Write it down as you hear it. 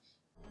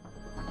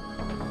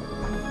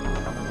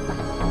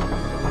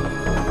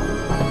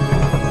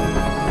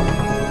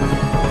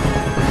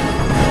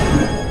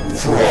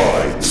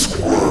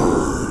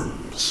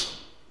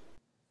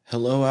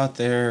hello out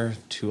there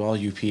to all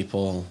you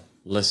people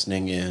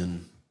listening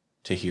in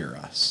to hear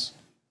us.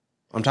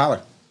 I'm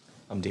Tyler.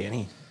 I'm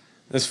Danny.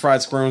 This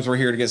Fried Squirms, we're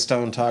here to get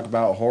stoned and talk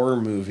about horror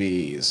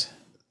movies.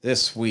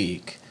 This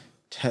week,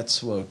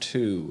 Tetsuo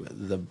 2,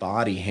 The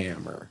Body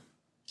Hammer.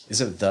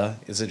 Is it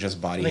just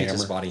Body Hammer? It's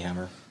just Body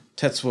Hammer.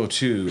 Tetsuo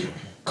 2,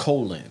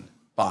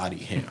 Body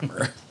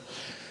Hammer.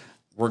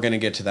 We're going to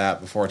get to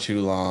that before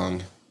too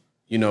long.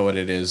 You know what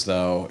it is,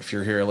 though. If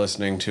you're here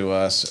listening to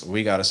us,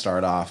 we got to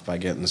start off by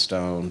getting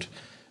stoned.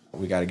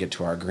 We got to get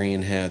to our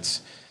green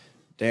hits.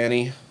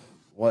 Danny,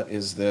 what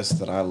is this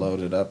that I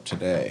loaded up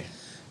today?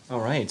 All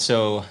right,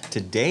 so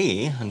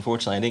today,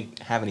 unfortunately, I didn't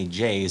have any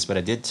J's, but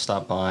I did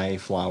stop by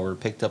Flour,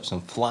 picked up some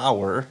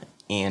flour,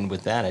 and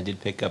with that, I did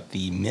pick up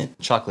the mint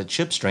chocolate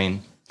chip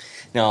strain.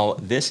 Now,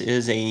 this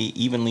is a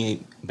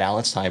evenly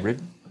balanced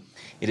hybrid.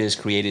 It is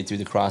created through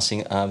the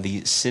crossing of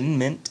the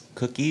Cinnamint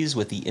cookies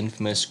with the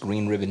infamous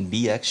Green Ribbon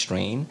BX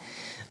strain.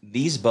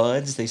 These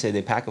buds, they say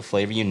they pack a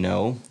flavor you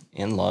know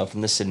and love from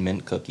the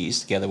Cinnamint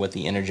cookies, together with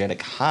the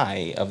energetic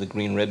high of the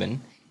Green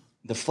Ribbon.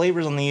 The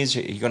flavors on these,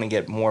 you're going to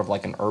get more of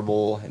like an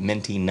herbal,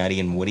 minty, nutty,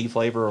 and woody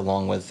flavor,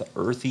 along with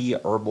earthy,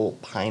 herbal,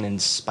 pine, and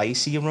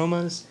spicy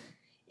aromas.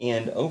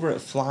 And over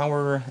at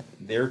Flour,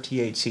 their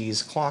THC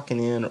is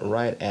clocking in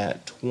right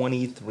at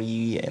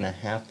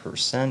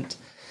 23.5%.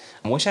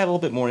 I wish I had a little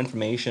bit more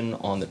information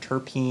on the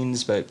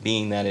terpenes, but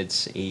being that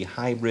it's a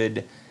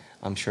hybrid,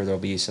 I'm sure there'll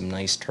be some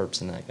nice terps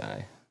in that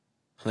guy.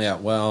 Yeah,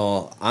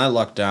 well, I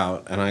lucked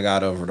out and I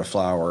got over to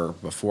Flour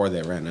before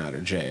they ran out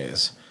of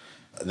J's.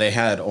 They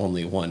had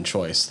only one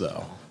choice,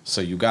 though.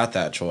 So you got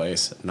that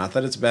choice. Not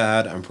that it's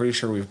bad. I'm pretty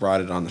sure we've brought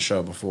it on the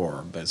show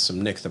before, but it's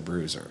some Nick the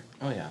Bruiser.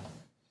 Oh, yeah.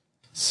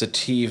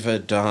 Sativa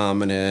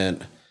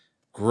dominant,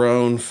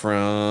 grown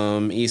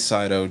from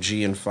Eastside OG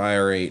and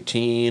Fire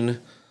 18.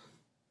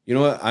 You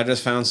know what? I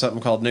just found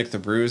something called Nick the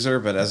Bruiser,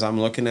 but as I'm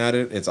looking at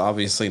it, it's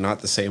obviously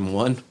not the same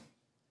one.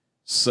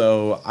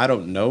 So I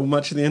don't know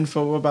much of the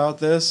info about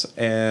this,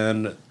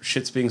 and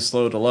shit's being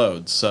slow to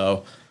load.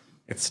 So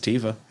it's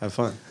sativa. Have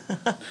fun.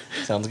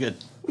 Sounds good.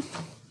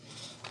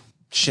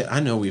 Shit, I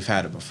know we've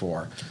had it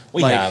before.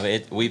 We have.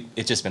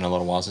 It's just been a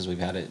little while since we've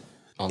had it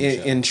on the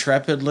show.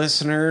 Intrepid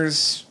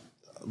listeners,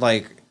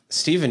 like,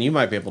 Steven, you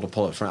might be able to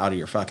pull it from out of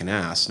your fucking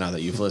ass now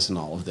that you've listened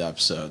to all of the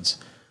episodes.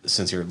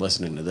 Since you're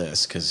listening to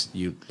this, because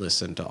you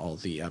listened to all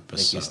the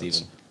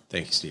episodes.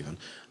 Thank you, Steven.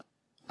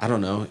 I don't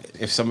know.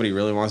 If somebody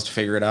really wants to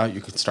figure it out, you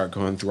could start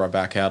going through our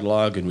back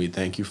catalog, and we'd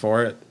thank you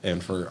for it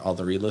and for all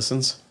the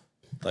re-listens.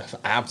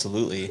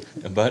 Absolutely.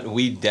 But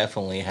we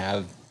definitely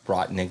have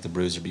brought Nick the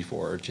Bruiser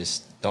before,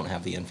 just don't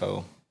have the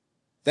info.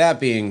 That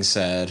being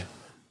said,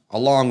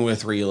 along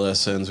with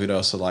re-listens, we'd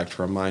also like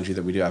to remind you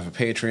that we do have a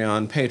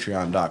Patreon,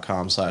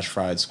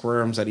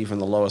 patreon.com/friedsquirms. At even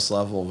the lowest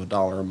level of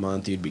 $1 a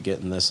month, you'd be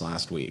getting this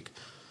last week.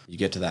 You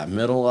get to that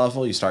middle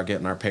level, you start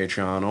getting our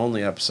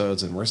Patreon-only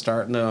episodes, and we're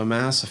starting to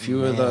amass a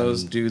few of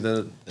those due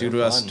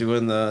to us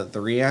doing the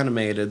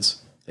Reanimateds.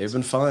 They've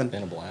been fun. It's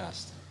been a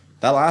blast.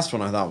 That last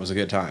one I thought was a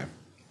good time.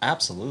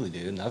 Absolutely,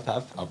 dude. I've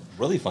had a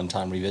really fun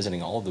time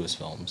revisiting all of those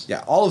films.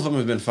 Yeah, all of them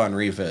have been fun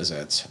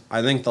revisits.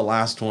 I think the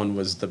last one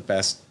was the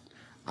best.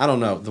 I don't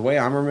know. The way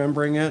I'm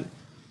remembering it,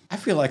 I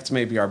feel like it's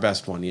maybe our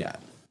best one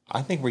yet.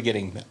 I think we're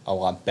getting a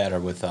lot better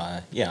with,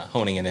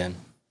 honing it in.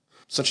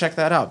 So check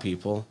that out,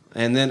 people.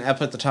 And then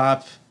up at the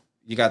top,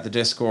 you got the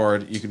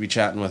Discord. You could be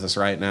chatting with us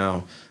right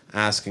now,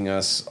 asking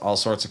us all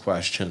sorts of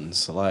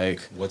questions,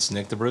 like... What's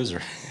Nick the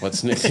Bruiser?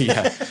 What's Nick?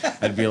 Yeah.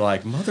 I'd be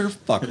like,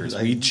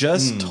 motherfuckers, we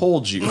just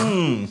told you.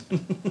 I'd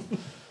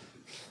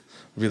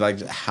be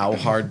like, how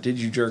hard did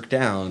you jerk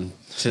down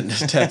to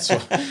Tetsuo?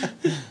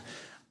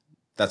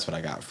 That's what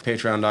I got.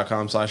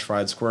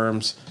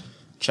 Patreon.com/friedsquirms.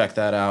 Check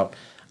that out.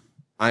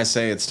 I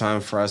say it's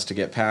time for us to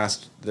get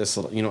past this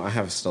little... You know,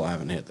 I still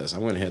haven't hit this.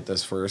 I'm going to hit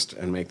this first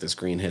and make this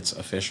Green Hits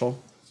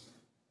official.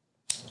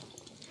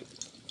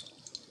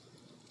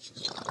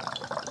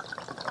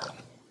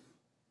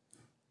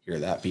 Hear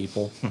that,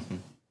 people?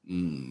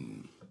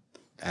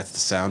 That's the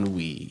sound of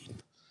weed.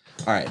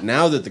 All right,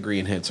 now that the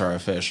Green Hits are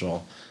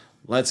official,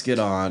 let's get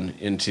on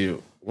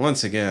into,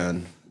 once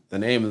again, the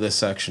name of this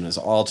section is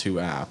all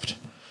too apt,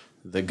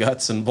 the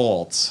guts and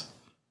bolts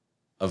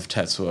of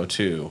Tetsuo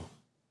 2.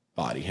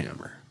 Body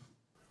Hammer.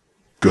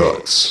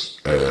 Guts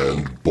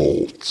and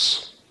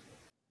bolts.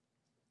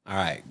 All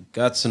right,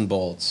 guts and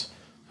bolts.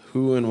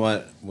 Who and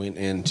what went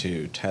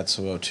into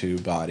Tetsuo 2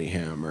 Body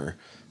Hammer?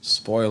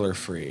 Spoiler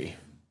free.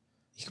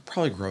 You could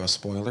probably grow a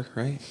spoiler,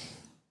 right?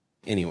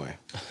 Anyway,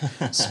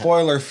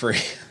 spoiler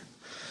free.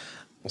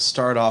 We'll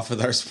start off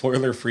with our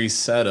spoiler free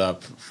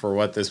setup for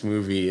what this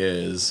movie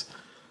is.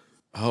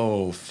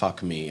 Oh,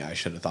 fuck me. I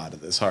should have thought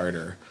of this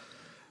harder.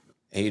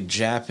 A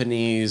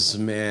Japanese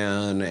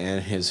man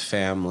and his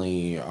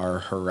family are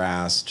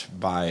harassed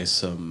by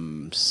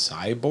some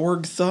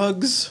cyborg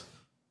thugs.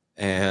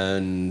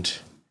 And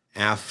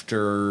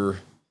after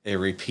a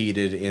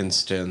repeated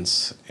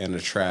instance and a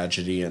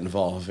tragedy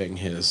involving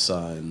his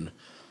son,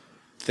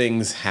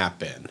 things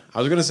happen. I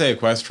was going to say a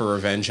quest for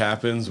revenge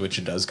happens, which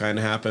it does kind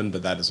of happen,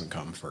 but that doesn't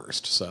come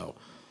first. So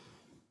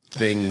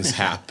things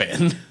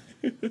happen.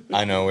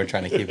 I know we're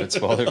trying to keep it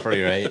spoiler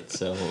free, right?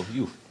 So,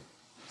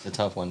 it's a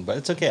tough one, but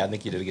it's okay. I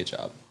think you did a good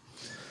job.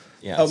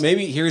 Yeah. Oh,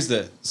 maybe here's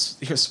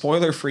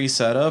spoiler-free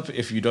setup.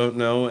 If you don't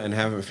know and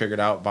haven't figured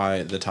out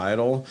by the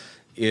title,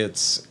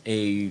 it's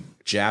a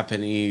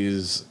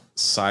Japanese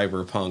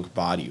cyberpunk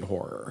body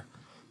horror.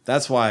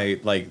 That's why,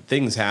 like,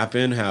 things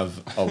happen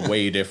have a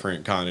way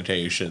different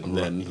connotation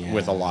than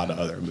with a lot of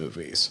other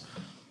movies.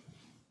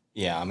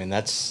 Yeah, I mean,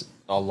 that's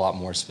a lot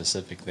more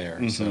specific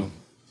there. So,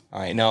 all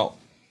right. Now,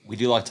 we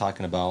do like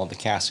talking about the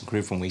cast and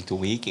crew from week to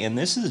week, and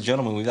this is a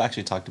gentleman we've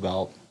actually talked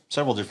about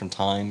several different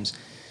times.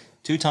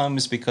 2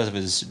 times because of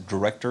his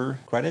director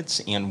credits,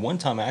 and 1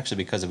 time actually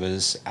because of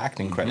his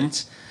acting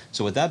credits.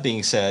 So with that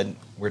being said,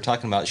 we're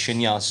talking about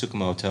Shinya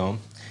Tsukamoto.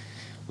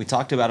 We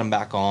talked about him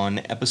back on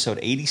episode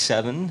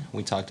 87.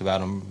 We talked about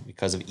him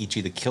because of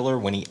Ichi the Killer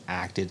when he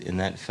acted in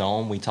that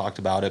film. We talked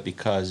about it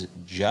because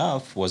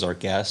Jeff was our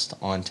guest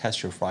on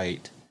Test Your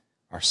Fright,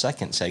 our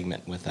second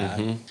segment with that.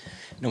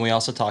 And we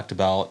also talked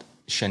about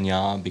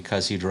Shinya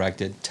because he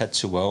directed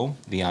Tetsuo,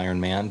 the Iron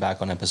Man,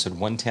 back on episode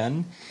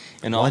 110.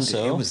 And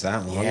also, it was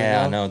that long ago?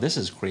 Yeah, no, this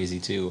is crazy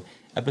too.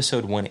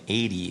 Episode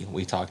 180,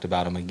 we talked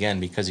about him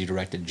again because he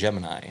directed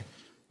Gemini,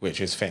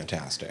 which is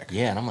fantastic.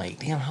 Yeah, and I'm like,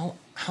 damn,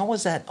 how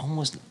was that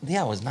almost?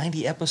 Yeah, it was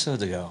 90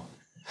 episodes ago.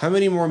 How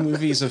many more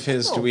movies of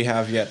his do we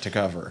have yet to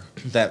cover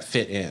that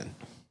fit in?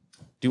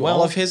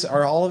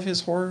 Are all of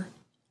his horror?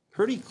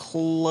 Pretty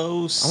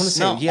close. I want to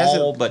say not he has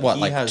all, but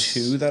he has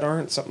 2 that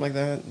aren't, something like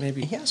that,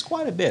 maybe. He has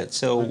quite a bit.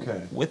 So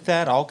with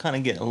that, I'll kind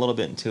of get a little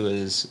bit into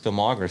his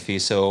filmography.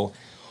 So.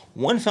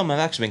 One film I've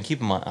actually been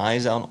keeping my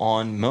eyes out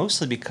on,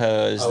 mostly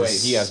because... Oh, wait,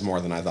 he has more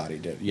than I thought he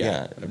did.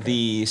 Yeah. Okay.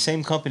 The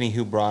same company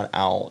who brought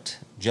out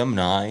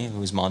Gemini,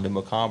 who's Mondo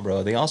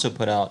Macabro, they also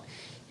put out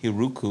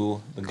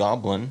Hiruku the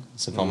Goblin.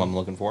 It's the film I'm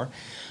looking for.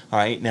 All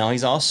right, now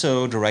he's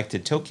also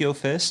directed Tokyo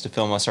Fist, a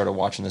film I started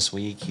watching this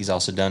week. He's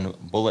also done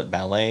Bullet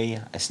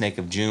Ballet, A Snake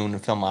of June, a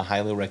film I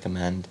highly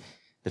recommend.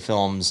 The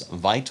films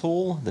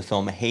Vital, the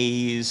film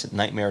Haze,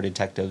 Nightmare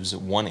Detectives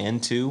 1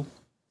 and 2.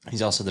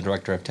 He's also the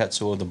director of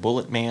Tetsuo the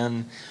Bullet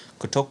Man,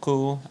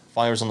 Kotoku,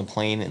 Fires on the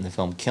Plain, and the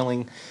film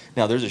Killing.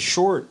 Now, there's a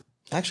short,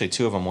 actually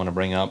 2 of them I want to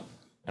bring up,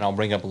 and I'll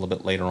bring up a little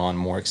bit later on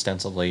more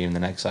extensively in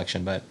the next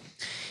section, but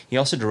he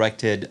also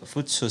directed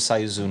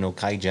Futsusaizu no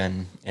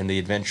Kaigen and The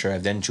Adventure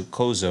of Denchu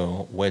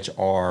Kozo, which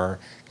are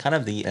kind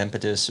of the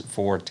impetus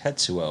for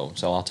Tetsuo,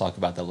 so I'll talk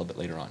about that a little bit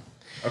later on.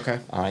 Okay.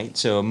 All right,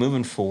 so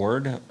moving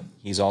forward,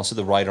 he's also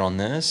the writer on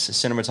this.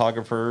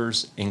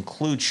 Cinematographers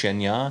include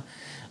Shinya,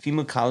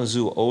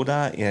 Fumikazu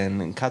Oda,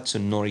 and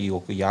Katsunori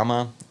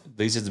Yokoyama.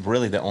 These is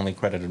really the only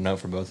credit of note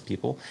for both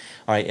people.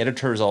 All right,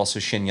 editor is also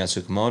Shinya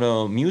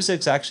Tsukamoto.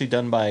 Music's actually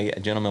done by a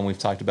gentleman we've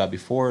talked about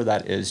before.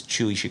 That is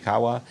Chu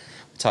Ishikawa.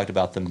 We talked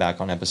about them back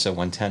on episode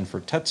 110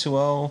 for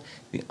Tetsuo.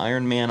 The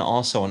Iron Man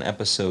also on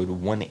episode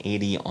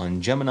 180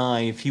 on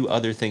Gemini. A few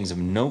other things of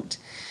note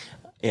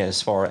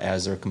as far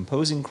as their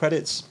composing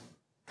credits.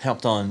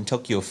 Helped on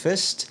Tokyo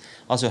Fist.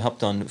 Also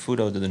helped on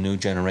Fudo to the New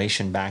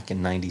Generation back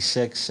in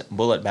 96.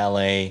 Bullet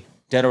Ballet.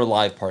 Dead or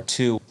Alive Part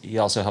 2. He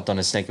also helped on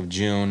A Snake of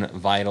June,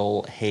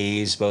 Vital,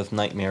 Haze, both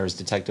Nightmares,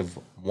 Detective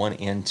 1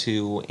 and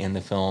 2, and the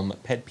film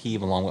Pet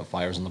Peeve, along with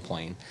Fires on the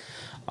Plain.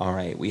 All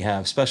right, we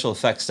have special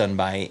effects done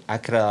by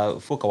Akira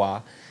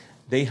Fukawa.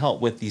 They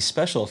help with the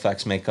special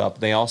effects makeup.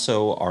 They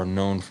also are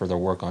known for their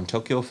work on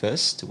Tokyo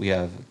Fist. We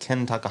have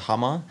Ken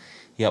Takahama.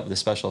 He helped with the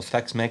special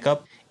effects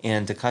makeup.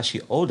 And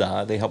Takashi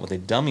Oda, they help with the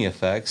dummy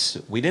effects.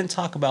 We didn't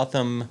talk about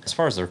them as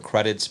far as their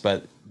credits,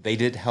 but they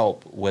did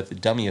help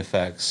with dummy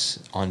effects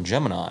on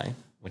Gemini,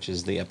 which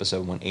is the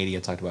episode 180 I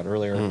talked about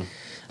earlier.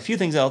 A few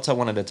things else I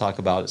wanted to talk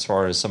about as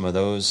far as some of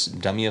those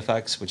dummy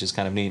effects, which is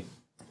kind of neat.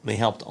 They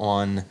helped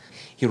on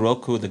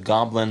Hiroku the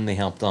Goblin. They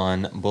helped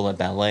on Bullet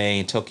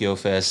Ballet, Tokyo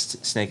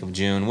Fist, Snake of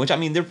June, which, I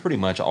mean, they're pretty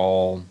much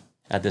all,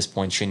 at this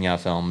point, Shinya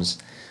films.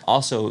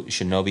 Also,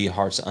 Shinobi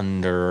Hearts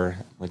Under,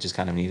 which is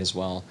kind of neat as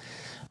well.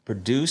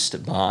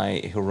 Produced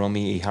by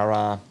Hiromi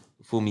Ihara,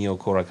 Fumio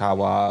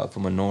Kurakawa,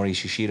 Fuminori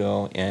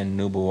Shishiro, and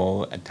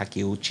Nobuo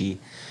Takeuchi.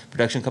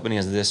 Production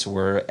companies of this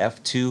were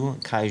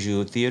F2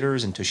 Kaiju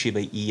Theaters and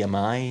Toshiba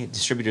EMI.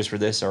 Distributors for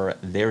this are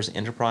Theirs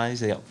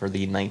Enterprise for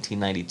the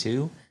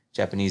 1992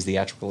 Japanese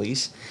theatrical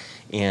release,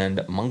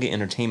 and Manga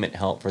Entertainment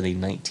helped for the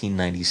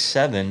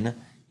 1997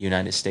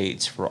 United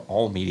States for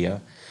all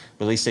media.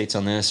 Release dates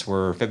on this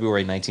were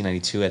February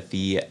 1992 at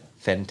the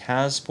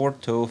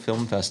Fantasporto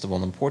Film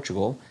Festival in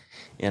Portugal,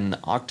 in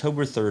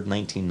October 3rd,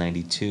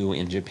 1992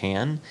 in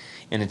Japan.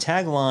 And the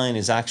tagline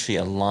is actually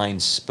a line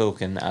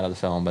spoken out of the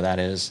film, but that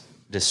is,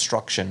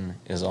 "Destruction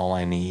is all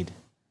I need."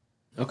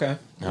 Okay.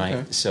 All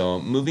right, so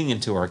moving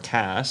into our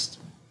cast,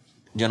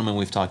 gentleman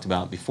we've talked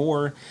about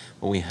before,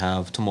 we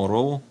have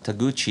Tomoro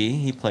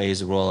Taguchi. He plays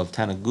the role of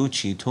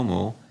Taniguchi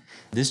Tomo.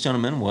 This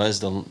gentleman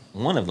was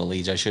one of the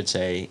leads, I should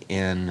say,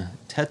 in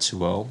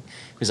Tetsuo.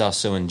 He was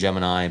also in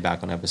Gemini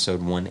back on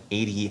episode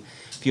 180.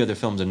 A few other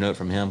films of note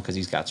from him because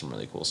he's got some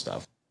really cool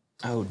stuff.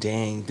 Oh,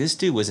 dang. This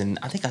dude was in,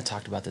 I think I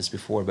talked about this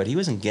before, but he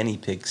was in Guinea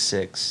Pig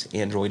 6,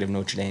 Android of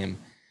Notre Dame,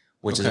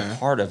 which is Okay. a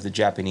part of the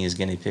Japanese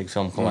guinea pig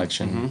film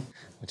collection,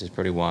 which is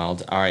pretty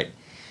wild. All right.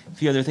 A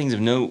few other things of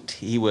note.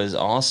 He was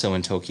also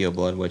in Tokyo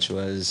Blood, which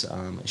was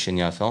a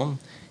Shinya film.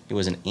 He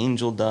was in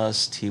Angel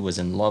Dust. He was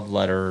in Love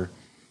Letter.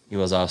 He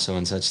was also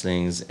in such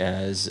things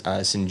as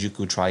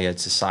Shinjuku Triad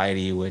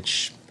Society,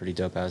 which pretty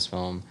dope ass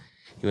film.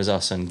 He was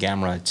also in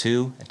Gamera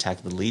 2, Attack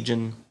of the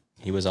Legion.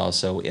 He was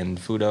also in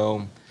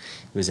Fudo.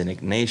 He was in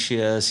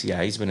Ignatius.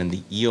 Yeah, he's been in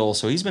The Eel.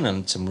 So he's been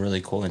in some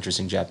really cool,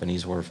 interesting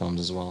Japanese horror films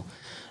as well.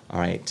 All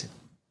right.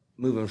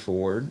 Moving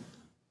forward,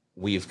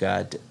 we've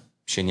got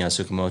Shinya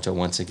Tsukamoto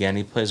once again.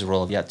 He plays the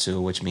role of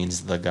Yatsu, which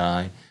means the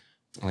guy.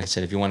 Like I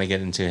said, if you want to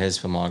get into his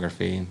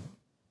filmography,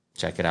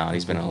 check it out.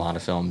 He's been in a lot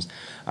of films.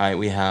 All right,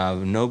 we have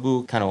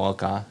Nobu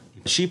Kanaoka.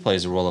 She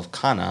plays the role of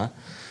Kana.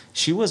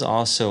 She was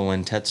also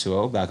in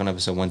Tetsuo, back on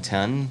episode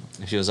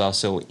 110. She was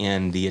also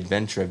in The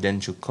Adventure of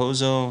Denchu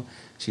Kozo.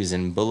 She's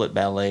in Bullet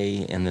Ballet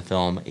in the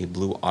film A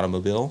Blue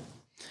Automobile.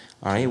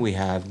 All right, we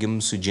have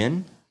Kim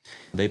Soo-jin.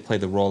 They play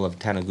the role of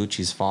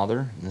Taniguchi's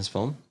father in this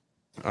film.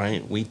 All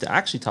right, we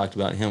actually talked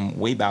about him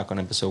way back on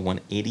episode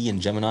 180 in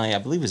Gemini. I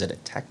believe he was a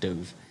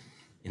detective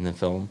in the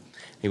film.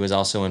 He was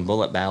also in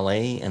Bullet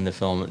Ballet in the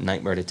film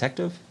Nightmare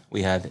Detective.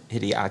 We have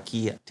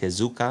Hideaki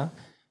Tezuka.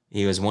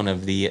 He was one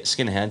of the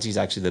skinheads. He's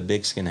actually the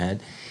big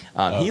skinhead.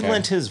 He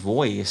lent his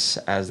voice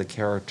as the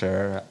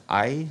character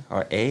A,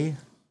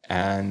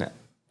 and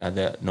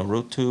the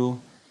Naruto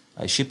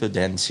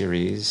Shippuden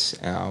series.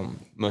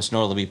 Most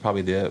notably,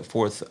 probably the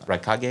fourth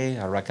Raikage.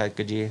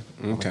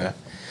 Okay.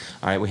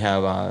 All right, we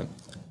have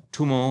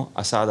Tumo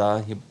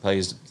Asada. He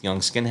plays young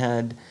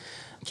skinhead.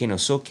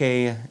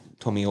 Kenosuke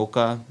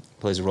Tomioka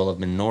plays the role of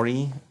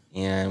Minori.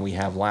 And we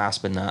have,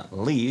 last but not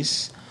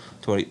least,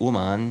 Tori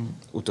Uman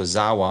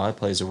Utozawa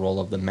plays the role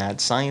of the mad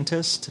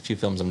scientist. A few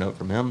films of note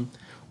from him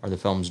are the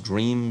films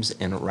Dreams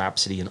and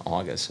Rhapsody in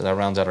August. So that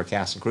rounds out our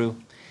cast and crew.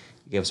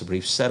 Give us a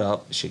brief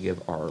setup. Should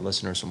give our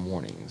listeners some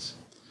warnings.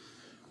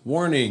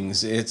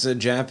 Warnings. It's a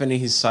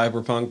Japanese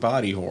cyberpunk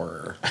body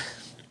horror.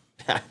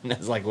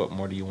 That's like, what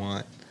more do you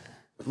want?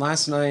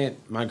 Last night,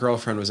 my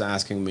girlfriend was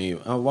asking me,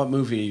 "Oh, what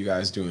movie are you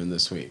guys doing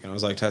this week?" And I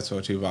was like,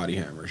 "Tetsuo 2 Body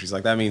Hammer." She's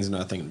like, "That means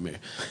nothing to me."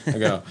 I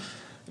go,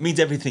 It means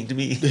everything to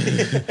me.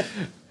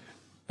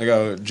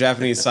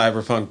 Japanese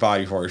cyberpunk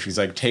body horror. She's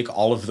like, "Take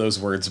all of those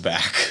words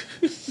back."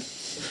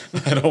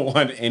 I don't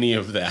want any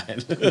of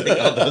that. Take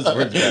all those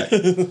words back.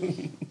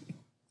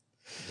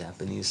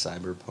 Japanese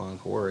cyberpunk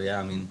horror. Yeah,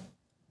 I mean,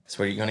 that's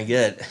what you're going to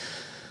get.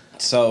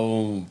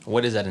 So,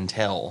 What does that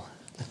entail?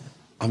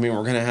 I mean,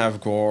 we're going to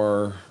have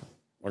gore.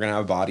 We're going to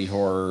have body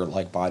horror,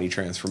 like body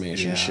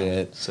transformation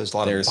shit. So there's a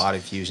lot of body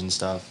fusion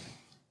stuff.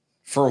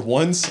 For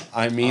once,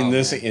 I mean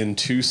this in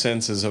two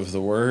senses of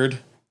the word.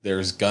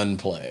 There's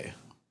gunplay.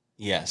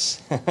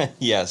 Yes.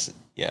 yes.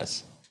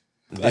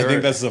 I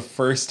think that's the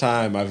first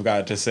time I've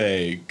got to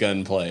say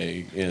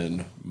gunplay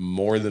in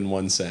more than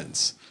one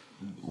sense.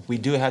 We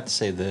do have to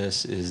say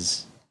this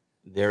is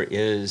there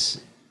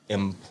is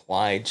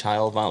implied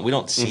child violence. We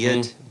don't see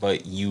it,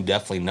 but you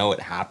definitely know it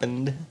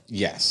happened.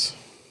 Yes.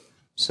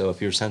 So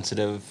if you're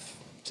sensitive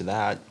to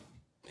that,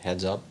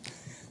 heads up,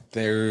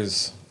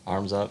 There's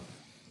arms up.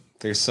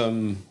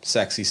 some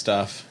sexy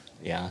stuff.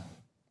 Yeah.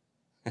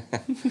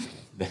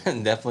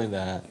 Definitely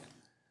that.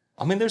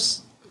 I mean,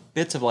 there's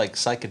bits of like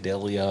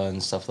psychedelia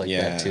and stuff like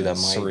that too that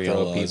might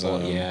throw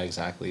people. Yeah,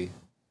 exactly.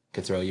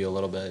 Could throw you a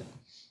little bit.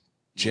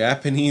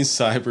 Japanese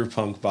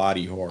cyberpunk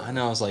body horror. I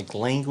know. I was like,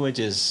 language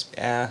is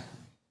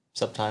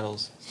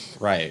subtitles.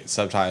 Right,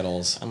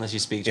 subtitles. Unless you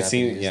speak It Japanese,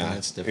 seems, then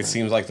it's different. it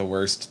seems like the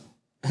worst.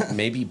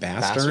 Maybe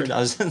bastard. bastard. I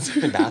was going to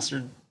say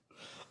bastard.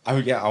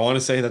 I want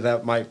to say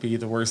that might be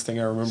the worst thing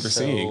I remember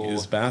seeing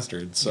is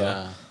bastard. So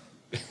Yeah.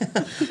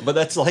 But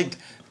that's like,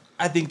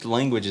 I think the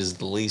language is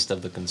the least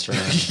of the concern.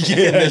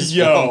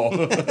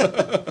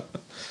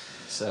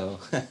 So,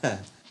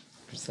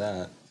 there's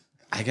that.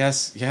 I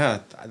guess,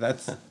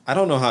 I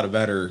don't know how to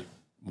better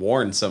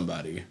warn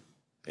somebody.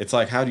 It's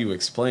like, how do you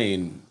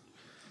explain?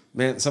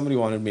 Man, somebody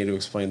wanted me to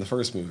explain the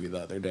first movie the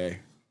other day.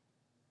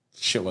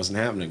 Shit wasn't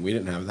happening. We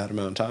didn't have that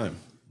amount of time.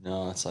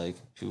 No, it's like,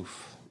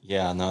 oof.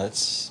 Yeah, no, that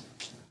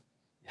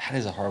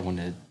is a hard one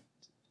to,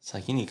 it's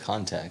like you need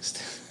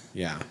context.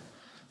 Yeah.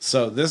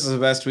 So this is the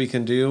best we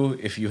can do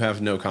if you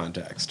have no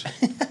context.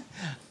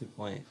 Good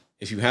point.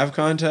 If you have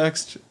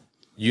context,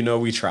 you know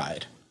we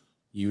tried.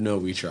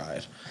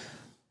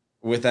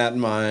 With that in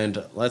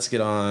mind, let's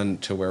get on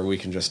to where we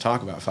can just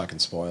talk about fucking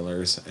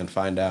spoilers and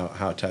find out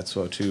how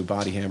Tetsuo 2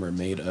 Body Hammer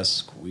made us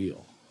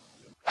squeal.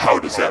 How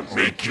does that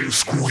make you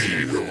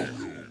squeal?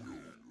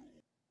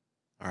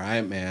 All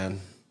right,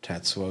 man.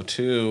 Tetsuo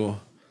 2.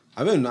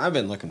 I've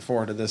been looking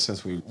forward to this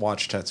since we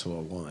watched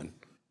Tetsuo 1.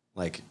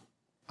 Like,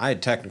 I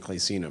had technically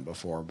seen it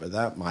before, but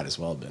that might as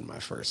well have been my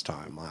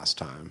last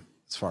time,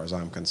 as far as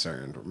I'm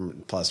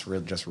concerned. Plus,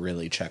 just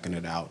really checking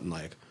it out and,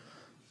 like,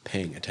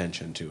 paying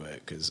attention to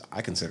it, because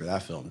I consider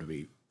that film to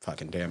be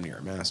fucking damn near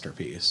a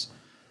masterpiece.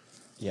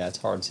 Yeah, it's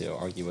hard to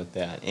argue with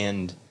that.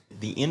 And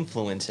the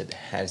influence it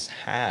has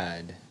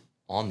had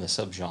on the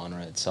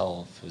subgenre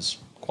itself is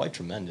quite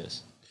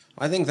tremendous.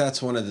 I think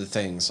that's one of the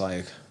things,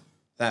 like,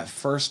 that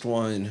first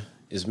one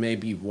is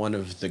maybe one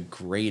of the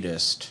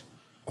greatest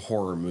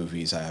horror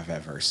movies I have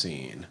ever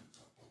seen.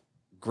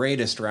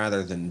 Greatest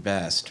rather than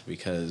best,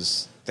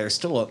 because there's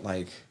still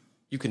like,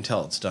 you can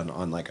tell it's done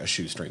on like a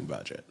shoestring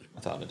budget.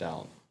 Without a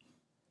doubt.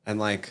 And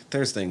like,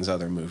 there's things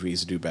other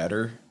movies do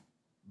better,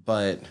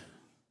 but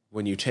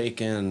when you take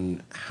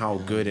in how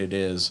good it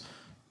is,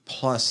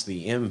 plus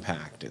the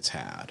impact it's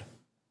had.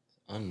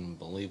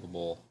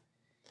 Unbelievable.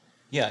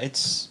 Yeah,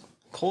 it's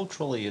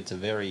culturally, it's a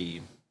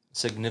very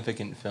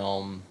significant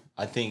film.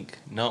 I think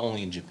not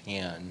only in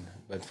Japan,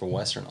 but for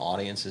Western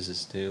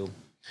audiences too,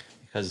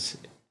 because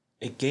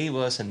it gave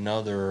us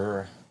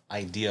another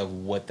idea of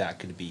what that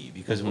could be.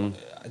 Because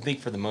I think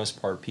for the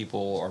most part,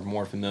 people are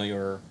more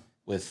familiar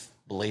with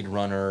Blade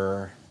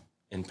Runner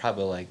and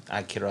probably like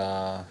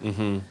Akira,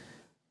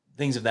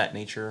 things of that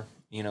nature,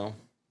 you know.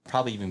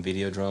 Probably even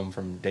Videodrome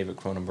from David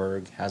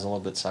Cronenberg has a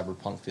little bit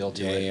cyberpunk feel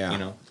to it, you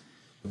know,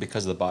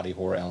 because of the body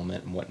horror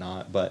element and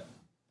whatnot. But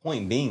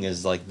point being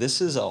is, like,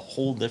 this is a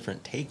whole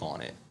different take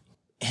on it.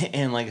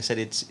 And like I said,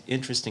 it's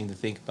interesting to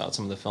think about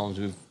some of the films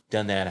we've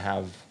done that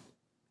have,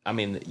 I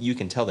mean, you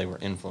can tell they were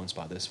influenced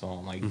by this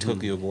film. Like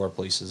Tokyo Gore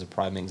Police is a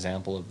prime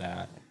example of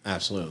that.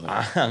 Absolutely.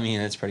 I mean,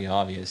 it's pretty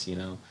obvious, you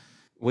know.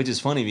 Which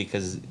is funny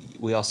because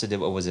we also did,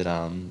 what was it,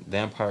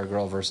 Vampire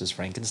Girl versus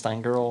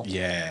Frankenstein Girl?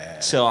 Yeah.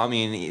 So, I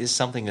mean,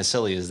 something as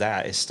silly as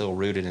that is still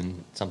rooted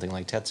in something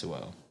like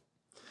Tetsuo.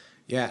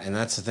 Yeah, and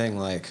that's the thing,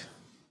 like,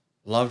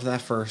 loved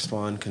that first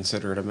one,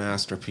 consider it a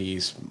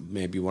masterpiece,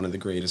 maybe one of the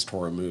greatest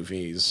horror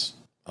movies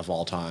of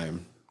all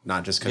time.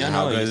 Not just because of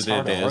how good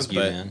it is,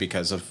 but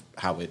because of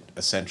how it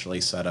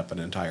essentially set up an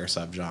entire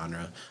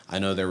subgenre. I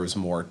know there was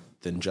more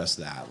than just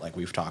that. Like,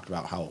 we've talked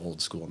about how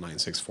old school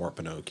 964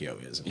 Pinocchio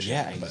is. And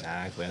yeah,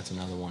 exactly. That's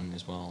another one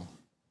as well.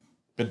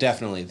 But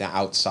definitely the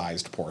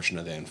outsized portion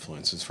of the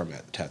influence is from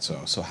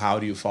Tetsuo. So how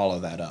do you follow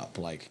that up?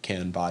 Like,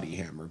 can Body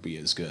Hammer be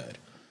as good?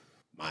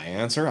 My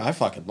answer, I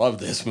fucking love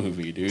this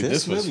movie, dude.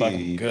 This was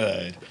fucking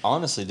good.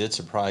 Honestly, did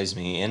surprise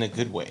me in a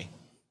good way.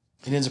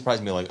 It didn't surprise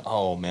me like,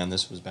 oh man,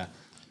 this was bad.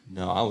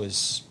 No,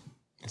 it's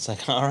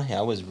like, all right,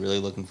 I was really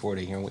looking forward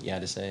to hearing what you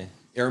had to say.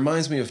 It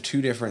reminds me of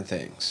two different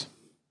things.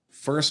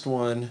 First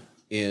one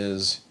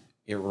is,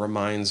 it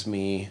reminds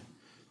me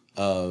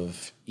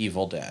of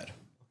Evil Dead.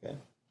 Okay.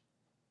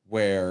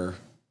 Where,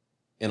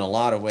 in a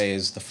lot of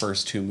ways, the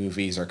first two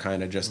movies are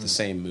kind of just the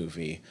same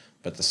movie,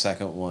 but the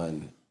second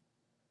one,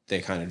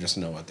 they kind of just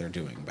know what they're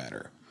doing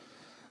better.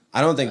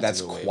 I don't think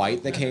that's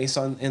quite the case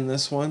in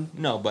this one.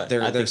 No, but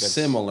they're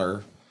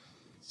similar,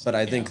 but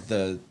I think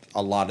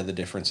a lot of the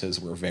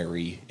differences were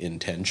very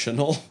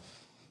intentional.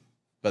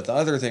 But the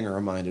other thing it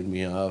reminded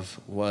me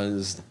of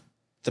was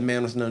the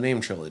Man with No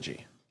Name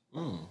trilogy.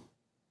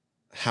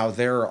 How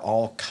they're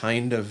all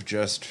kind of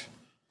just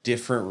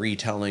different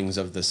retellings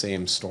of the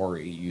same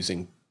story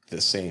using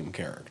the same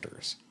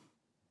characters.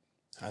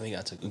 I think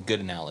that's a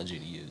good analogy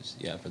to use,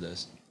 for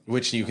this.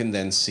 Which you can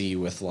then see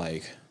with,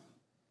 like,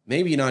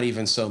 maybe not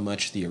even so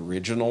much the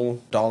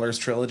original Dollars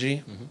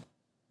trilogy,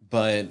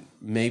 but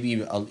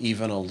maybe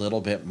even a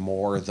little bit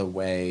more the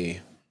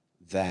way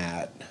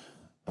that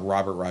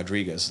Robert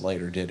Rodriguez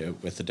later did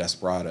it with the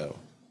Desperado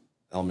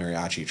El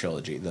Mariachi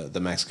trilogy, the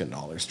Mexican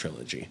Dollars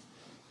trilogy,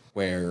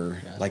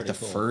 where like the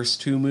first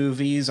two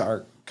movies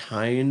are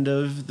kind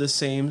of the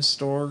same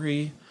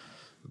story,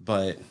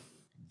 but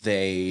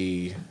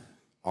they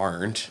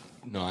aren't.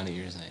 No, I know what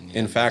you're saying.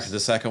 In fact,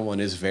 the second one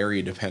is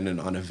very dependent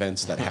on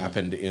events that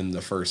happened in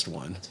the first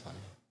one. That's funny.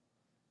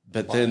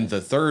 But then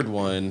the third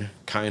one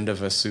kind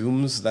of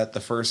assumes that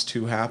the first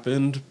two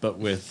happened, but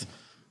with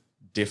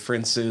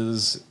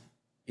differences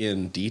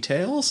in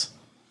details.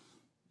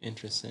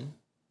 Interesting.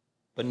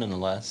 But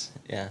nonetheless,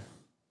 yeah.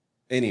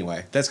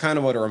 Anyway, that's kind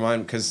of what it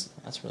reminded me, because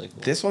that's really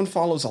cool. This one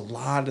follows a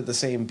lot of the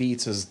same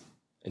beats as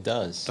it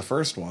does. The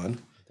first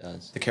one. It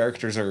does. The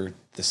characters are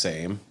the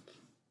same,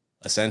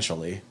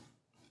 essentially.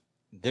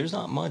 There's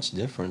not much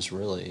difference,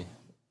 really.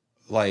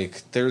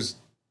 Like, there's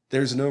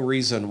no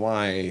reason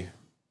why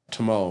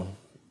Tomo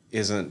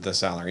isn't the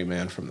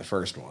salaryman from the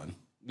first one.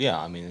 Yeah,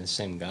 I mean, the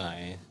same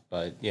guy,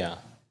 but yeah.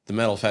 The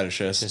metal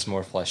fetishist. Just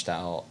more fleshed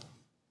out.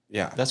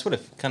 Yeah. That's what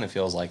it kind of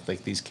feels like.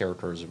 Like, these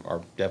characters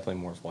are definitely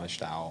more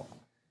fleshed out.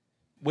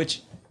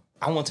 Which,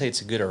 I won't say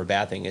it's a good or a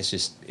bad thing. It's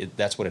just,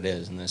 that's what it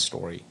is in this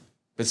story.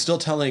 But still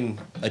telling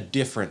a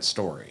different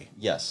story.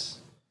 Yes.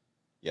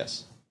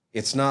 Yes.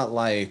 It's not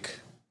like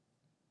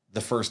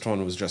the first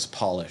one was just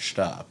polished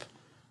up.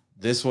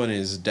 This one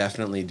is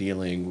definitely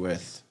dealing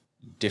with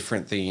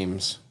different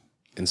themes.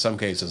 In some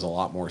cases, a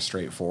lot more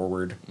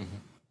straightforward.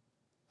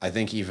 I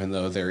think even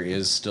though there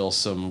is still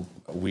some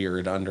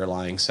weird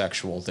underlying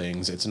sexual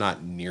things, it's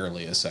not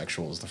nearly as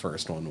sexual as the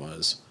first one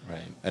was.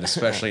 Right. And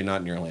especially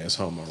not nearly as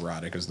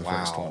homoerotic as the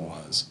first one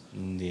was.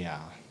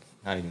 Yeah.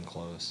 Not even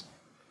close.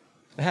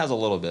 It has a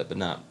little bit, but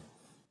not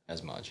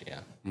as much, yeah.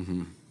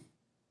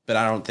 But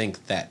I don't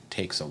think that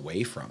takes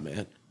away from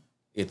it.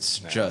 It's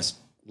just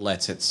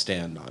lets it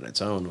stand on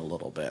its own a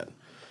little bit.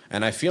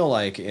 And I feel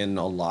like in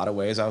a lot of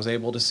ways I was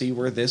able to see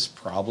where this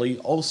probably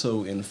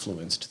also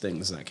influenced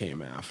things that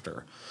came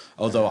after.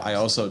 Although I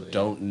also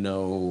don't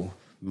know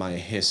my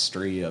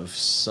history of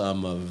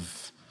some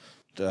of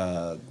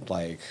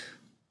like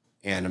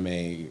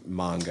anime,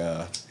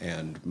 manga,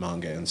 and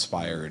manga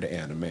inspired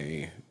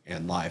anime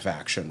and live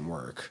action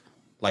work.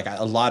 Like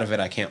a lot of it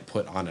I can't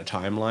put on a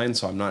timeline,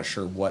 so I'm not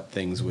sure what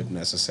things would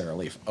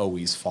necessarily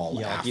always fall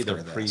Yeah, like after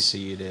either this.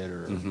 precede it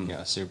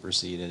or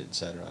supersede it,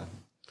 etc.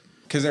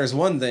 Because there's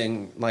one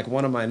thing, like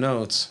one of my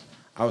notes,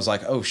 I was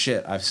like, oh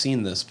shit, I've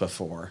seen this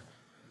before.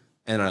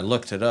 And I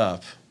looked it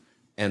up,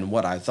 and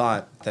what I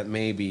thought that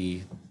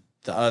maybe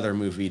the other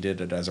movie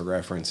did it as a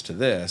reference to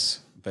this,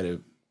 but it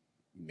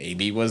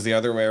maybe was the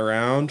other way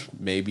around,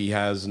 maybe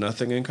has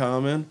nothing in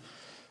common.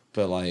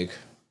 But like,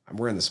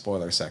 we're in the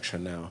spoiler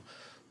section now.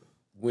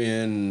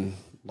 When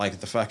like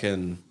the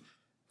fucking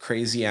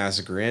crazy ass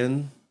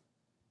grin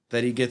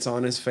that he gets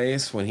on his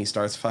face when he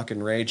starts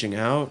fucking raging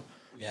out,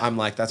 Yeah. I'm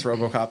like, that's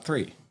RoboCop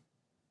 3.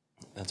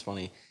 That's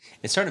funny.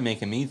 It started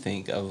making me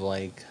think of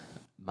like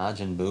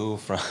Majin Buu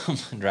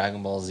from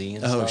Dragon Ball Z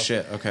and stuff. Oh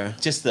shit, okay.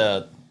 Just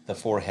the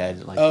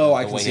forehead, like Oh, the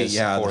I can way see, his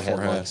yeah, the forehead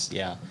forehead. looks.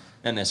 Yeah,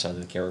 not necessarily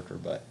the character,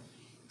 but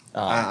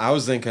I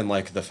was thinking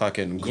like the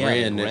fucking Yeah, the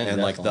grin, grin,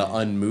 and like the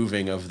definitely.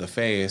 unmoving of the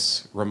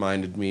face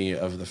reminded me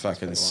of the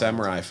fucking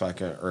samurai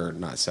fucking, or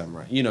not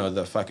samurai, you know,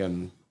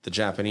 the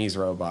Japanese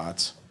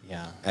robots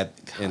yeah,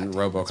 in damn,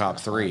 RoboCop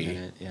that's what I 3. thought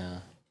in it, yeah,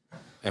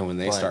 And when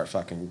they But- start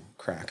fucking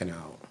cracking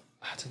out.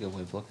 that's a good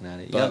way of looking at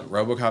it. But Yeah,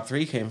 RoboCop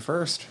 3 came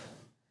first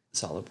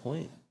solid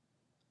point.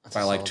 That's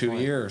by a like solid 2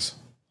 point. years.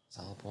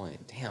 Solid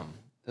point. Damn,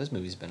 those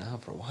movies been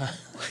out for a while.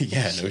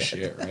 Yeah, no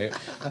shit, right?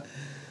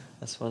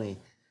 That's funny.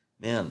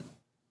 Man,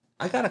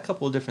 I got a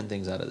couple of different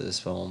things out of this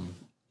film.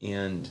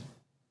 And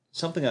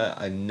something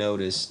I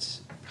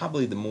noticed,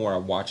 probably the more I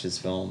watch his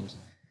films,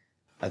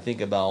 I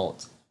think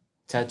about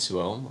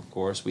Tetsuo, of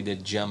course. We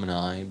did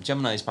Gemini.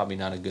 Gemini is probably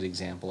not a good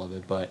example of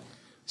it, but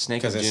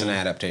Snake of Because it's June. an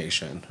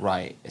adaptation.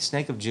 Right.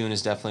 Snake of June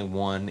is definitely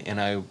one.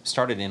 And I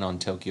started in on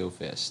Tokyo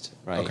Fist,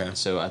 right? Okay.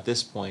 So at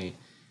this point,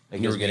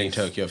 it You were gives me getting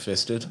Tokyo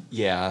fisted.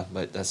 yeah,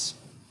 but that's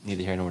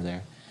neither here nor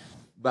there.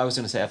 But I was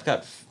going to say, I've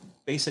got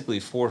basically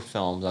 4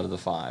 films out of the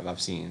 5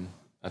 I've seen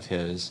of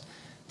his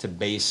to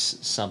base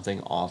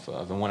something off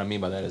of. And what I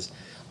mean by that is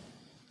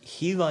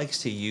he likes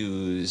to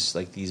use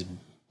like these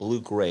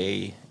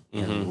blue-gray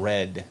and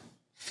red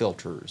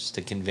filters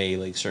to convey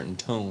like certain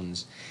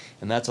tones.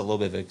 And that's a little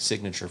bit of a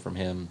signature from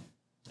him.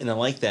 And I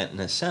like that in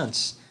a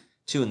sense,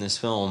 too, in this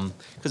film,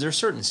 because there are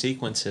certain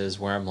sequences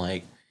where I'm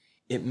like,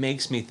 it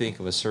makes me think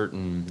of a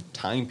certain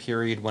time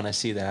period when I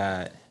see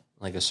that,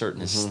 like a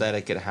certain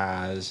aesthetic it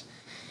has.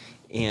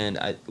 And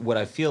what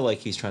I feel like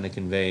he's trying to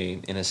convey,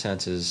 in a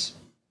sense, is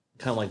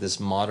kind of like this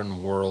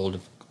modern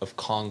world of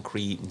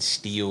concrete and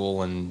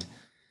steel and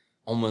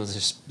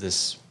almost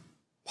this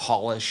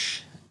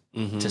polish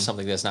to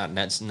something that's not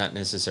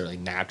necessarily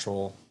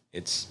natural.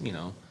 It's, you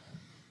know,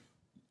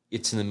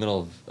 it's in the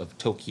middle of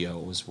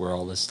Tokyo is where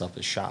all this stuff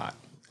is shot.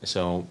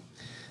 So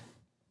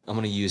I'm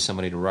going to use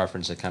somebody to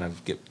reference to kind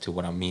of get to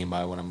what I mean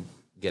by what I'm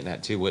getting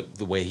at too. What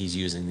the way he's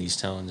using these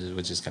tones,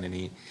 which is kind of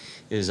neat,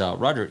 is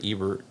Roger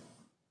Ebert.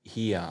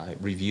 He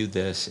reviewed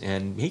this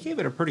and he gave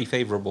it a pretty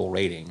favorable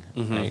rating,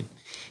 right?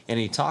 And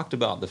he talked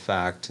about the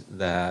fact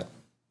that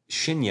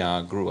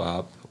Shinya grew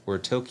up where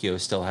Tokyo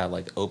still had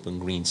like open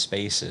green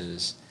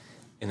spaces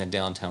in the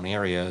downtown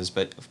areas,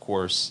 but of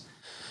course,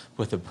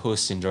 with the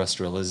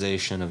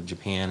post-industrialization of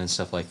Japan and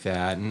stuff like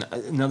that. And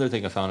another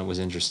thing I found it was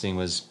interesting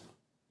was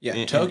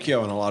Yeah,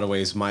 Tokyo in a lot of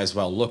ways might as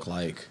well look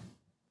like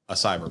a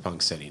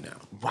cyberpunk city now.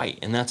 right,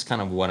 and that's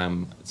kind of what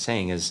I'm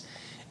saying is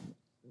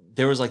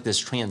there was like this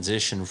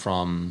transition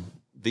from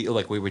the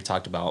like we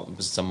talked about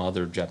with some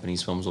other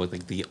Japanese films with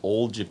like the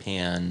old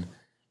Japan,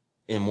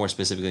 and more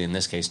specifically in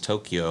this case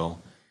Tokyo,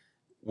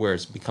 where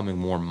it's becoming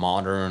more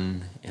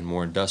modern and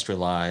more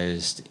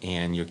industrialized,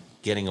 and you're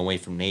getting away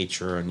from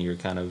nature, and you're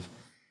kind of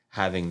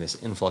having this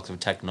influx of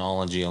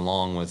technology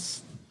along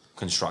with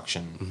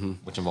construction,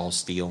 which involves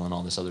steel and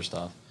all this other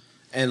stuff.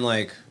 And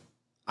like,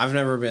 I've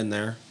never been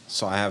there,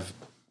 so I have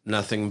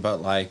nothing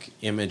but like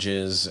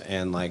images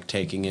and like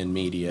taking in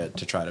media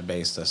to try to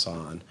base this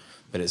on.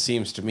 But it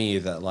seems to me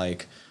that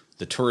like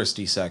the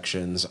touristy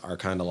sections are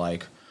kind of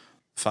like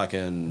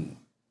fucking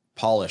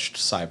polished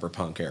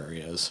cyberpunk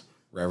areas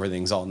where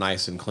everything's all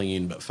nice and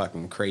clean, but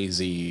fucking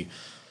crazy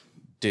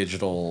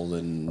digital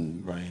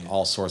and Right.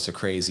 all sorts of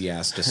crazy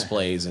ass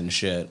displays and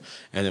shit.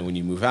 And then when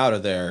you move out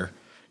of there,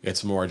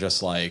 it's more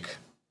just like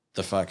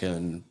the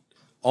fucking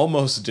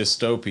almost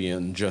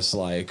dystopian, just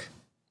like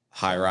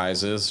high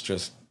rises,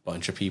 just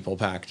bunch of people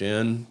packed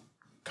in,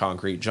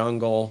 concrete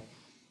jungle.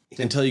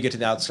 Until you get to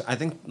the outside, I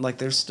think like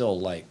there's still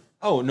like,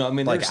 Oh no, I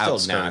mean Like they're still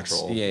outskirts.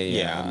 natural.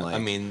 Yeah, I'm like- I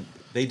mean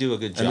they do a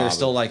good job. and they're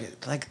still of-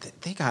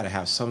 like they got to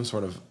have some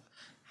sort of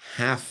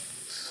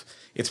half.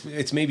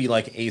 it's maybe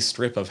like a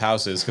strip of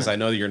houses because I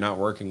know you're not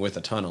working with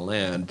a ton of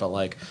land, but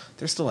like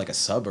there's still like a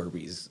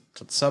suburbs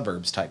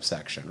type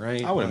section,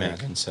 right? I would Like,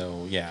 imagine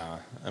so. Yeah.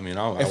 I mean, if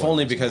would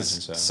only imagine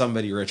because so.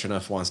 somebody rich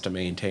enough wants to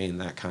maintain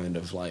that kind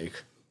of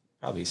like.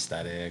 Probably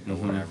aesthetic or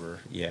whatever.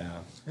 Yeah,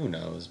 who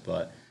knows?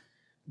 But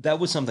that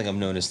was something I've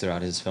noticed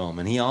throughout his film,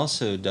 and he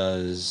also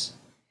does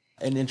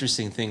an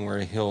interesting thing where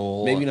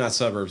he'll Maybe not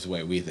suburbs the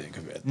way we think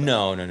of it.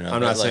 No. I'm but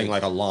not saying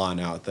like a lawn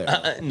out there.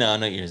 No, I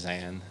know what you're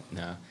saying.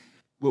 No,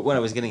 what I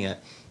was getting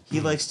at, he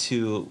likes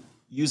to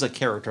use a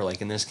character. Like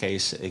in this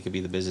case, it could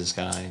be the business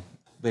guy,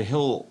 but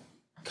he'll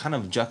kind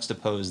of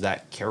juxtapose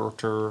that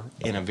character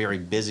in a very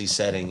busy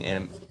setting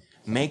and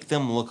make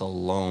them look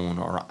alone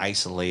or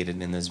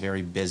isolated in this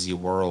very busy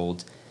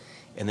world,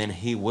 and then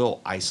he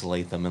will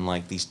isolate them in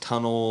like these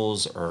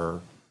tunnels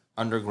or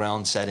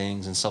underground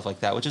settings and stuff like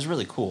that, which is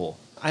really cool.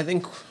 I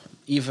think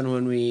even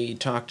when we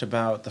talked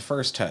about the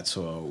first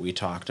Tetsuo, we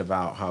talked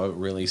about how it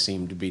really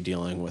seemed to be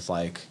dealing with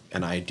like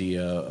an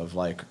idea of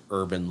like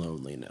urban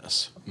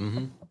loneliness,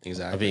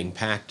 Exactly. of being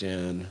packed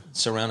in.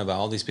 Surrounded by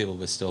all these people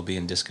but still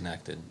being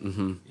disconnected.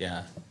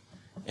 Yeah.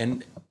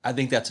 And I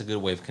think that's a good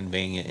way of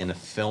conveying it in a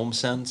film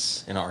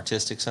sense, in an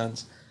artistic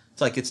sense.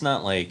 It's like it's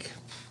not like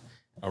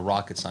a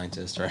rocket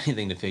scientist or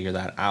anything to figure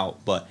that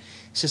out, but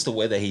it's just the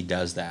way that he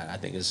does that. I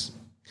think is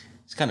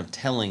it's kind of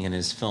telling in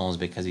his films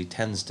because he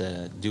tends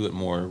to do it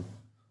more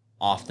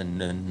often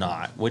than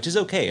not, which is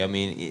okay. I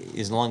mean,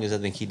 as long as I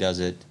think he does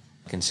it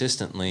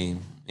consistently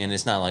and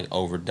it's not like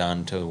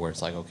overdone to where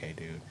it's like, okay,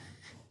 dude,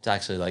 it's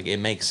actually like it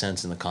makes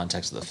sense in the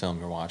context of the film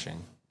you're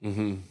watching.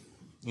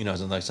 You know,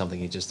 it's not like something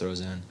he just throws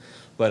in.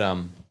 But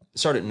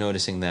started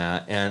noticing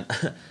that, and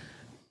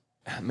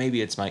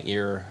maybe it's my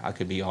ear. I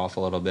could be off a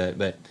little bit,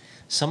 but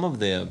some of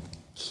the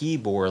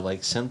keyboard,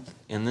 like synth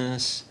in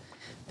this,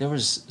 there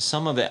was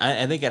some of it.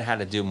 I think it had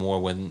to do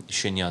more when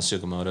Shinya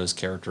Tsukamoto's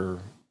character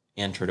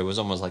entered. It was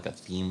almost like a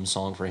theme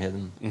song for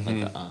him,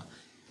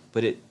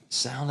 but it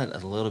sounded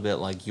a little bit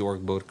like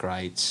Jorg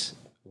Botkreit's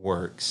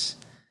works.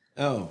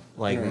 Oh,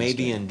 Like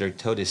maybe in Der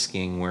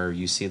Todesking where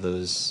you see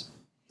those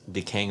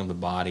decaying of the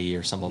body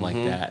or something like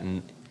that,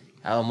 and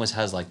it almost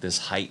has like this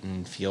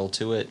heightened feel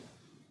to it.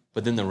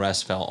 But then the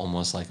rest felt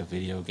almost like a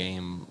video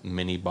game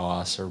mini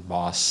boss or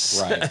boss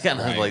kind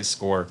of like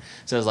score.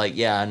 So I was like,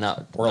 yeah,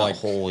 not like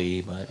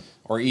holy, but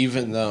or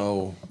even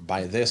though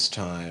by this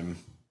time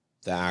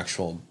the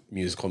actual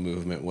musical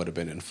movement would have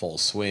been in full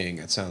swing,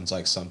 it sounds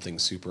like something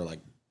super like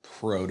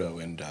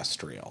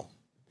proto-industrial.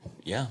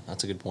 yeah,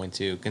 that's a good point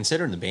too.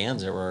 Considering the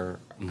bands that were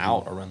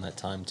out around that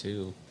time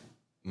too,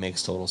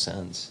 makes total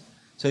sense.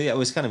 So yeah, it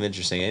was kind of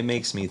interesting. It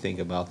makes me think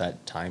about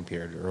that time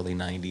period, early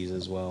 '90s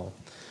as well.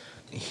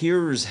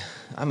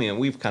 I mean,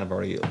 we've kind of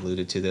already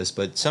alluded to this,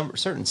 but some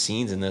certain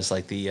scenes in this,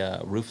 like the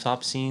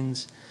rooftop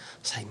scenes,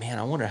 it's like, man,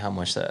 I wonder how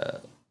much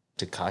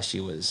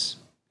Takashi was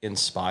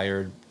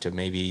inspired to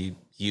maybe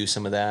use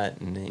some of that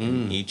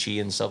in Ichi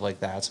and stuff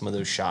like that. Some of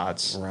those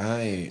shots,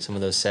 Right. some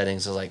of those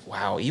settings. I was like,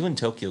 wow, even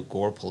Tokyo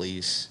Gore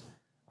Police,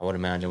 I would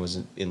imagine, was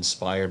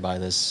inspired by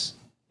this,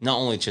 not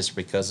only just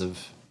because of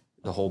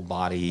the whole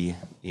body,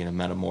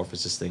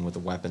 metamorphosis thing with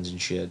the weapons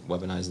and shit,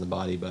 weaponizing the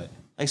body, but like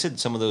I said,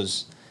 some of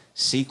those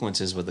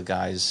sequences with the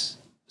guys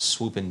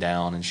swooping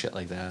down and shit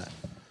like that.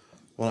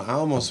 Well, I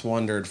almost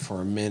wondered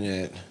for a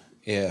minute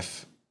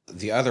if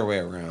the other way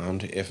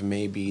around, if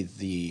maybe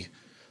the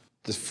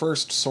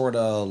first sort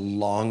of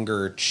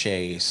longer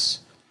chase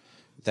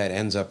that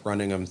ends up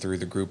running them through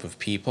the group of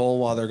people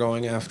while they're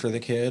going after the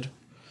kid,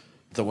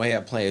 the way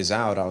it plays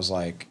out, I was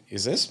like,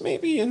 is this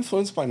maybe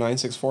influenced by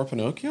 964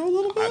 Pinocchio a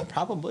little bit?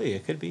 Probably,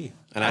 it could be.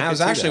 And I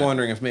was actually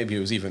wondering if maybe it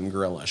was even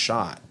guerrilla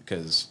shot,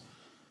 because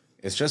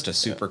it's just a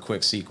super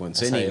quick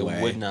sequence anyway.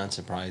 It would not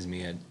surprise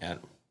me at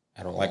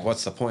all. Like,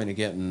 what's the point of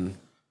getting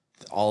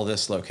all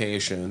this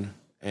location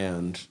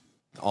and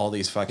all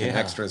these fucking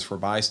extras for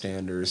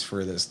bystanders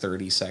for this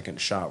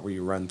 30-second shot where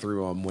you run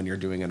through them when you're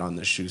doing it on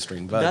this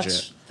shoestring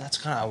budget? That's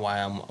kind of why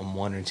I'm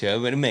wondering too. I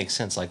mean, it makes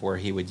sense, like where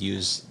he would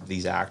use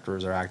these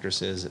actors or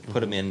actresses, put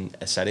them in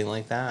a setting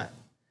like that,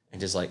 and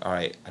just like, all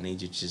right, I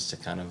need you just to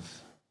kind of.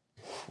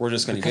 We're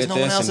just going to Because get no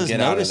one this else and is get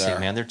out of noticing, there.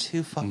 man. They're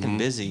too fucking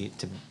busy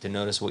to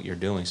notice what you're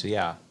doing. So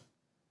yeah,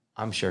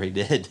 I'm sure he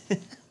did.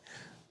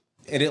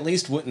 It at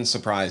least wouldn't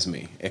surprise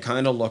me. It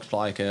kind of looked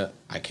like it.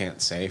 I can't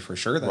say for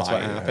sure that's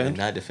what happened.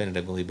 Not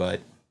definitively,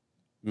 but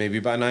Maybe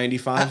by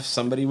 95,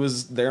 somebody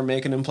was there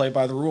making him play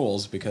by the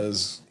rules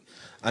because,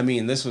 I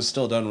mean, this was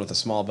still done with a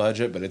small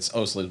budget, but it's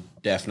also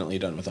definitely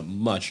done with a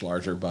much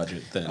larger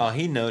budget than...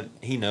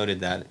 he noted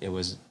that it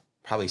was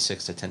probably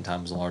 6 to 10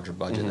 times larger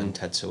budget than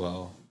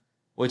Tetsuo,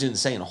 which isn't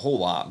saying a whole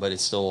lot, but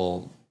it's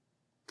still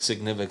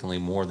significantly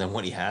more than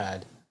what he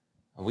had.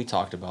 And we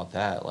talked about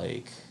that.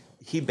 Like,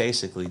 he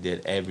basically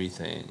did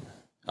everything,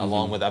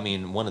 along with, I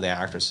mean, one of the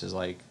actresses,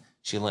 like,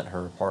 she lent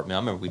her apartment. I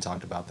remember we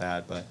talked about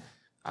that, but...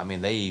 I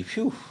mean, they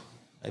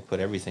put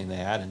everything they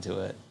had into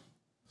it.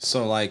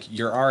 So, like,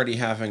 you're already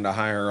having to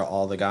hire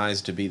all the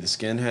guys to be the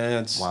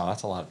skinheads. Wow,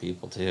 that's a lot of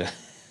people, too.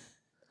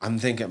 I'm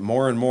thinking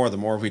more and more, the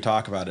more we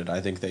talk about it,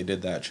 I think they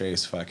did that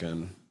chase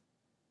fucking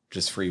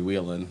just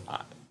freewheeling.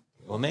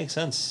 Well, it makes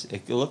sense.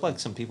 It looked like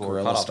some people were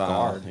Guerrilla caught off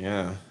style. guard.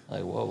 Yeah.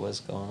 Like, whoa,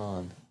 what's going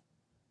on?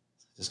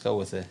 Just go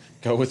with it.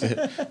 Go with it.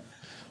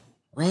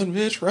 Run,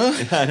 bitch, run.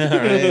 I know,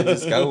 right?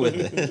 Just go with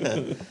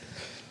it.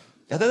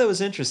 I thought that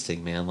was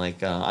interesting, man.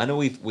 Like, I know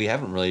we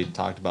haven't really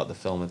talked about the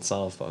film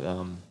itself,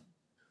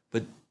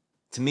 but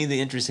to me,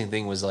 the interesting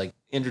thing was like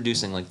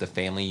introducing like the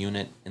family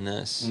unit in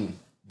this.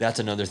 That's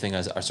another thing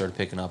I started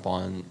picking up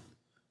on.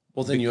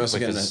 Well, then you also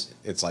get Because-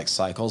 it's like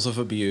cycles of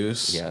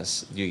abuse.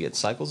 Yes, you get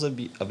cycles of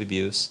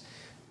abuse.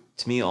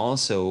 To me,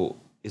 also,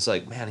 it's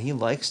like, man, he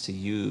likes to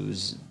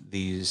use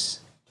these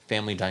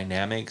family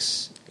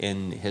dynamics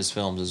in his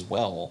films as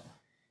well.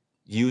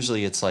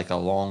 Usually, it's like a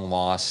long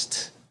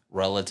lost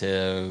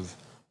relative,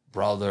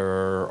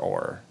 brother,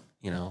 or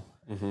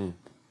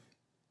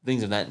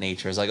things of that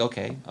nature. It's like,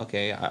 okay,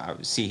 I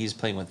see he's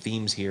playing with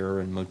themes here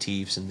and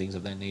motifs and things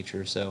of that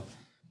nature. So,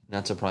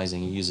 not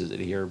surprising he uses it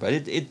here, but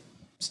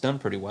it's done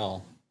pretty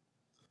well.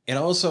 It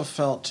also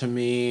felt to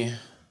me,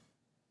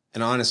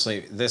 and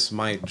honestly, this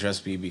might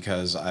just be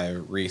because I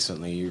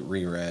recently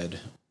reread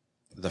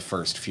the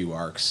first few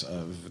arcs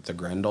of the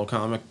Grendel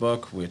comic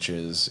book, which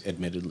is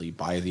admittedly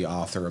by the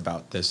author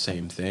about this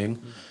same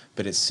thing,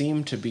 but it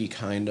seemed to be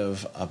kind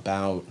of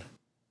about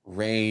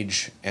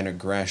rage and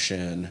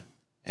aggression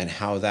and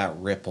how that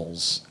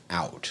ripples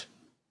out.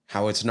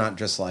 How it's not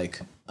just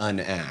like an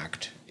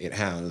act, it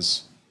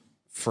has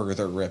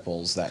further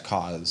ripples that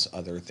cause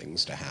other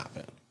things to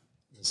happen.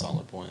 A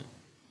solid point.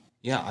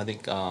 Yeah, I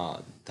think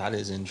that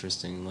is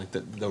interesting. Like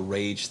the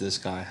rage this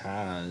guy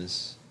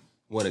has,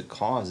 what it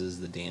causes,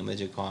 the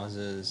damage it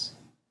causes,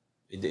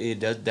 it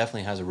does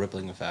definitely has a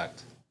rippling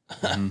effect,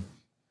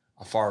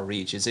 a far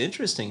reach. It's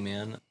interesting,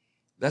 man.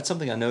 That's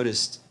something I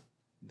noticed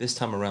this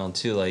time around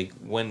too. Like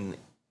when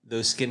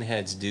those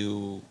skinheads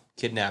do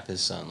kidnap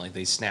his son, like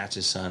they snatch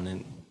his son,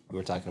 and we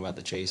were talking about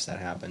the chase that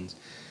happens.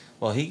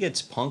 Well, he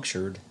gets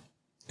punctured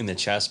in the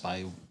chest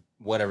by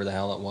whatever the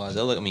hell it was.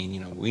 I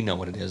mean, we know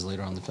what it is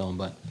later on in the film,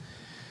 but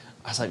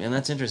I was like, man,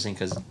 that's interesting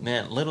because,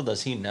 man, little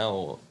does he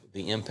know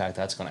the impact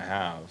that's going to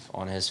have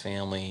on his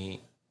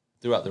family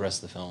throughout the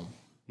rest of the film.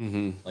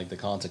 Mm-hmm. Like the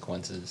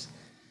consequences.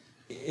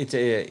 It's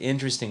an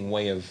interesting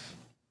way of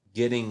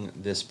getting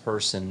this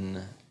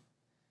person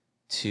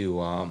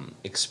to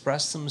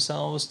express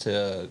themselves,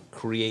 to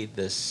create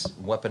this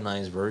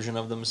weaponized version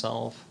of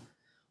themselves,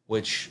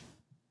 which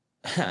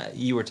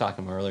you were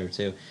talking about earlier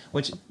too,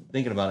 which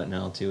thinking about it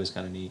now too is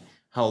kind of neat.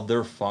 How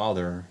their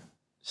father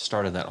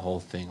started that whole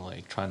thing,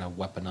 like trying to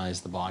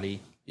weaponize the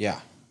body, Yeah.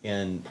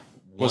 and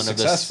Was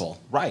successful.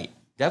 Right,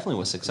 definitely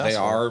was successful. They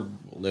are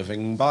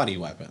living body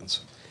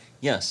weapons.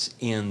 Yes,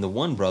 and the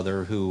one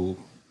brother who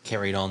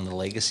carried on the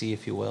legacy,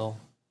 if you will,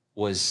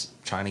 was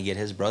trying to get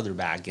his brother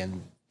back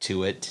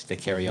into it to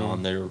carry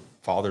on their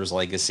father's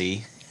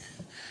legacy.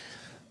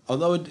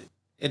 Although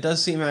it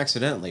does seem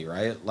accidentally,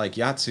 right? Like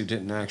Yatsu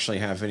didn't actually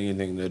have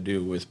anything to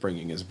do with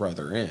bringing his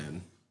brother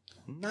in.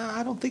 Nah,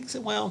 I don't think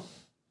so. Well,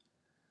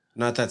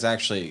 Not that's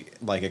actually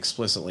like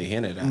explicitly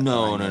hinted at.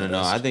 no. that I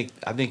noticed.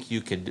 I think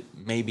you could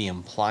maybe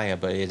imply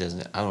it, but it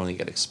doesn't. I don't think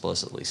it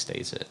explicitly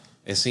states it.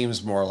 It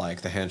seems more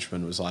like the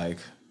henchman was like,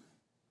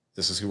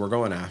 "This is who we're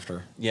going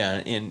after."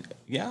 Yeah, and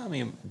I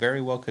mean,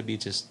 very well could be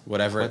just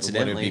Whatever. Would it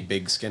coincidentally. be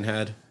Big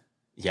Skinhead?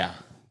 Yeah.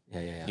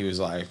 He was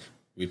like,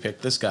 "We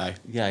picked this guy,"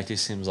 Yeah, it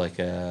just seems like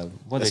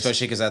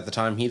especially because at the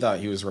time he thought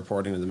he was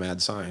reporting to the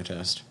mad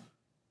scientist.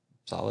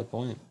 solid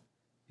point.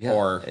 Yeah,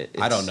 Or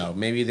I don't it's- know.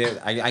 Maybe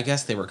I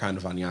guess they were kind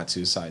of on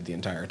Yatsu's side the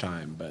entire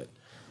time, but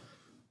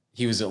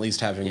he was at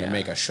least having to Yeah.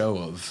 make a show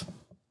of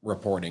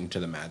reporting to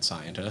the mad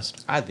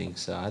scientist. I think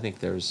so. I think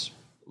there's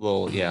a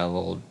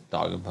little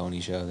dog and pony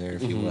show there,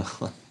 if you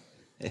will.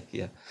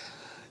 Yeah,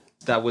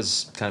 that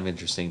was kind of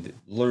interesting to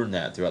learn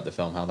that throughout the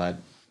film, how that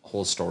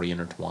whole story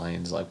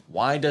intertwines. Like,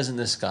 why doesn't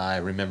this guy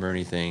remember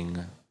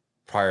anything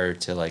prior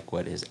to like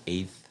what his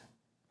 8th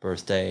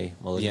birthday?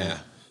 Malignant? Yeah,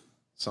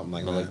 something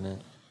like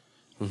Malignant.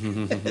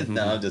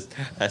 No,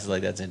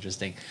 that's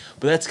interesting.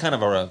 But that's kind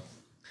of a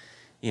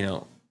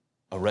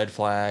red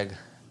flag,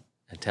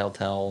 a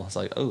telltale. It's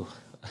like, oh,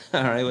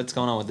 all right, what's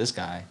going on with this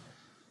guy? that.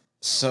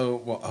 So,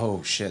 well,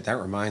 oh shit, that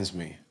reminds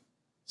me.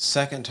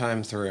 Second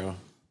time through,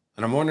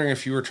 and I'm wondering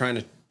if you were trying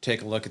to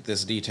take a look at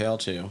this detail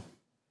too,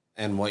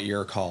 and what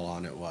your call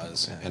on it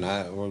was. And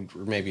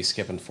we're maybe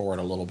skipping forward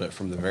a little bit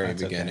from the very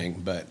That's okay.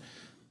 beginning, but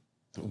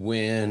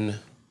when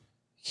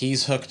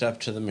he's hooked up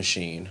to the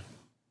machine,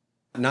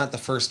 not the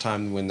first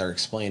time when they're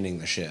explaining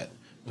the shit,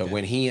 but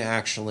when he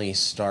actually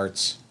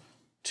starts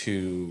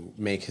to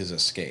make his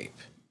escape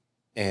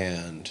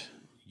and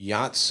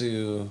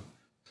Yatsu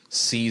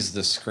sees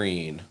the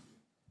screen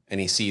and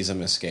he sees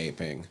him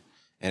escaping,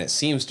 and it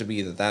seems to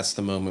be that that's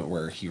the moment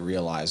where he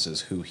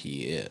realizes who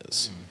he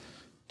is.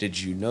 Did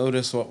you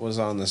notice what was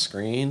on the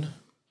screen?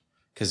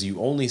 Because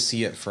you only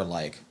see it for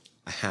like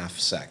a half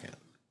second.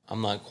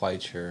 I'm not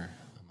quite sure.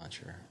 I'm not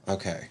sure.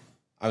 Okay.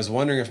 I was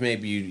wondering if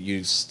maybe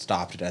you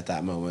stopped it at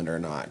that moment or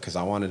not, because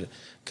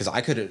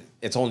I could.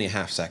 It's only a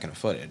half second of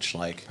footage.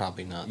 Like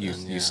Probably not. you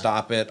then, yeah. you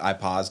stop it. I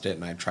paused it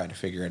and I tried to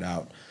figure it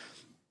out.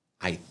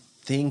 I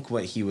think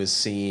what he was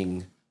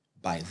seeing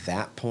by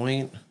that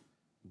point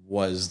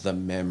was the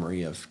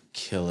memory of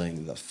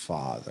killing the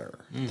father.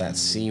 That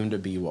seemed to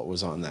be what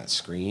was on that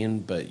screen,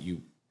 but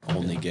you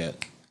only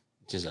get...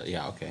 Just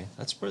yeah, okay.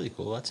 That's really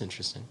cool. That's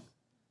interesting.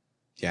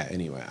 Yeah,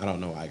 anyway, I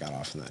don't know why I got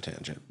off on that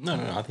tangent. No,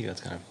 I think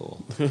that's kind of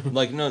cool.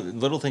 Like, no,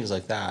 little things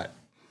like that,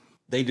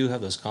 they do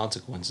have those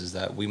consequences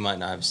that we might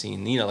not have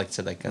seen. You know, like I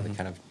said, like the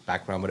kind of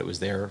background, but it was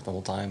there the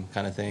whole time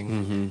kind of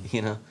thing.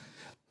 You know?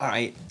 All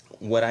right.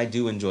 What I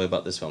do enjoy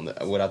about this film,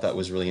 what I thought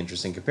was really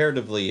interesting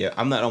comparatively,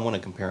 I don't want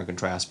to compare and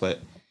contrast, but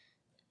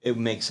it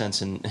makes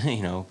sense in,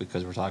 you know,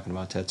 because we're talking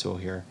about Tetsuo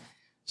here.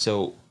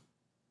 So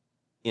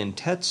in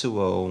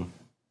Tetsuo,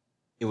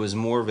 it was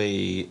more of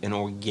an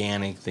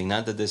organic thing.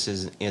 Not that this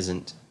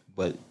isn't,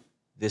 but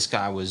this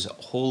guy was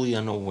wholly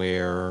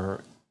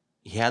unaware.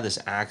 He had this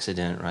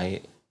accident,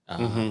 right?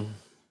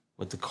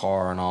 With the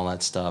car and all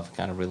that stuff,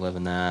 kind of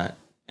reliving that.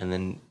 And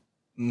then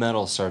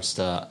metal starts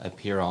to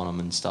appear on him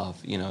and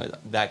stuff. You know,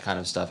 that kind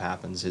of stuff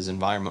happens. His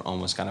environment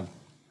almost kind of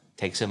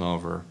takes him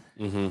over.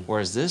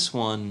 Whereas this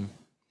one,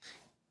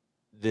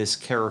 this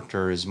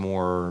character is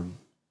more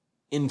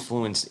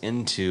influenced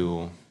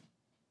into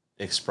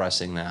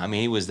expressing that. I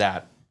mean, he was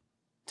that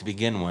to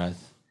begin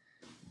with.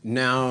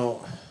 Now,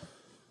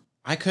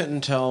 I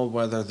couldn't tell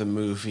whether the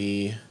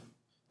movie...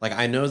 Like,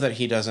 I know that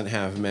he doesn't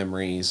have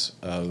memories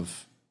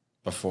of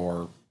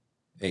before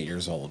 8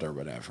 years old or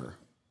whatever.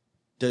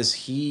 Does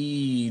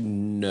he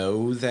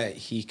know that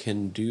he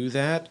can do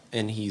that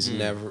and he's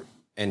never...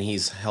 And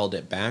he's held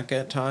it back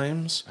at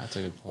times? That's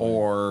a good point.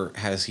 Or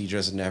has he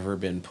just never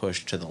been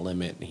pushed to the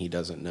limit and he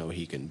doesn't know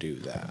he can do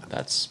that?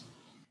 It's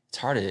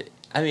hard to...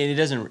 I mean, it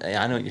doesn't...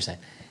 I know what you're saying.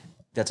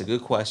 That's a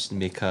good question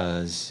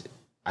because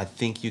I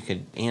think you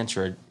could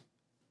answer it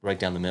right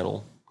down the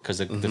middle because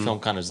the film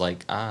kind of is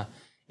like,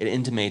 it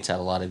intimates at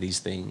a lot of these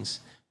things,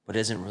 but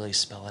doesn't really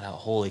spell it out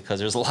wholly because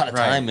there's a lot of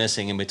time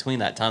missing in between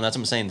that time. That's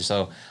what I'm saying.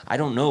 So I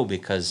don't know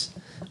because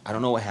I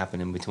don't know what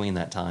happened in between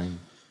that time.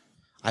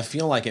 I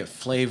feel like it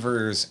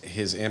flavors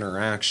his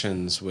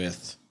interactions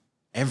with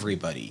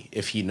everybody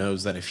if he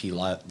knows that if he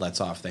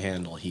lets off the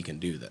handle, he can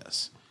do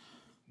this.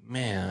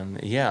 Man,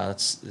 yeah,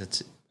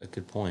 that's a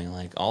good point.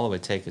 Like, all it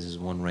would take is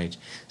one rage.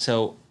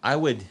 So I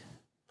would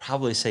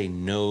probably say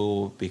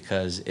no,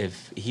 because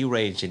if he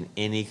raged in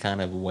any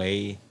kind of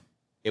way,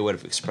 it would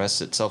have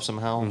expressed itself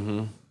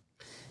somehow.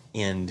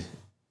 And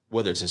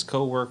whether it's his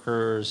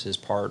coworkers, his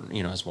partner,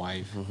 you know, his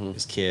wife,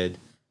 his kid,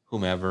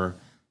 whomever,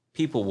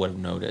 people would have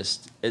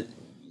noticed it,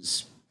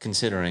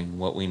 considering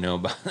what we know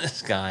about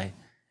this guy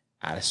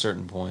at a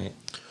certain point.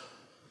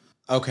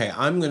 Okay,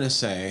 I'm going to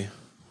say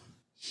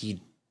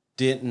he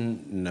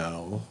didn't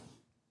know,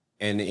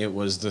 and it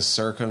was the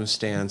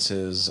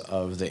circumstances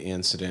of the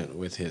incident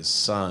with his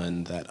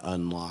son that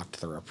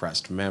unlocked the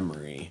repressed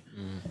memory.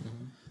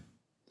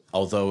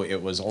 Although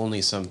it was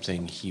only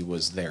something he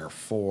was there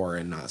for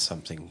and not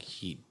something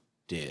he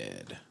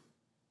did.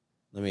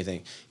 Let me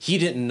think. He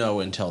didn't know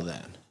until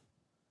then.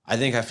 I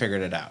think I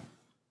figured it out.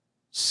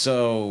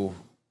 So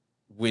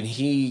when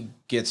he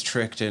gets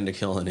tricked into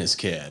killing his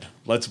kid,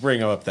 let's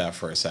bring up that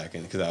for a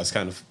second, because that was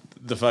kind of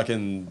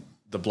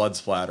the blood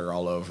splatter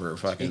all over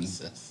fucking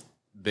Jesus.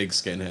 Big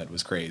Skinhead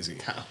was crazy.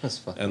 That was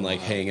fucking And like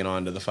wild. hanging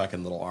on to the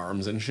fucking little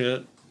arms and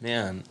shit.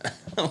 Man,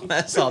 when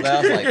I saw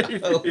that, I was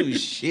like, oh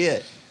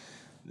shit.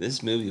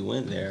 This movie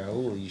went there.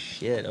 Holy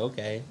shit,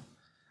 okay.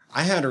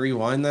 I had to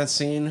rewind that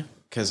scene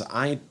because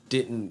I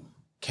didn't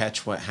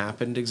catch what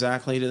happened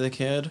exactly to the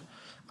kid.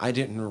 I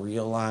didn't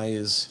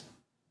realize,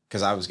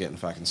 because I was getting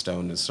fucking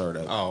stoned and sort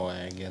of... Oh,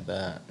 I get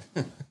that.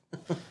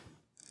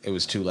 It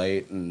was too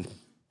late,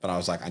 but I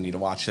was like, I need to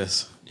watch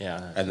this.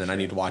 Yeah. And then I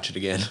need to watch it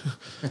again.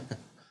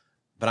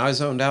 But I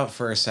zoned out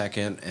for a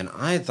second, and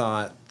I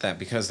thought that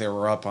because they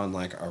were up on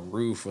like a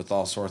roof with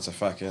all sorts of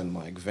fucking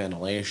like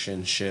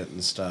ventilation shit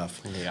and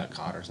stuff. They got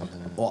caught or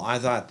something. Well, I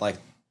thought like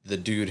the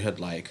dude had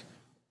like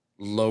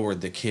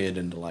lowered the kid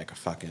into like a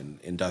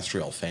fucking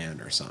industrial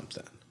fan or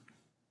something.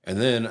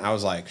 And then I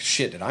was like,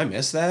 shit, did I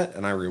miss that?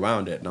 And I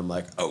rewound it, and I'm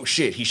like, oh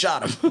shit, he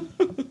shot him.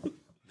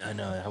 I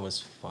know, that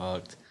was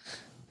fucked.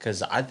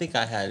 Because I think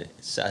I had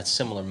a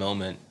similar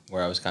moment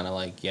where I was kind of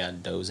like, yeah,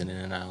 dozing in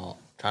and out,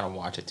 trying to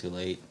watch it too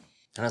late.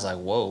 And I was like,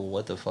 whoa,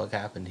 what the fuck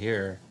happened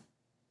here?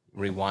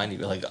 Rewinding,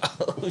 you're like,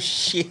 oh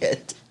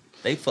shit,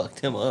 they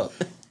fucked him up.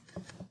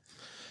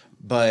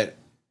 But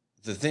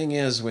the thing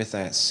is with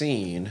that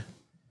scene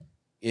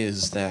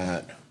is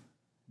that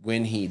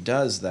when he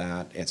does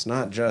that, it's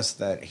not just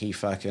that he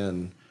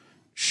fucking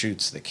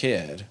shoots the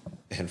kid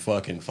and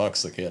fucking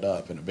fucks the kid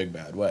up in a big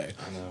bad way.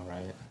 I know,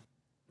 right?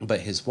 But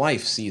his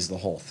wife sees the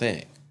whole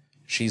thing.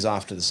 She's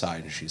off to the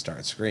side and she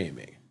starts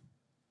screaming.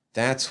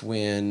 That's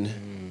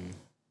when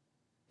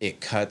it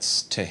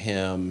cuts to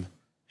him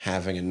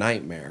having a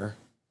nightmare,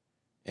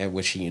 in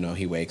which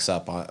he wakes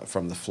up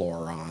from the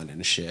floor on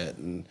and shit,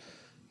 and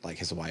like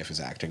his wife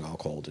is acting all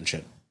cold and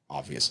shit,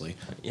 obviously.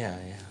 Yeah,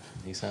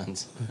 makes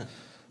sense.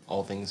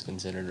 All things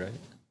considered,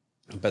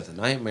 right? But the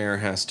nightmare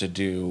has to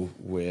do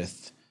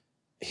with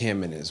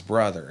him and his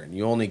brother, and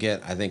you only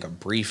get, I think, a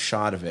brief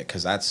shot of it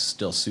because that's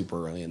still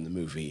super early in the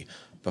movie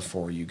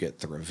before you get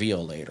the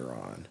reveal later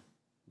on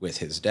with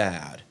his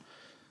dad.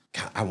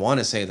 I want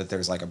to say that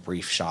there's like a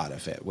brief shot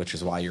of it, which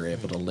is why you're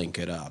able to link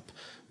it up.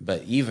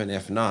 But even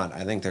if not,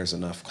 I think there's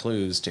enough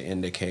clues to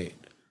indicate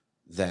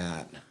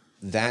that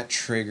that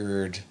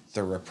triggered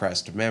the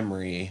repressed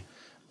memory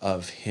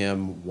of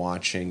him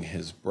watching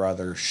his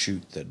brother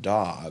shoot the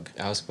dog.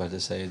 I was about to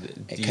say, do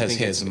you Because think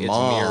his it's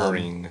mom,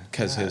 mirroring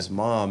because that? his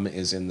mom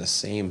is in the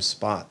same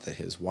spot that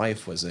his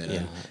wife was in,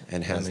 Yeah,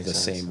 and that has makes the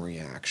sense. same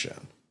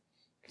reaction.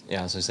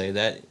 Yeah, so say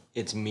that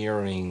it's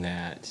mirroring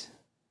that,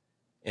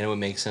 and it would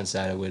make sense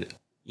that it would,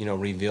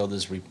 reveal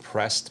this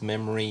repressed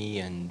memory,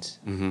 and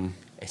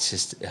it's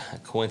just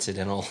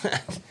coincidental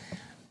that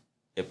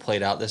it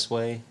played out this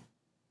way.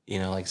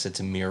 Like I said,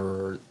 to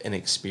mirror an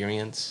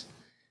experience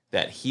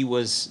that he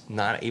was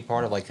not a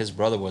part of. Like his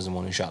brother was the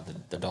one who shot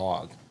the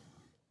dog,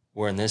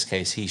 where in this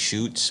case he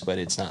shoots, but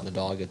it's not the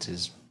dog; it's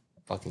his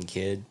fucking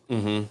kid.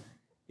 Mm-hmm.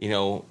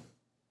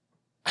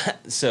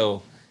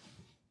 So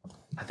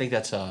I think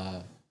that's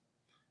a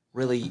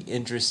really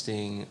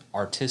interesting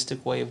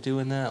artistic way of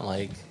doing that,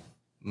 like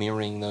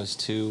mirroring those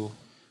two.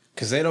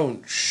 Because they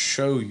don't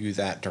show you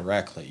that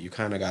directly. You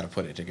kind of got to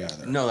put it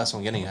together. No, that's what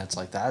I'm getting at. It's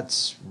like that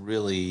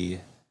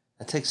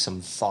takes some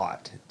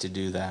thought to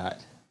do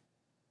that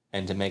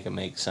and to make it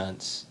make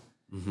sense.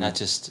 Not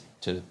just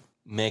to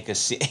make a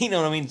scene, you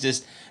know what I mean?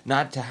 Just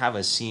not to have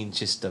a scene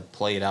just to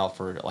play it out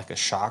for like a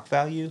shock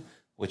value,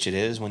 which it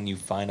is when you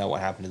find out what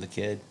happened to the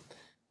kid.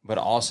 But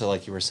also,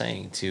 like you were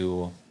saying,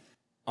 to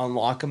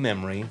unlock a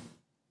memory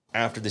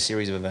after the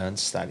series of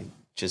events that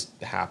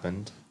just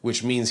happened.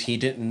 Which means he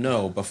didn't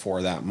know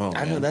before that moment.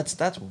 I know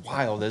that's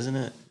wild, isn't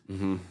it?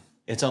 Mm-hmm.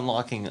 It's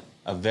unlocking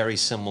a very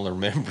similar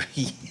memory.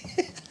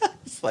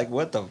 It's like,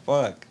 what the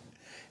fuck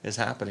is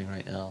happening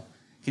right now?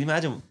 Can you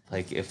imagine,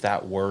 like, if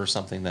that were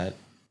something that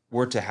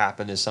were to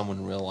happen to someone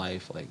in real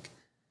life, like,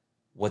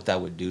 what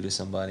that would do to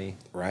somebody?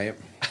 Right?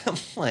 I'm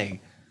like,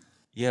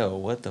 yo,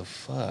 what the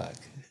fuck?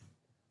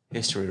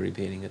 History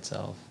repeating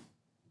itself.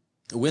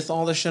 With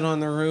all the shit on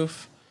the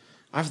roof,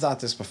 I've thought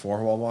this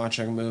before while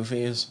watching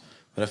movies,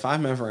 but if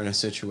I'm ever in a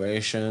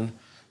situation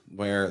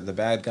where the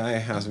bad guy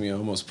has me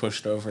almost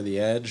pushed over the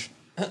edge,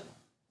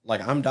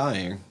 like, I'm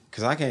dying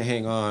because I can't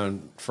hang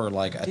on for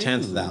like a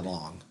tenth of that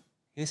long.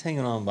 He's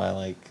hanging on by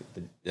like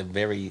the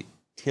very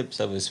tips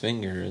of his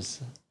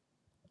fingers.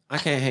 I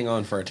can't hang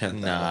on for a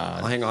tenth that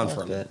long. I'll hang on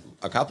for that.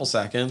 a couple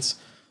seconds,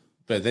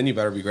 but then you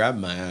better be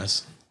grabbing my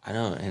ass. I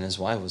know, and his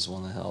wife was the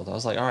one that held. I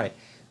was like, all right,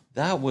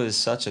 that was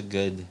such a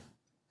good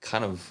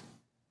kind of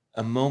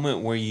a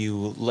moment where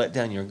you let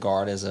down your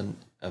guard as a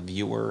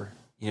viewer,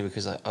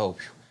 because like, oh,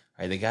 phew,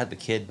 all right, they got the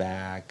kid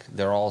back.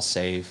 They're all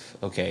safe.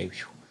 Okay.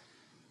 Phew.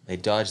 They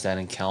dodged that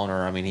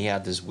encounter. I mean, he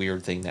had this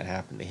weird thing that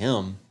happened to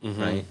him,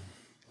 right?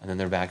 And then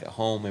they're back at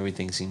home.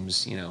 Everything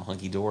seems,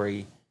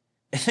 hunky-dory.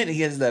 And then he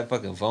gets that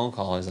fucking phone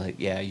call. He's like,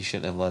 yeah, you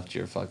shouldn't have left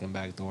your fucking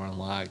back door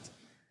unlocked.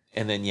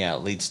 And then, yeah,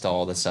 it leads to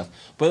all this stuff.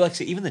 But like I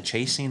said, even the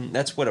chase scene,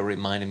 that's what it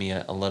reminded me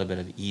a little bit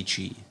of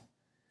Ichi.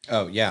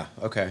 Oh, yeah.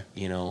 Okay.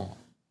 I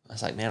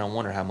was like, man, I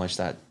wonder how much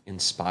that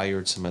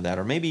inspired some of that.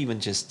 Or maybe even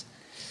just,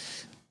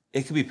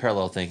 it could be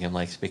parallel thinking,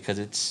 like, because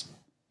it's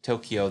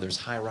Tokyo, there's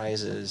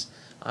high-rises.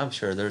 I'm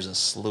sure there's a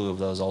slew of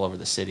those all over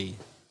the city.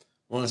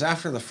 Well, it's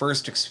after the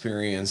first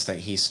experience that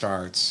he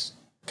starts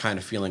kind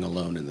of feeling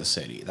alone in the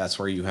city. That's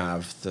where you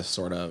have the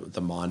sort of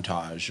the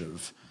montage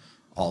of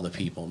all the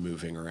people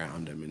moving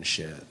around him and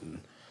shit.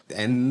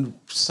 And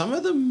some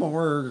of the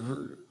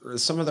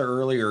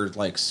earlier,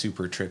 like,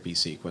 super trippy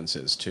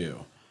sequences,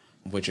 too,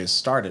 which is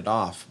started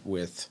off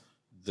with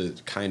the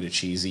kind of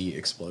cheesy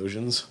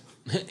explosions.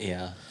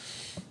 Yeah.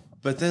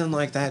 But then,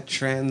 like, that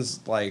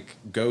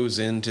goes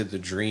into the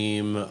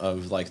dream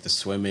of, like, the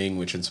swimming,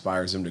 which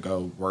inspires him to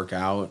go work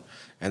out.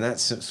 And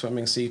that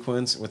swimming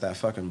sequence with that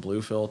fucking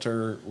blue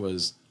filter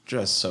was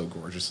just so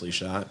gorgeously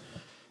shot.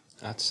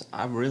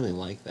 I really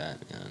like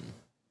that, man.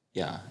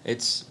 Yeah,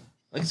 it's,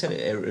 like I said,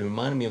 it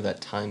reminded me of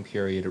that time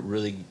period. It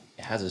really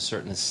has a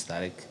certain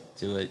aesthetic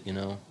to it,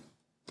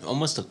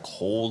 Almost a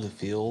cold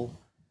feel.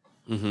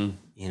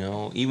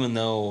 Mm-hmm. Even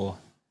though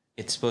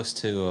it's supposed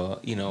to,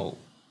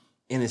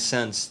 in a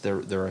sense,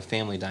 they're a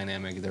family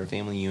dynamic. They're a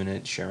family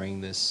unit sharing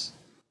this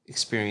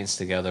experience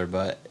together,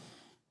 but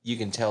you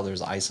can tell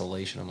there's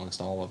isolation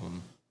amongst all of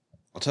them.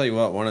 I'll tell you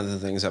what, one of the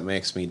things that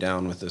makes me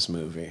down with this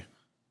movie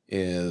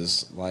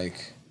is,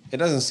 like, it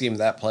doesn't seem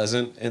that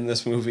pleasant in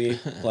this movie,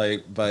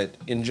 but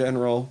in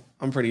general,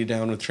 I'm pretty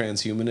down with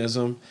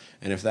transhumanism.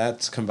 And if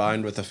that's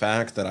combined with the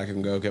fact that I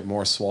can go get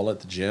more swole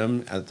at the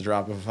gym at the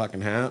drop of a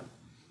fucking hat,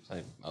 It's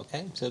like,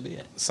 okay, so be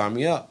it. sign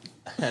me up.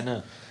 I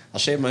know. I'll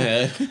shave my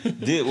head.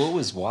 Dude, what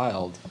was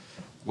wild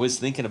was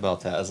thinking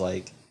about that. I was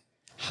like,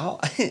 how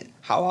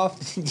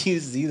often do you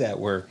see that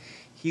where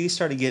he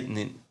started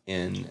getting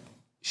in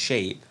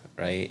shape,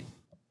 right?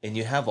 And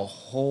you have a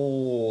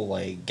whole,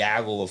 like,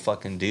 gaggle of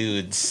fucking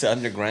dudes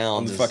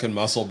underground. The fucking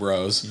muscle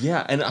bros.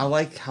 Yeah, and I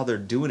like how they're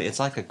doing it. It's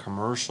like a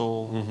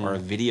commercial or a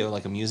video,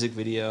 like a music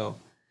video,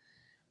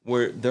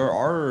 where there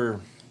are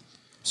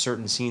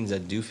certain scenes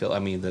that do feel. I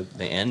mean,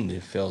 the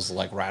end feels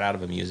like right out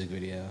of a music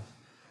video.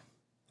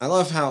 I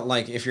love how,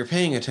 like, if you're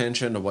paying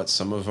attention to what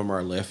some of them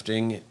are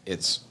lifting,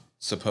 it's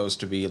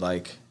supposed to be,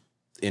 like,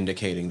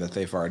 indicating that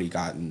they've already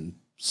gotten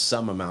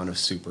some amount of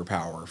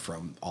superpower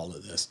from all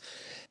of this.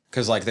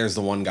 Because, like, there's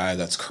the one guy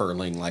that's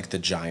curling, like, the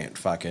giant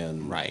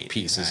fucking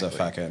pieces of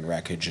fucking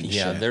wreckage and shit.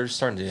 Yeah, they're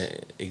starting to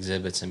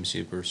exhibit some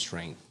super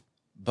strength.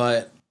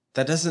 But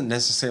that doesn't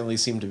necessarily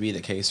seem to be the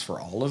case for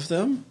all of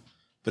them.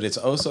 But it's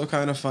also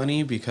kind of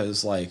funny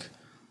because, like,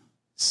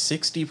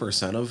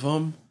 60% of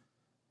them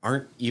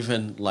aren't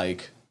even,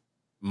 like,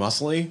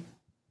 muscly.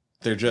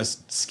 They're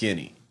just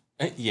skinny.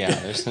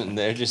 Yeah,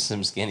 they're just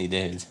some skinny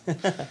dudes.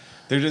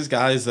 They're just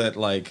guys that,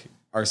 like,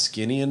 are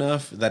skinny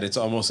enough that it's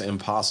almost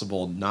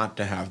impossible not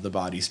to have the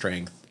body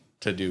strength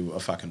to do a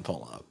fucking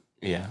pull-up.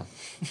 Yeah.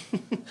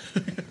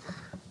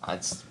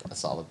 That's a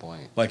solid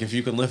point. Like, if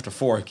you can lift a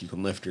fork, you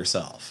can lift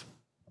yourself.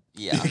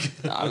 Yeah.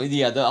 I mean,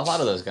 yeah, a lot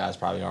of those guys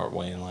probably are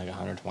weighing like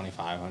 125,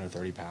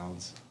 130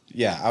 pounds.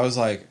 Yeah, I was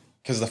like,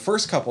 because the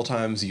first couple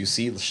times you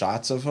see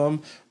shots of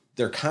them,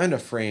 they're kind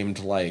of framed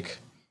like,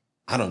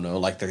 I don't know,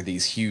 like they're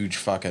these huge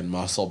fucking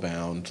muscle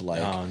bound,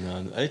 like. Oh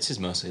no, it's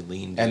just mostly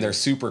lean. Dude. And they're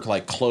super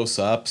like close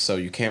up, so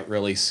you can't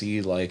really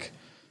see like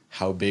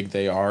how big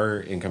they are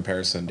in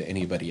comparison to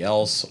anybody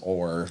else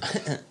or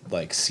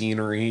like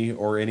scenery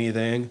or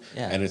anything.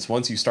 Yeah. And it's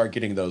once you start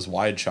getting those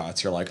wide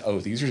shots, you're like, oh,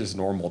 these are just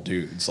normal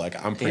dudes.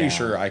 Like, I'm pretty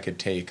sure I could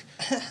take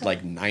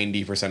like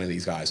 90% of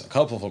these guys. A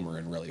couple of them are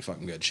in really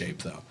fucking good shape,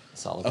 though.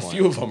 Solid a point.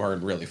 few of them are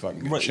in really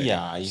fucking good shape.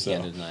 Yeah, you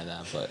can't deny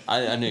that. But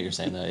I know what you're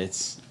saying, though.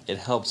 It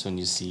helps when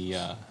you see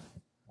a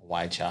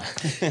wide shot.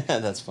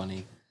 That's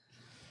funny.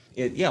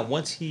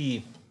 Once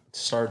he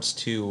starts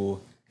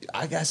to,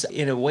 I guess,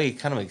 in a way,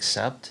 kind of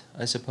accept,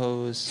 I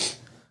suppose,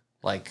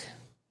 like,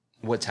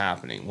 what's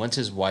happening. Once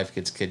his wife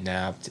gets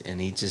kidnapped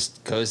and he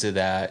just goes to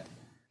that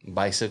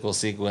bicycle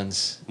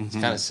sequence, it's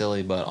kind of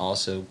silly, but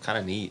also kind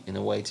of neat in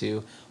a way,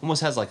 too.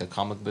 Almost has, like, a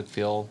comic book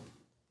feel.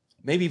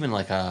 Maybe even,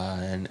 like,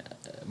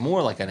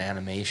 more like an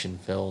animation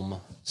film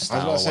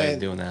style way of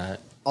doing that.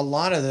 A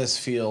lot of this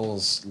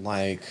feels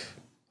like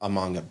a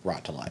manga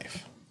brought to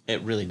life.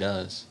 It really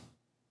does.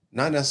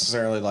 Not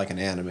necessarily like an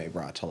anime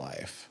brought to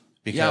life.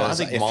 Because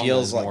it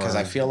feels like, because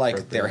I feel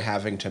like they're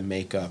having to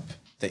make up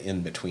the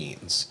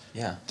in-betweens.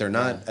 Yeah. They're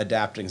not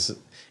adapting.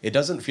 It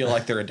doesn't feel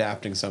like they're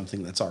adapting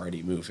something that's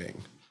already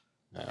moving.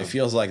 No. It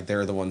feels like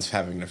they're the ones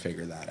having to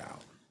figure that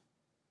out.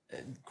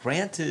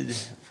 Granted,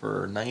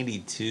 for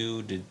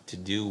 92 to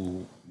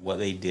do what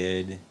they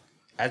did,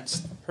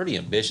 that's pretty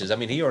ambitious. I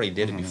mean, he already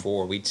did it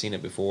before. We'd seen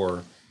it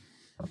before.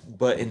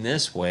 But in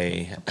this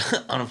way,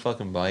 on a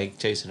fucking bike,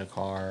 chasing a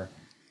car,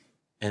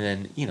 and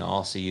then,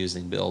 also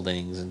using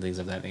buildings and things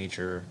of that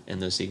nature in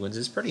those sequences,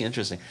 it's pretty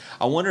interesting.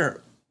 I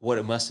wonder what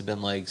it must have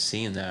been like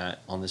seeing that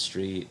on the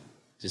street,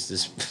 just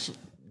this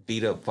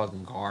beat up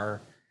fucking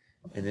car,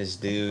 and this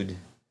dude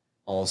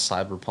all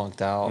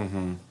cyberpunked out.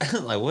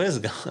 Like, what is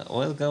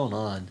going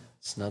on?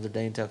 It's another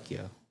day in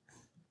Tokyo.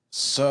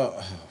 So,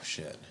 oh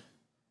shit.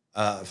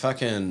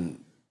 Fucking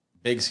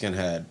Big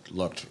Skinhead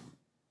looked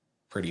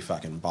pretty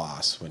fucking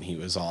boss when he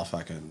was all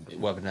fucking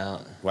weaponed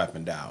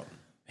out.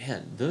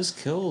 Man, those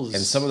kills.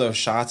 And some of those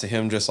shots of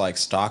him just like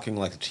stalking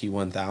like the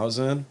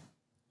T-1000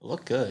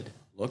 look good.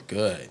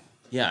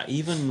 Yeah,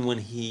 even when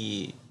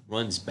he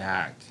runs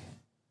back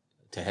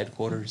to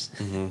headquarters,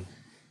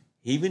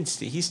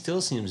 he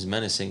still seems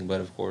menacing.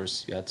 But of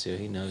course,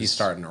 he knows he's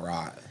starting to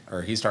rot,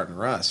 or he's starting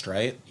to rust,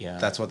 right? Yeah,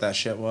 that's what that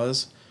shit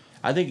was.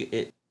 I think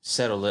it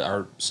settled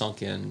or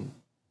sunk in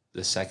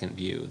the second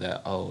view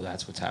that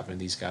that's what's happening.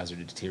 These guys are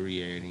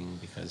deteriorating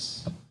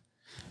because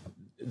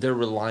they're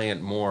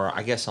reliant more,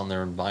 I guess, on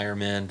their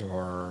environment,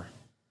 or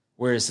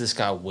whereas this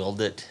guy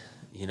willed it.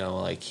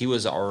 Like he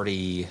was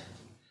already.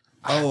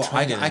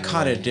 I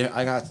caught it.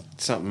 I got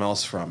something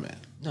else from it.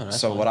 No, that's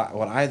so fine.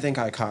 what I think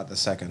I caught the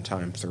second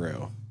time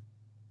through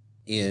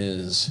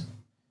is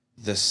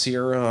the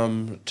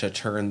serum to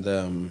turn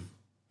them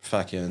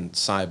fucking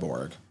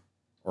cyborg,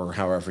 or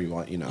however you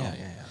want,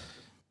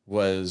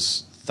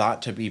 was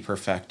thought to be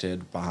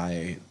perfected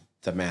by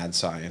the mad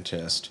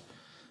scientist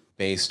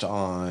based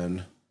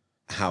on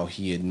how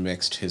he had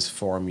mixed his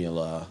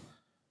formula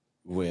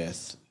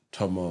with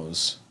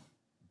Tomo's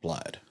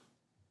blood,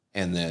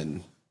 and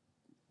then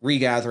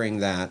regathering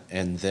that,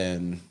 and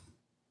then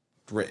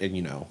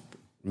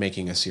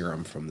making a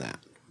serum from that.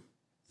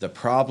 The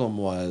problem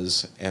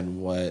was, and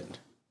what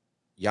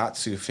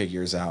Yatsu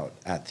figures out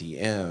at the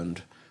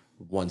end,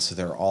 once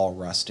they're all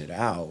rusted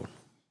out,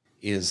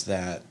 is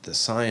that the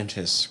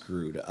scientist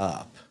screwed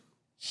up.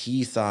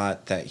 He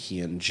thought that he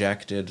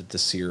injected the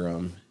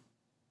serum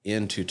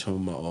into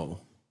Tomo,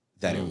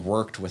 that it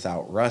worked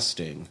without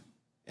rusting,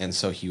 and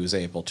so he was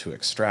able to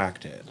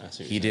extract it.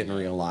 He didn't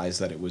realize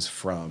that it was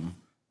from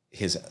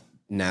his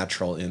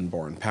natural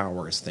inborn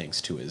powers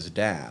thanks to his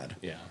dad.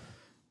 Yeah.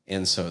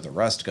 And so the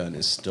rust gun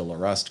is still a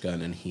rust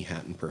gun, and he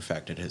hadn't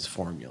perfected his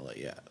formula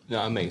yet.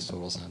 No, it makes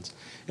total sense.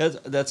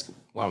 That's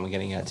what I'm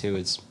getting at, too.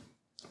 It's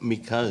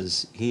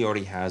because he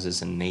already has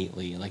this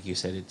innately, like you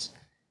said,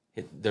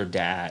 their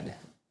dad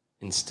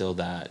instilled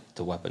that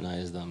to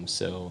weaponize them.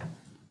 So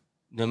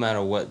no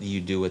matter what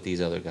you do with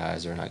these other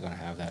guys, they're not going to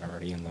have that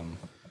already in them.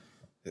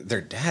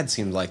 Their dad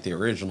seemed like the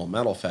original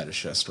metal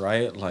fetishist,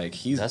 right? Like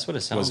That's what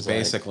it sounds was like.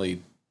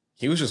 Basically,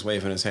 he was just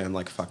waving his hand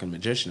like a fucking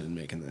magician and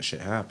making that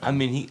shit happen. I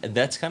mean,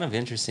 that's kind of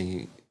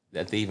interesting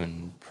that they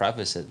even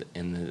preface it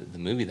in the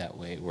movie that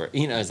way, where,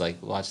 you know, it's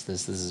like, watch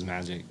this is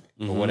magic,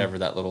 or whatever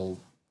that little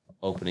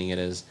opening it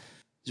is.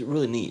 It's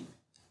really neat.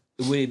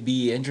 It would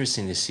be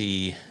interesting to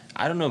see.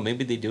 I don't know,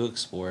 maybe they do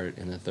explore it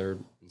in the third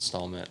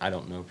installment. I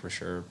don't know for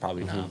sure.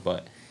 Probably not,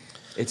 but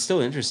it's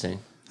still interesting.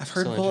 I've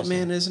heard Bullet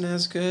Man isn't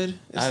as good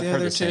as I've the heard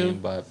other the two. same,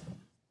 but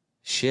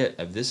shit,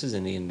 if this is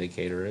any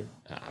indicator,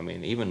 I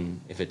mean,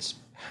 even if it's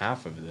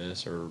half of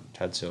this or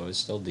Tetsuo, is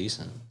still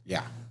decent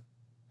Yeah.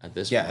 at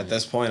this Yeah, point. at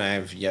this point, I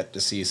have yet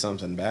to see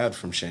something bad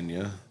from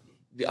Shinya.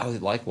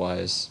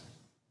 Likewise,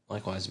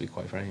 to be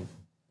quite frank.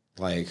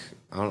 Like,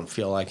 I don't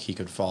feel like he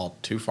could fall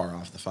too far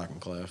off the fucking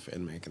cliff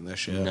in making this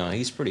shit. No,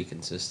 he's pretty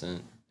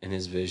consistent in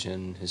his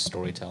vision, his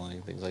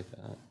storytelling, things like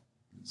that.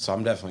 So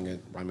I'm definitely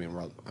gonna. I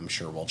mean, I'm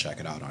sure we'll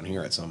check it out on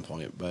here at some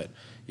point. But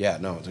yeah,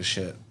 no, the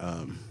shit.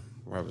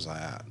 Where was I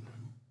at?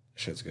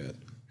 Shit's good.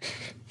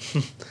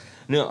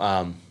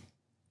 No,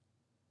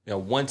 you know,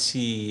 once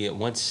he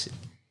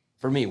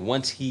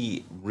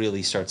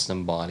really starts to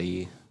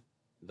embody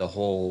the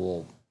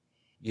whole,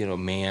 you know,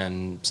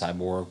 man,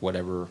 cyborg,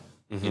 whatever,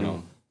 you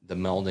know, the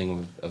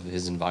melding of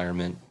his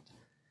environment.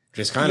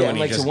 Just kind of when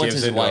he just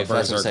gives into a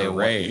berserker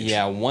rage.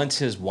 Yeah, once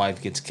his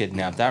wife gets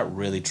kidnapped, that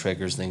really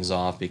triggers things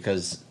off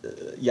because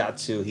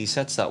Yatsu, he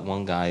sets that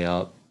one guy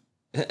up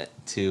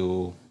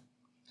to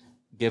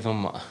give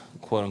him,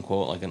 quote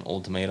unquote, like an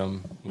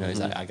ultimatum. You know, he's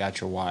like, I got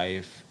your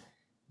wife.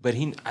 But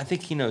I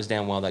think he knows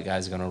damn well that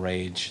guy's going to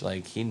rage.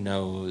 Like, he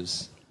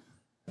knows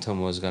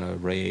Tomo's going to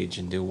rage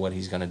and do what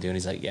he's going to do. And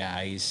he's like,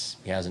 yeah, he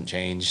hasn't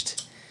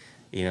changed.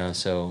 You know,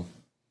 so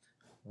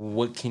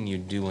what can you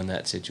do in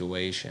that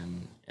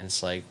situation? And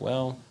it's like,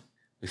 well,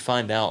 we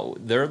find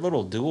out their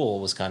little duel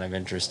was kind of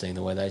interesting,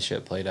 the way that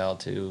shit played out,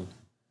 too.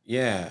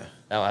 Yeah.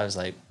 I was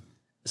like,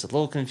 it's a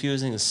little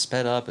confusing. It's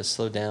sped up, it's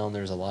slowed down.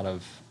 There's a lot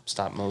of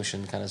stop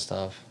motion kind of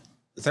stuff.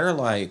 Their,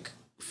 like,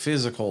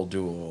 physical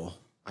duel,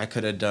 I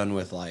could have done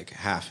with, like,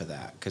 half of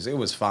that. Because it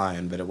was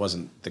fine, but it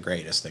wasn't the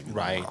greatest thing in the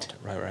world.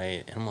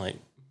 Right. And I'm like,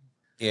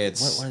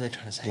 It's what are they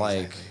trying to say?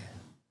 like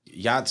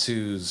exactly?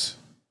 Yatsu's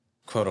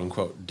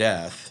quote-unquote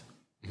death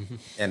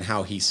and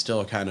how he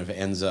still kind of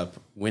ends up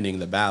winning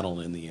the battle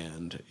in the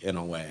end, in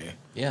a way,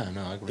 Yeah,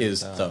 no, I agree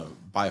is with that.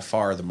 by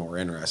far the more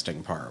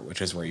interesting part,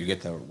 which is where you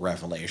get the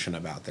revelation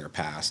about their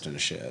past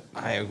and shit.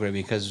 I agree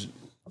because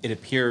it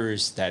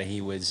appears that he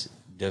was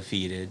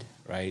defeated,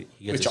 right?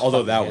 He gets Which, his although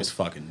fucking that head- was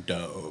fucking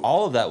dope.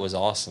 all of that was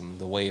awesome.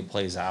 The way it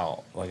plays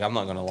out, like, I'm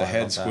not gonna lie. The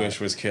head about squish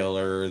that. was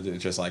killer,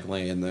 just like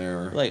laying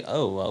there. Like,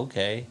 oh,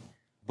 okay,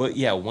 but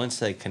yeah, once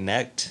they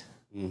connect,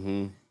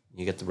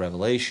 you get the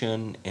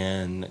revelation,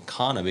 and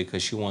Kana,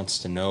 because she wants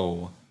to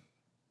know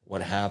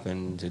what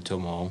happened to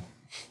Tomo,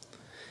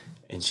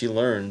 and she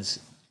learns,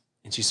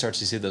 and she starts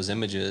to see those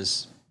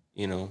images,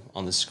 you know,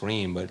 on the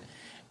screen, but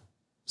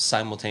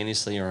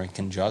simultaneously or in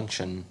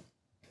conjunction,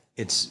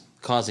 it's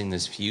causing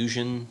this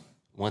fusion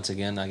once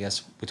again, I guess,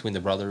 between the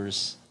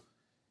brothers.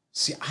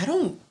 See,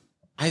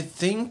 I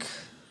think,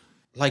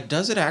 like,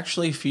 does it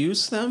actually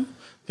fuse them?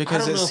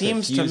 Because don't it know if it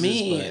seems to fuses,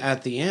 me but-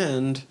 at the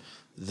end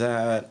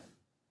that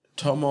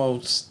Tomo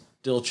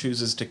still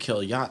chooses to kill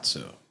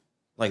Yatsu.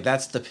 Like,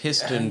 that's the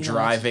piston Yeah,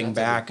 driving that's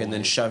a good back and then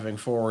point. shoving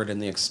forward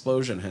and the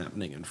explosion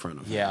happening in front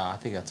of him. Yeah, I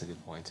think that's a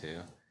good point too.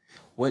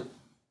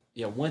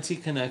 Once he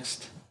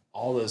connects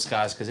all those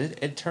guys, because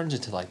it turns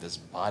into like this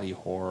body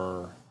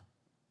horror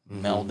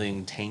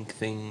melding tank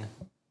thing.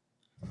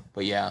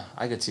 But yeah,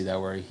 I could see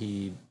that where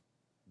he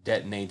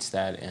detonates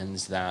that,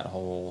 ends that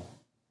whole.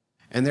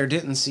 And there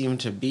didn't seem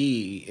to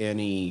be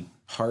any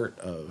part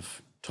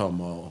of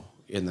Tomo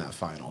in that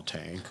final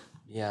tank.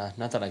 Yeah,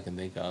 not that I can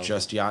think of.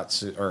 Just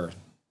Yatsu,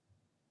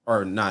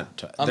 or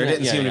not. I There mean,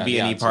 didn't seem to be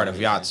any Yatsu, part of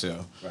yeah.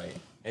 Yatsu. Right.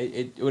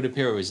 It would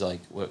appear it was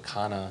like what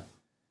Kana,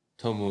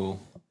 Tomu,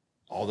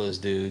 all those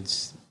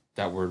dudes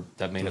that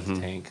made up the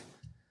tank.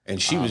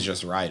 And she was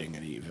just riding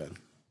it even.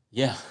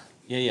 Yeah.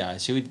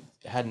 She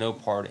had no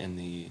part in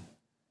the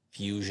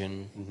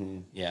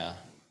fusion. Yeah.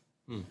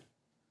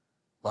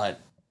 But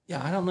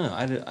yeah, I don't know.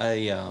 I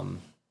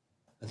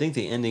think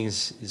the ending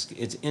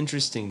it's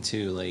interesting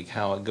too, like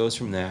how it goes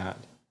from that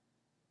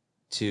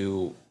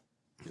to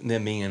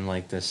them being in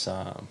like this,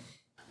 I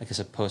guess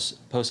a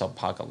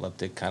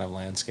post-apocalyptic kind of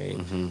landscape.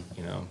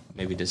 You know,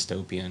 maybe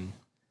dystopian.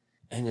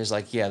 And there's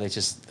like, yeah,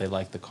 they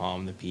like the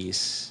calm, the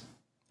peace,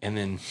 and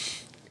then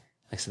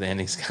like so the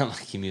ending's kind of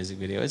like a music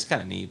video. It's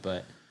kind of neat,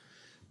 but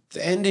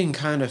The ending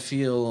kind of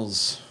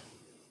feels.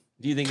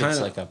 do you think Kinda- it's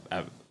like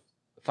a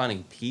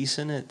finding peace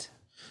in it?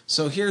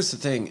 So here's the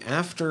thing.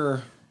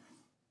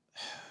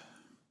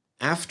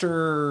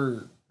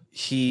 After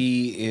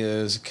he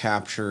is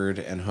captured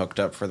and hooked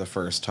up for the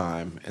first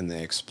time, and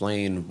they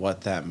explain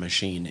what that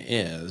machine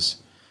is,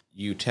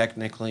 you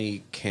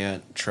technically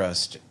can't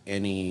trust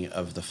any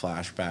of the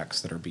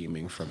flashbacks that are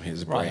beaming from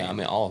his brain. Right. I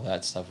mean, all of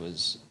that stuff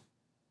was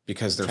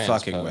because they're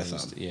fucking with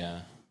transposed. him.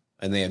 Yeah.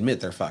 And they admit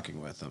they're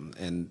fucking with him.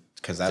 And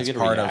because that's get a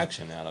part of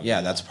reaction out of it,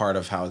 yeah, that's part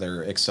of how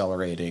they're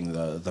accelerating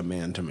the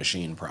man to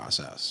machine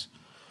process.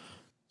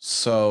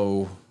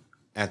 So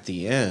at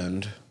the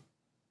end,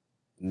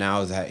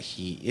 now that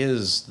he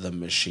is the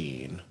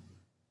machine,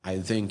 I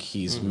think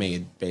he's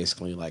made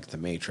basically like the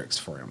Matrix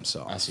for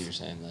himself. I see what you're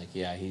saying. Like,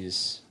 yeah,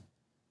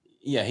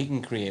 he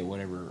can create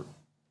whatever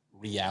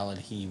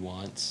reality he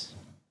wants.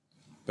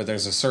 But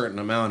there's a certain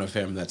amount of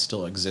him that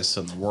still exists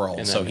in the world,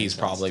 And so that he's makes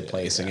sense probably too,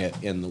 placing it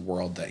in the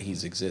world that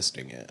he's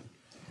existing in.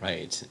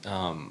 Right. It's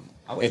I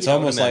would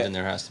almost like- imagine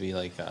there has to be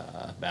like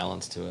a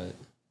balance to it.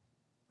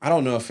 I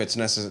don't know if it's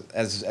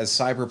as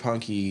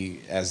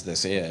cyberpunky as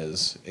this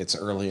is. It's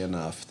early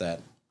enough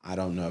that I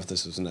don't know if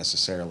this is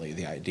necessarily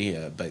the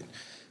idea, but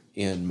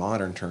in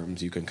modern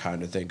terms, you can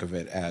kind of think of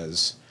it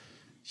as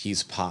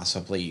he's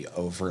possibly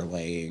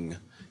overlaying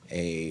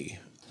a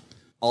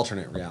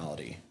alternate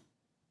reality,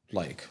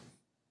 like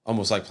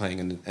almost like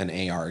playing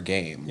an AR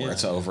game where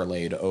it's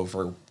overlaid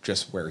over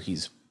just where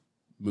he's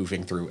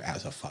moving through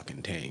as a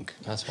fucking tank.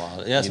 That's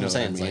wild. Yeah, that's what I'm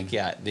saying. I mean? It's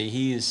like,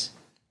 he's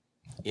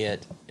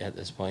it at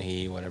this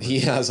point. Whatever. He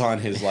has on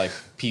his like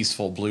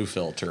peaceful blue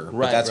filter, but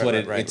Right, that's right,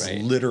 what right, it's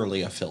right.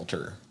 literally a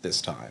filter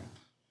this time.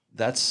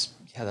 That's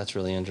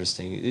really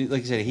interesting.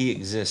 Like I said, he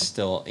exists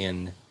still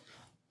in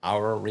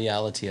our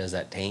reality as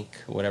that tank,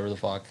 whatever the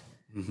fuck.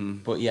 Mm-hmm.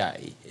 But yeah,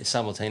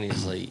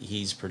 simultaneously,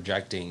 he's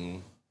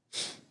projecting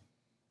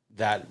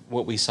that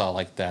what we saw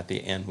like that at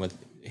the end with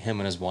him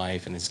and his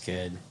wife and his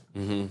kid.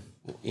 Mm-hmm.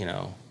 You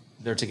know,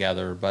 they're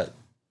together, but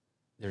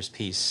there's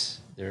peace.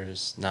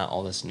 There's not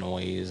all this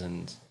noise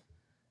and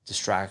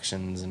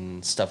distractions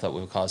and stuff that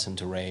would cause him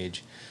to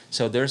rage.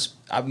 So there's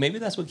maybe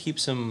that's what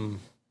keeps him,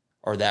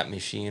 or that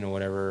machine or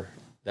whatever,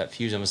 that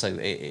fusion. It's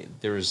like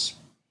there's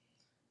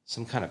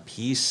some kind of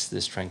peace,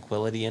 this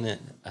tranquility in it,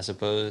 I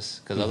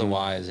suppose, because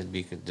otherwise it'd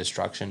be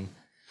destruction.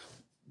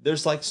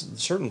 There's like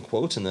certain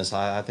quotes in this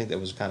I think that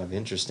was kind of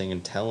interesting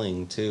and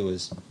telling too.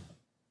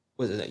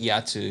 Was it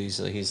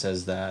Yatsu? He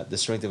says that the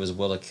strength of his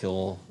will to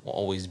kill will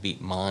always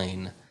beat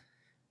mine.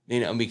 You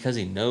know, because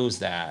he knows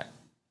that.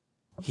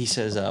 He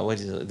says,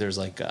 there's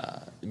like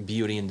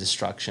beauty and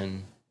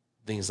destruction,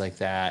 things like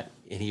that.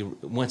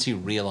 And once he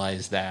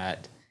realized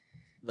that,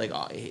 like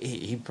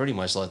he pretty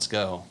much lets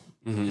go.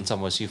 Mm-hmm. It's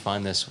almost, you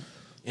find this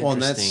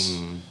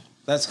interesting. Well,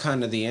 that's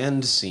kind of the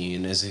end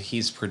scene, is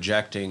he's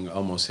projecting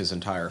almost his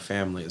entire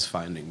family is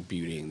finding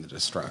beauty in the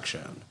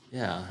destruction.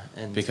 Yeah,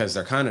 and because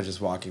they're kind of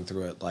just walking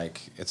through it like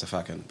it's a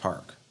fucking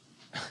park.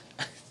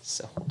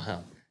 So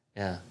wow,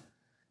 yeah,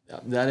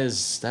 that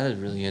is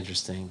really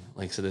interesting.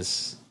 Like, so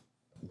this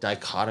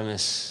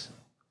dichotomous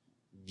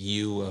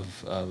view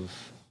of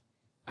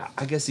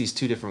I guess these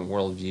two different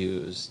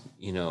worldviews,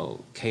 you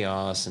know,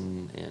 chaos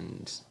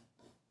and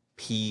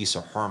peace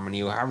or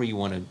harmony, or however you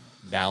want to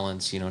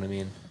balance, you know what I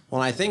mean?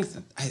 Well, I think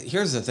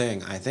here's the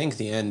thing. I think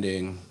the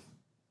ending,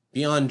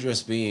 beyond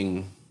just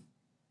being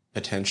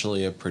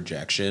potentially a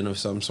projection of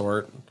some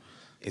sort,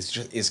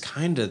 is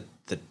kind of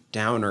the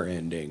downer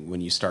ending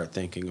when you start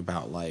thinking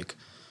about like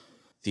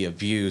the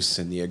abuse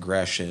and the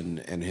aggression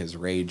and his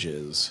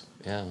rages.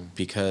 Yeah.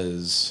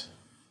 Because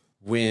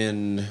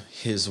when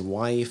his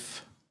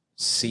wife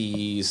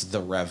sees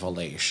the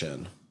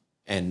revelation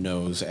and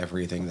knows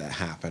everything that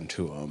happened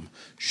to him,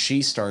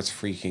 she starts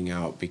freaking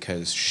out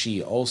because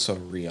she also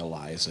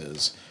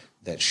realizes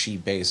that she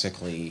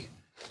basically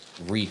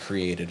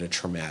recreated a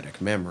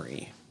traumatic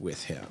memory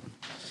with him.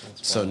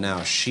 So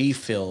now she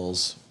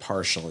feels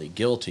partially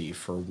guilty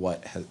for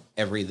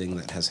everything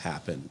that has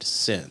happened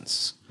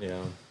since.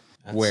 Yeah.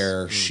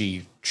 Where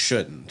she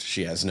shouldn't.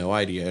 She has no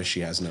idea.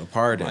 She has no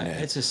part in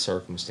it. It's just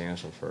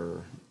circumstantial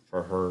for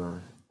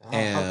her.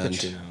 How could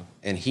she know?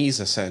 And he's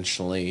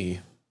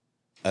essentially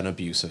an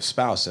abusive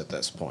spouse at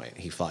this point.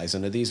 He flies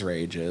into these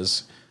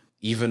rages.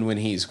 Even when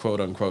he's quote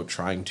unquote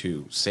trying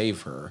to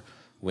save her,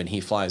 when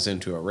he flies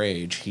into a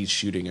rage, he's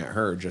shooting at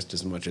her just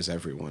as much as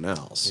everyone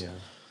else. Yeah.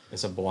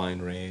 It's a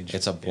blind rage.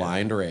 It's a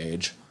blind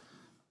rage.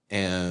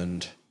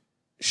 And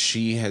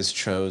she has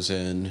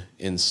chosen,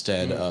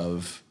 instead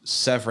of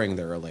severing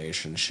the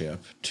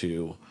relationship,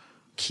 to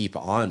keep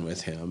on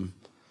with him,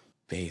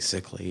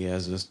 basically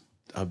as an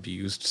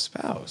abused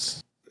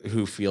spouse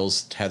who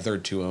feels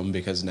tethered to him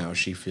because now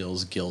she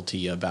feels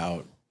guilty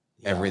about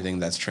everything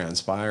that's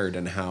transpired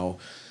and how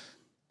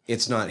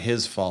it's not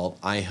his fault.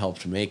 I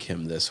helped make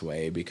him this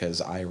way because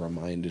I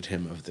reminded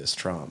him of this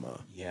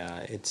trauma.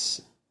 Yeah,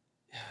 it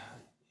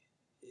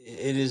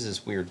is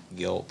this weird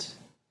guilt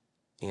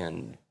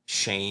and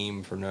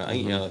shame for no.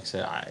 You know, like I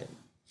said, I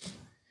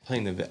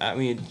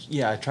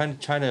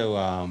try to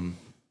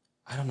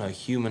I don't know,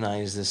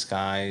 humanize this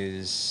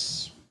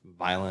guy's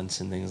violence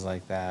and things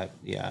like that.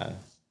 Yeah,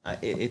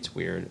 it's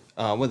weird.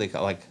 What they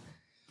call, like,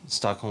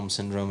 Stockholm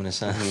syndrome in a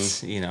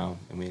sense. You know,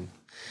 I mean,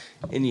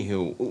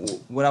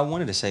 anywho, what I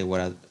wanted to say,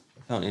 what I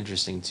found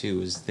interesting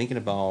too, is thinking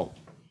about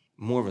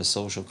more of a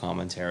social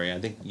commentary. I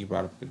think you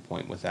brought up a good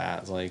point with that.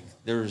 It's like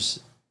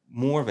there's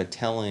more of a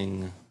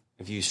telling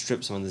if you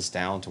strip some of this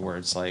down to where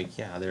it's like,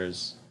 yeah,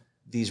 there's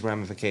these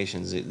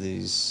ramifications,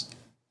 these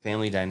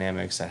family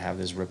dynamics that have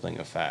this rippling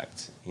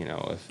effect. You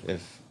know,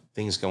 if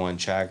things go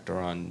unchecked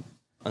or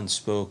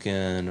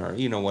unspoken, or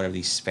whatever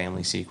these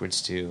family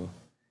secrets too.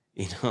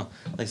 Like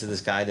I said,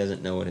 this guy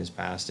doesn't know what his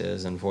past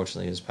is.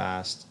 Unfortunately, his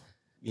past,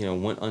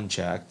 went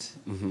unchecked.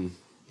 Mm-hmm.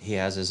 He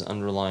has this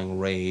underlying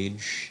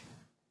rage,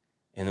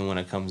 and then when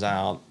it comes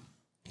out,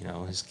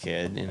 his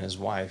kid and his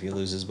wife, he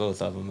loses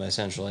both of them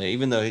essentially.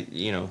 Even though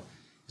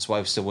his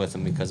wife's still with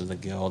him because of the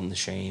guilt and the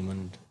shame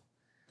and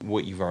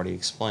what you've already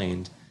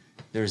explained.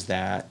 There's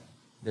that.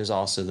 There's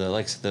also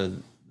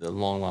the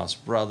long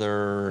lost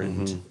brother,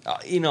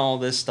 and all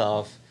this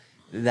stuff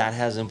that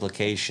has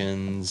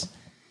implications.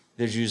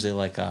 There's usually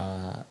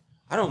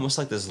almost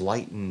like this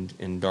light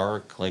and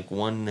dark. Like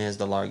one has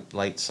the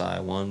light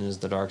side, one is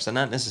the dark side.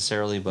 Not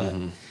necessarily, but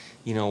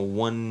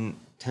one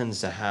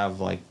tends to have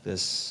like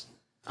this.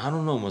 I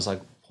don't know, almost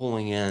like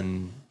pulling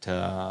in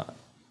to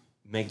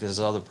make this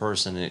other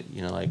person.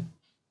 I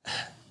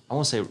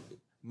want to say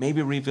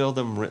maybe reveal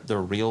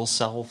their real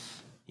self.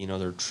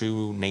 Their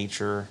true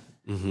nature.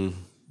 Mm-hmm.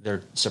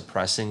 They're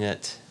suppressing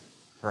it,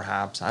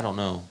 perhaps. I don't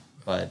know,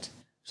 but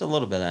there's a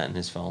little bit of that in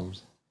his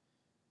films.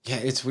 Yeah,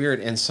 it's weird.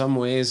 In some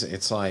ways,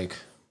 it's like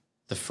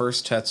the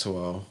first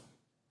Tetsuo,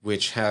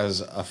 which has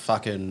a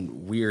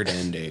fucking weird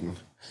ending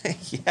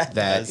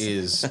that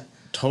is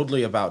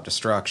totally about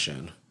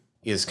destruction,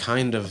 is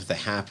kind of the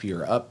happier,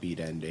 upbeat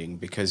ending,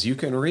 because you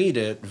can read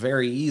it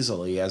very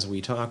easily, as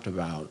we talked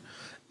about,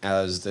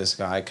 as this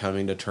guy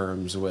coming to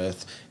terms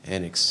with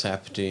and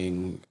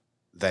accepting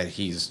that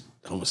he's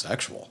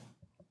homosexual.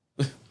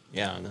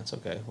 Yeah, and that's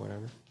okay,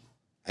 whatever.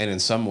 And in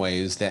some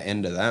ways, the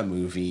end of that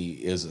movie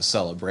is a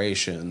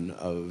celebration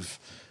of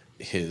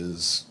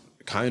his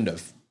kind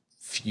of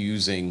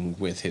fusing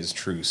with his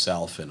true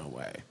self in a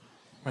way.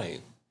 Right.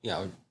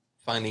 Yeah,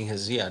 finding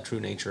his true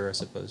nature, I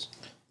suppose.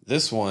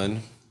 This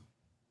one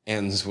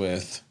ends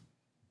with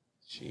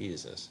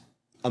Jesus.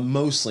 a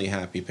mostly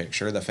happy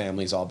picture. The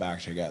family's all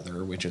back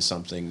together, which is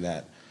something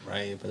that...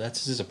 Right, but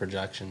that's just a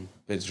projection.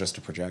 It's just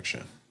a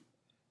projection.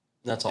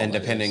 That's all. And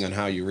depending on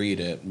how you read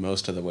it,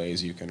 most of the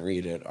ways you can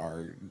read it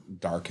are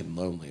dark and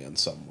lonely in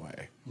some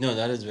way. No,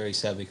 that is very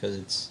sad because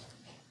it's,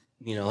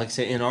 like I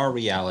said, in our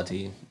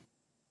reality,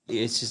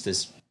 it's just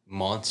this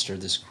monster,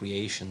 this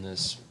creation,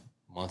 this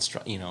monster,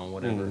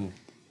 whatever,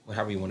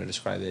 however you want to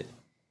describe it.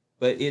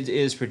 But it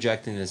is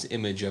projecting this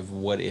image of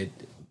what it,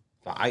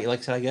 like I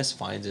said, I guess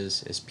finds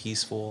as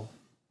peaceful,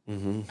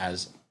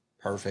 as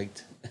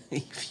perfect,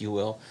 if you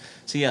will.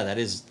 So yeah, that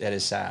is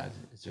sad.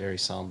 It's very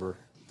somber.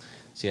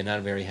 So yeah, not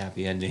a very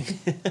happy ending.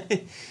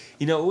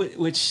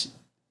 Which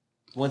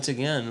once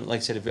again, like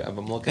I said, if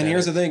I'm looking and at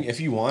here's it, the thing, if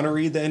you want to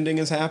read the ending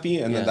as happy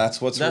and then that's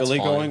what's really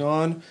fine. going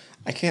on,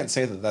 I can't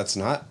say that that's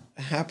not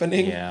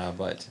happening. Yeah,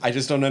 but I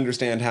just don't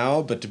understand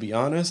how, but to be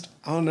honest,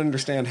 I don't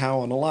understand how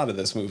on a lot of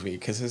this movie,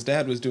 because his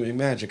dad was doing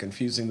magic and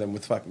fusing them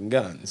with fucking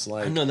guns.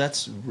 I know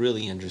that's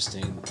really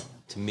interesting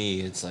to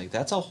me. It's like,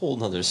 that's a whole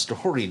nother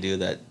story,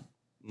 dude, that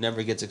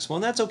never gets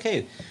explored. That's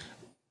okay.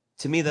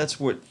 To me, that's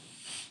what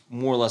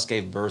more or less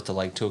gave birth to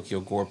like Tokyo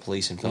Gore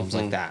Police and films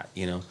like that,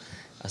 I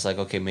was like,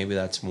 okay, maybe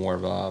that's more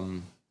of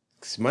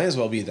might as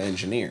well be the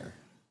engineer.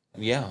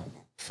 yeah,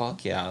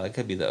 fuck yeah, that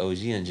could be the OG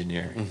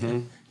engineer.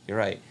 You're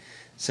right.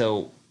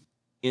 So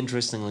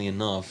interestingly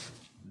enough,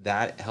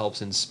 that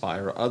helps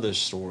inspire other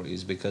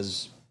stories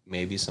because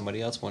maybe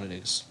somebody else wanted to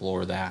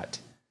explore that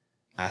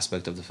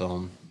aspect of the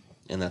film,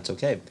 and that's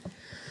okay.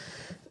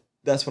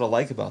 That's what I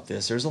like about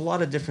this. There's a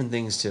lot of different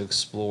things to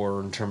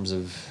explore in terms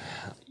of,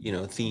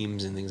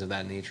 themes and things of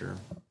that nature.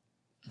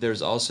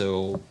 There's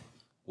also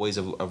ways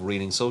of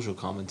reading social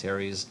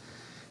commentaries,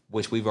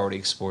 which we've already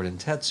explored in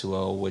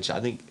Tetsuo, which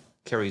I think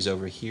carries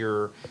over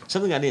here.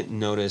 Something I didn't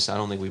notice, I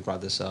don't think we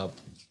brought this up,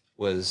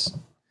 was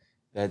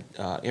that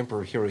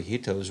Emperor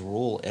Hirohito's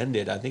rule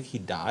ended. I think he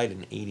died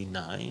in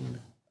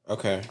 89.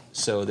 Okay.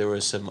 So there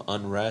was some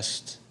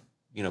unrest,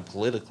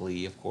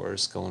 politically, of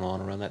course, going on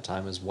around that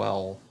time as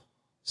well.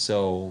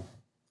 So,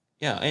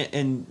 yeah,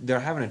 and they're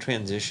having a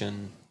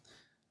transition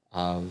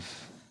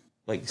of,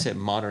 like you said,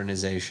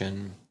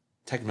 modernization.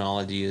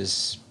 Technology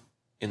is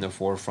in the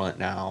forefront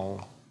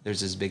now.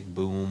 There's this big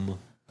boom.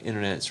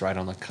 Internet's right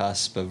on the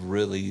cusp of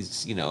really,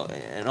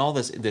 and all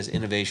this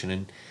innovation.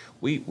 And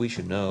we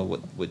should know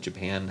what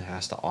Japan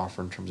has to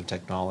offer in terms of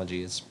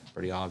technology. It's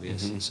pretty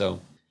obvious. So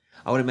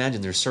I would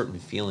imagine there's certain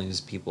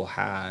feelings people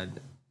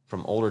had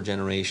from older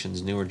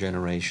generations, newer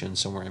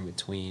generations, somewhere in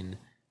between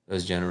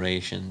those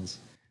generations.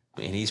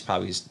 And he's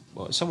probably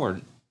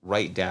somewhere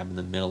right dab in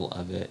the middle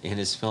of it. And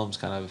his films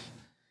kind of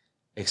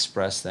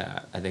express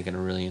that, I think, in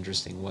a really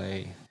interesting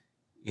way.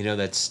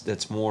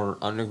 That's more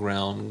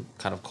underground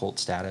kind of cult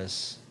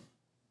status,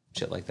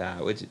 shit like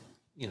that. Which,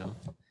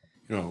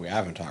 what we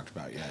haven't talked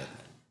about yet?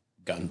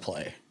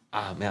 Gunplay.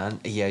 Ah, man,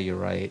 yeah, you're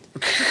right.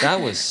 That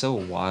was so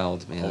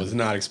wild, man. I was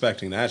not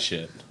expecting that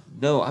shit.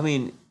 No, I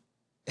mean,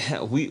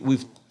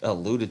 we've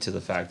alluded to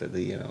the fact that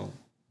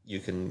you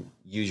can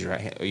use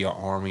your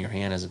arm or your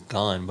hand as a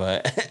gun,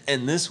 but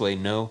in this way,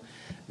 no,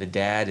 the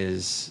dad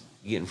is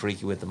getting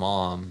freaky with the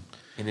mom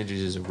and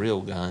introduces a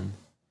real gun.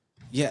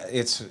 Yeah,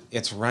 it's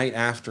right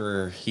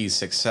after he's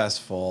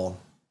successful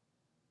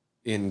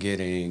in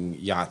getting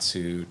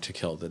Yatsu to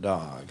kill the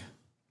dog.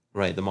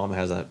 Right, the mom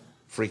has a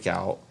freak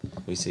out.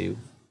 We see,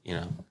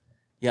 yeah,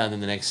 and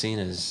then the next scene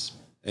is,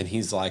 and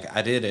he's like,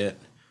 I did it,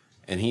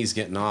 and he's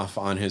getting off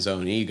on his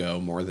own ego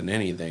more than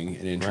anything,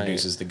 and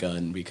introduces the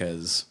gun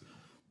because,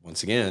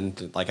 once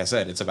again, like I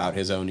said, it's about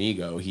his own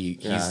ego.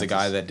 He's the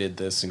guy that did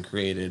this and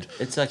created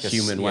it's like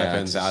human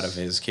weapons out of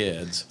his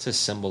kids. It's a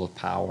symbol of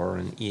power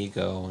and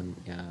ego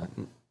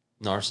and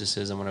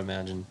narcissism, I would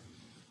imagine.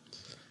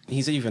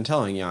 He's even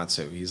telling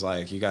Yatsu, he's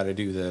like, you got to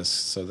do this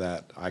so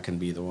that I can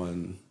be the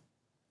one.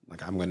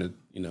 Like, I'm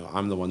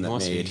the one that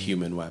made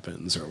human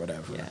weapons or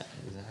whatever. Yeah,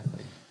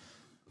 exactly.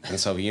 And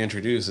so he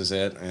introduces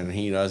it, and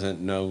he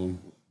doesn't know.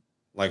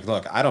 Like,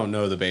 look, I don't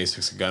know the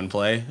basics of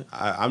gunplay.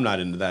 I'm not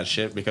into that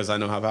shit because I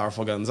know how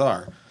powerful guns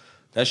are.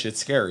 That shit's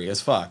scary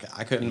as fuck.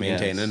 I couldn't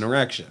maintain an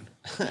erection.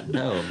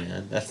 No,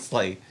 man. That's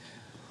like...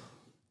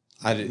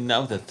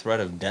 Not with the threat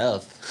of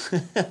death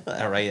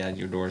right at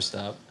your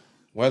doorstep.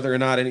 Whether or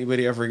not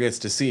anybody ever gets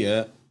to see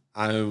it,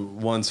 I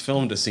once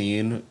filmed a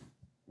scene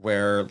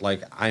where,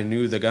 like, I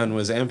knew the gun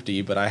was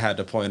empty, but I had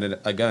to point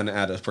a gun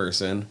at a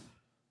person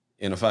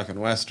in a fucking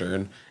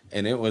Western,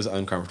 and it was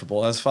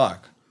uncomfortable as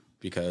fuck.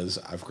 Because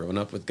I've grown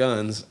up with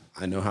guns.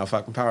 I know how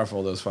fucking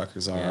powerful those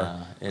fuckers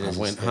are. Yeah, I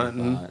went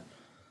hunting.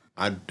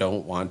 I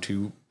don't want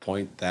to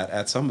point that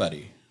at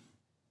somebody.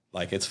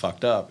 Like, it's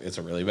fucked up. It's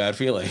a really bad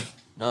feeling.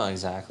 No,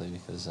 exactly.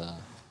 Because,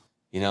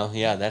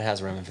 that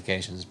has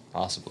ramifications,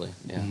 possibly.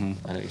 Yeah, I know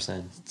what you're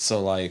saying.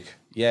 So, like,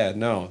 yeah,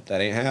 no,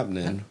 that ain't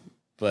happening.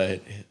 But,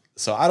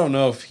 so I don't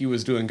know if he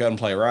was doing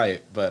gunplay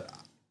right, but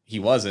he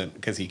wasn't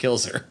because he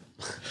kills her.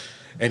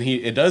 And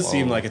it does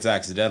seem like it's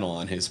accidental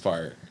on his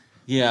part.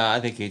 Yeah, I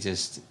think he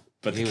just...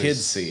 But the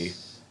kids see.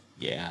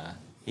 Yeah,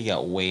 he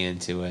got way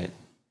into it.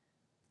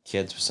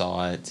 Kids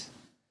saw it.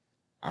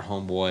 Our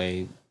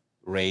homeboy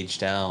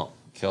raged out,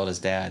 killed his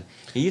dad.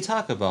 You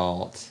talk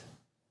about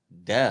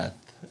death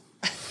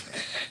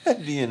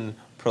being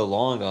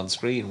prolonged on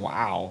screen.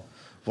 Wow.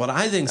 What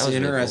I think's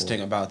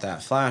interesting about that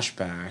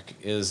flashback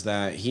is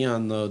that he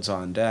unloads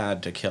on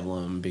Dad to kill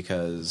him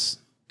because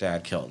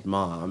Dad killed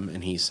Mom,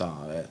 and he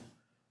saw it.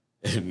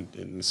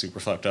 In a super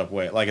fucked up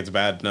way. Like, it's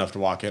bad enough to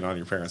walk in on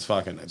your parents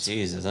fucking.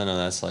 Jesus, I know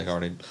that's like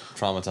already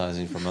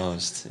traumatizing for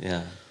most.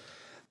 Yeah.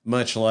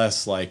 Much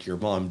less like your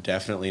mom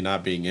definitely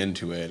not being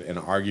into it and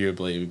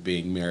arguably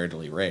being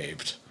maritally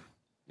raped.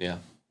 Yeah.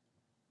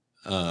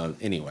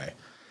 Anyway.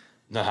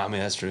 No, I mean,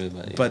 that's true.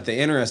 But the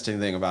interesting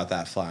thing about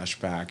that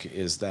flashback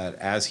is that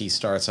as he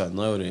starts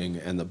unloading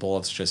and the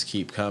bullets just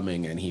keep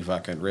coming and he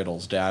fucking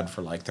riddles Dad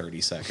for like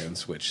 30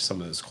 seconds, which some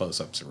of those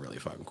close-ups are really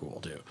fucking cool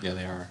too. Yeah,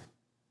 they are.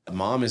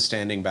 Mom is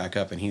standing back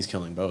up and he's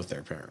killing both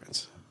their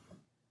parents.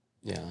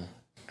 Yeah.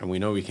 And we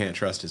know we can't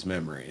trust his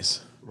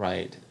memories.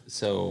 Right.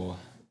 So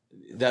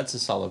that's a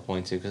solid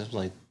point too, because I'm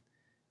like,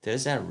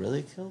 does that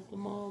really kill the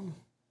mom?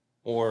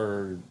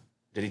 Or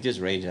did he just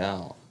rage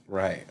out?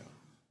 Right.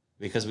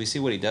 Because we see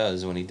what he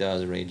does when he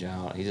does rage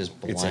out. He just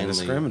blindly... It's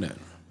indiscriminate.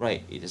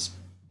 Right. He just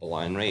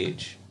blind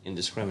rage.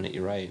 Indiscriminate,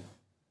 you're right.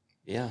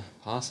 Yeah,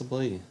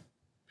 possibly.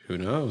 Who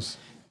knows?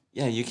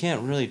 Yeah, you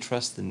can't really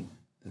trust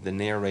the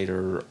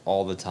narrator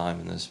all the time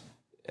in this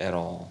at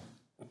all,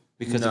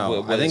 because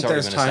I think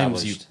there's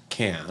times you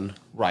can,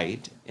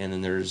 right, and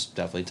then there's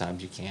definitely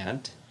times you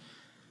can't.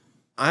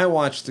 I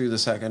watched through the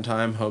second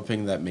time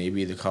hoping that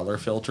maybe the color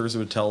filters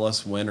would tell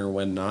us when or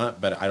when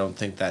not, but I don't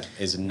think that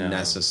is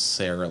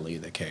necessarily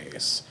the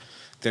case.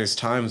 There's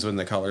times when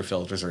the color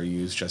filters are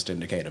used just to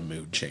indicate a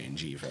mood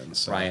change, even.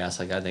 So. Right. It's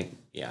like, I think,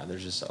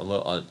 there's just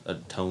a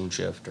tone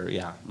shift, or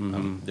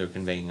they're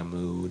conveying a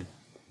mood.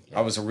 I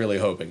was really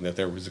hoping that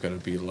there was going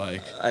to be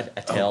like a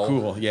tell. Oh,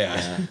 cool,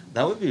 yeah.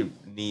 That would be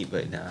neat,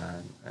 but nah,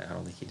 I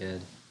don't think he did.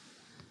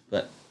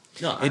 But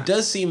no, it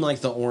does seem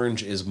like the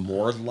orange is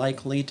more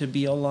likely to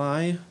be a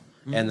lie,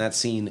 and that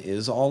scene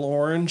is all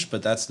orange.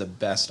 But that's the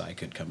best I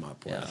could come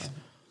up with. Yeah.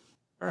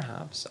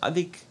 Perhaps I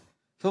think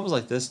films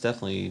like this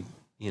definitely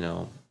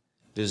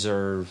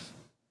deserve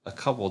a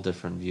couple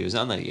different views.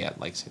 Not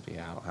that like I said,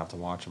 I don't have to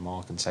watch them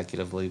all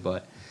consecutively,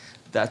 but.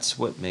 That's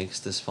what makes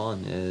this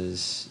fun,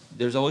 is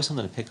there's always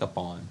something to pick up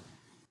on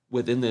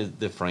within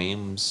the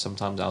frames,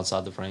 sometimes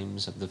outside the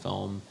frames of the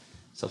film,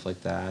 stuff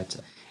like that.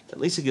 At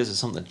least it gives us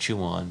something to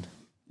chew on.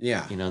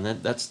 Yeah.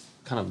 And that's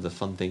kind of the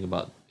fun thing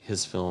about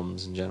his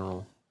films in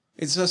general.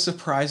 It's a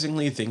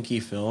surprisingly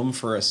thinky film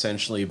for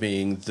essentially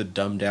being the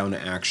dumbed-down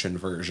action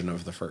version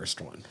of the first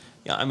one.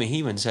 Yeah, I mean, he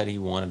even said he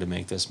wanted to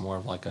make this more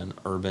of like an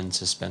urban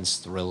suspense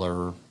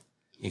thriller.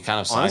 He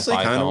kind of sci-fi honestly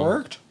kind of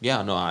worked.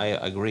 Yeah, no, I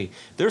agree.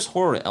 There's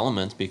horror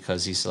elements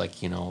because he's like,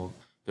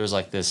 there's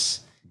like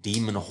this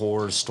demon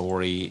horror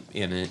story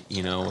in it,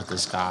 with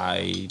this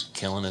guy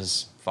killing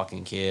his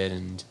fucking kid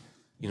and,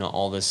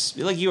 all this.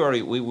 Like you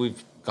already,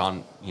 we've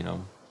gone,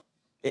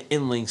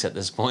 in links at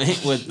this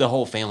point with the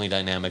whole family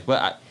dynamic.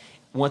 But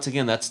once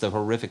again, that's the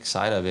horrific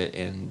side of it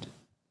and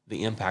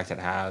the impact it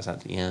has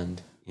at the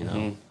end. You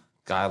know,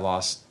 guy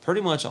lost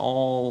pretty much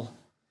all,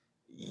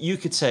 you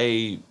could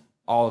say,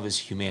 all of his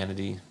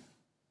humanity.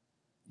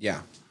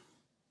 Yeah.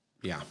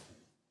 Yeah.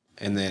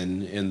 And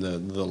then in the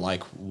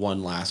like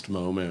one last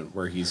moment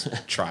where he's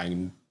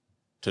trying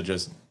to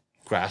just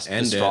Grasp the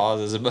end straws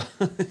as a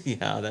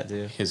yeah, that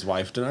too. his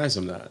wife denies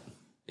him that.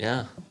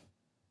 Yeah.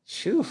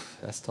 Phew,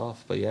 that's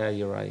tough. But yeah,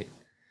 you're right.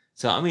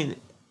 So, I mean,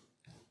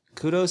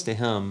 kudos to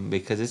him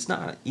because it's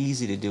not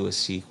easy to do a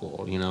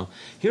sequel, you know.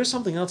 Here's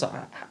something else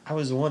I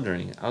was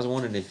wondering. I was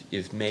wondering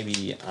if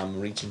maybe I'm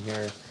reaching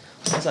here.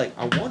 I was like,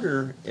 I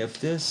wonder if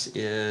this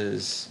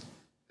is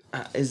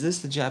this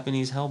the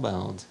Japanese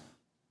Hellbound?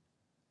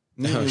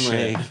 Meaning,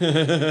 shit.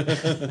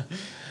 like,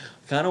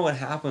 kind of what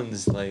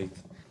happens, like,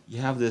 you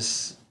have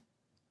this,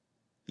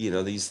 you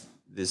know,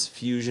 this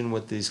fusion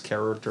with this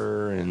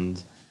character,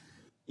 and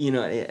you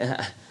know,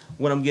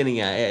 what I'm getting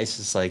at, it's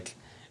just like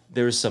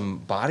there's some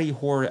body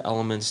horror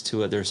elements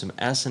to it. There's some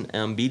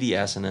S&M,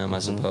 BDSM, I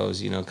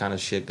suppose, you know, kind of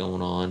shit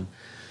going on.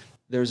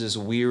 There's this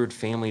weird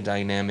family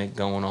dynamic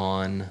going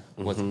on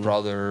with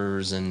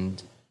brothers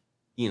and,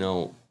 you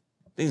know,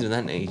 things of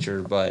that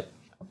nature. But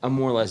I'm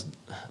more or less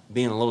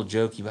being a little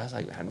jokey, but I was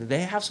like,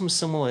 they have some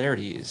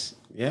similarities.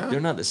 Yeah.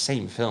 They're not the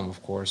same film,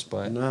 of course,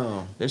 but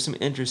No. there's some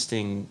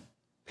interesting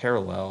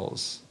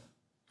parallels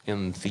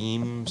in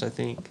themes, I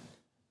think.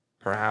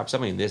 Perhaps. I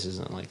mean, this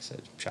isn't like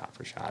said shot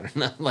for shot or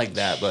nothing like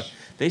that, but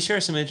they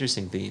share some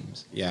interesting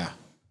themes. Yeah.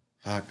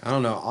 Fuck. I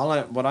don't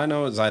know. What I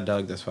know is I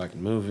dug this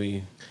fucking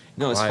movie.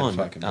 No, it's Cried fun.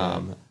 fucking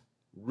bad.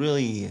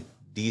 Really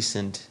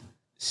decent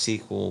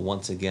sequel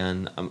once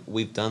again.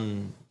 We've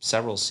done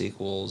several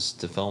sequels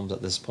to films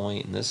at this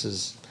point, and this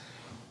is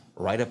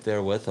right up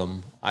there with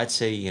them. I'd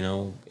say, you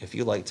know, if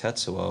you like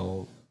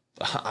Tetsuo,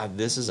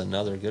 this is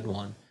another good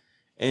one.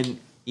 And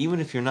even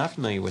if you're not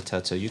familiar with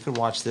Tetsuo, you could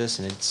watch this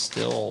and it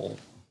still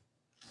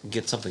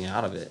get something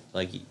out of it.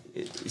 Like,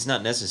 it's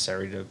not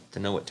necessary to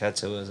know what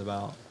Tetsuo is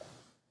about.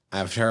 I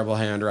have terrible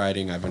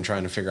handwriting. I've been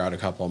trying to figure out a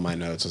couple of my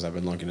notes as I've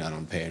been looking at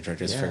on page. I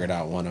just figured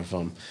out one of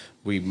them.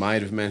 We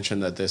might have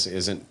mentioned that this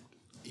isn't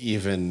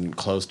even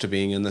close to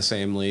being in the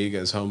same league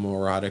as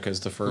homoerotic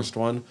as the first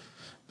one,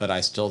 but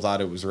I still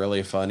thought it was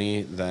really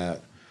funny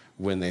that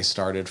when they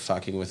started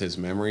fucking with his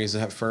memories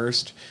at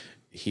first,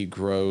 he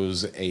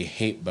grows a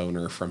hate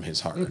boner from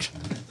his heart.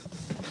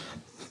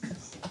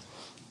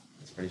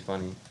 It's pretty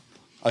funny.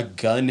 A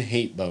gun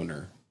hate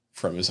boner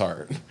from his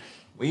heart.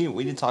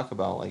 We did talk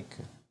about, like,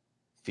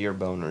 fear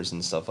boners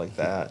and stuff like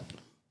that.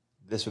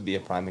 This would be a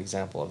prime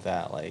example of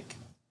that. Like,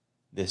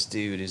 this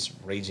dude is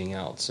raging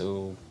out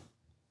so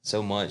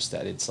much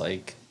that it's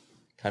like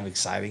kind of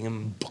exciting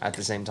him at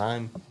the same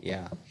time.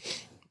 Yeah.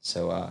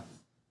 So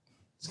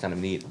it's kind of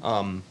neat.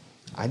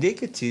 I did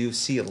get to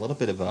see a little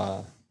bit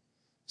of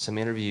some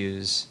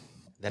interviews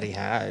that he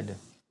had,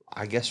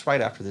 I guess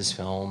right after this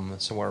film,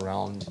 somewhere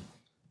around,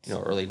 you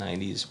know, early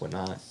 90s,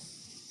 whatnot.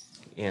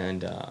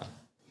 And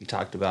he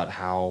talked about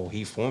how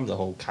he formed the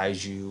whole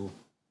kaiju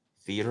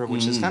theater,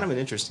 which is kind of an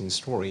interesting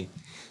story.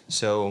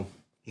 So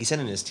he said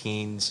in his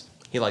teens,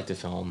 he liked to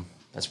film.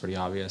 That's pretty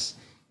obvious.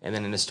 And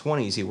then in his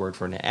 20s, he worked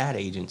for an ad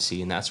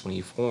agency, and that's when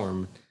he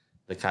formed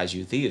the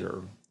kaiju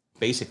theater,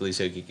 basically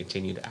so he could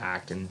continue to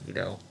act and, you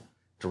know,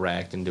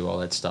 direct and do all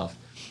that stuff.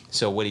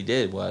 So what he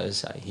did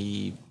was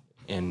he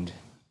and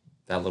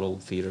that little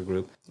theater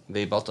group,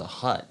 they built a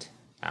hut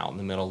out in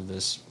the middle of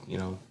this, you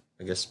know,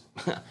 I guess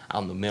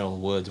out in the middle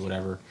of the woods or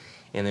whatever,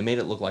 and they made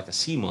it look like a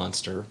sea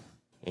monster,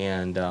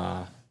 and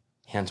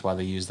hence why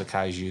they used the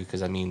kaiju,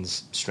 because that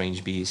means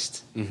strange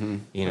beast.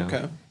 You know.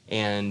 Okay.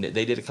 And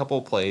they did a couple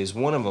of plays.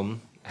 One of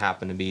them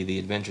happened to be The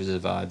Adventures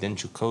of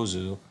Denshu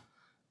Kozu,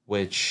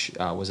 which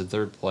was a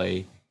third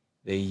play.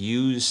 They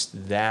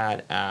used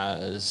that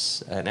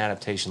as an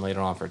adaptation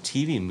later on for a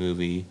TV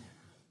movie,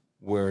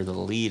 where the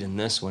lead in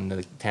this one,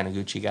 the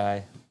Taniguchi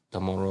guy,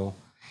 Tomoro,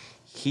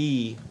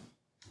 he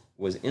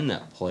was in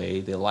that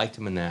play. They liked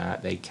him in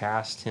that. They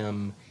cast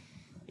him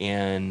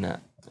in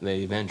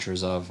The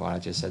Adventures of, what I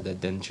just said,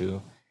 that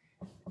Denshu.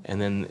 And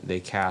then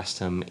they cast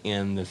him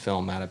in the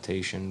film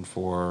adaptation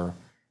for,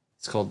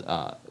 it's called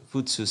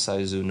Futsu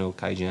Saizu no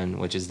Kaijin,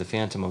 which is the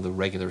Phantom of the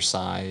Regular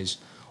Size,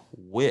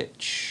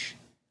 which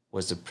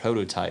was the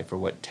prototype for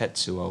what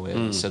Tetsuo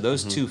is. So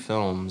those two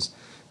films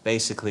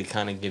basically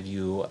kind of give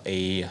you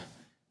a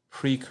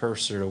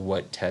precursor to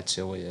what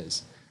Tetsuo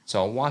is.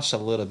 So I watched a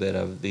little bit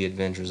of The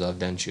Adventures of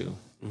Denshu,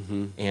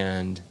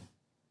 and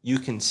you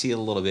can see a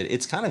little bit.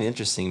 It's kind of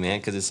interesting, man,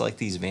 because it's like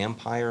these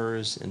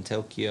vampires in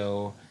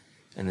Tokyo,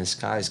 and this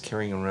guy's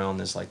carrying around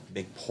this like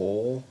big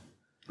pole.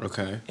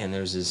 Okay. And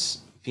there's this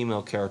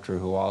female character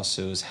who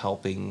also is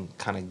helping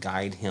kind of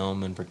guide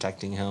him and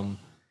protecting him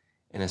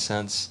in a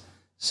sense.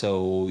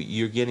 So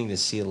you're getting to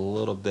see a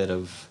little bit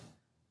of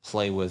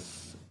play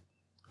with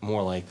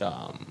more like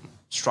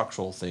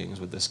structural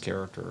things with this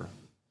character.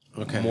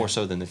 Okay. More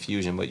so than the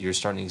fusion, but you're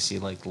starting to see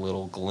like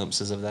little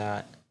glimpses of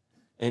that.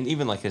 And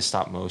even like his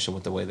stop motion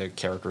with the way their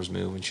characters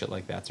move and shit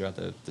like that throughout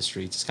the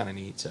streets. It's kind of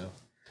neat. So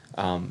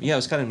Yeah, it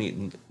was kind of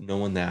neat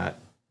knowing that.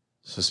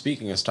 So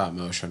speaking of stop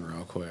motion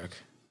real quick,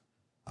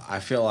 I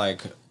feel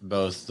like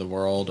both the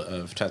world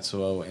of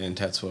Tetsuo and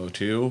Tetsuo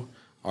 2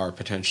 are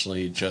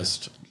potentially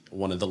just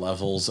one of the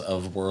levels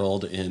of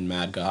world in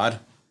Mad God.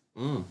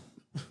 Man,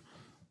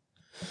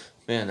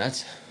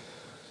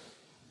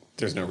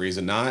 There's no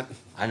reason not.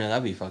 I know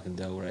that'd be fucking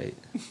dope, right?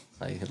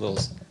 Like a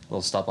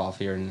little stop off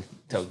here in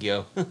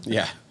Tokyo.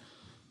 Yeah.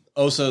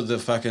 Also, the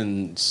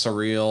fucking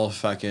surreal,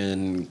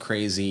 fucking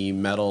crazy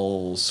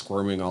metal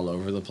squirming all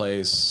over the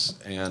place,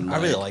 and I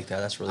really like that.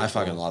 That's really I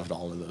cool. fucking loved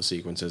all of those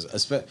sequences.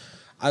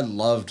 I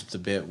loved the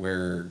bit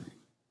where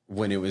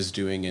when it was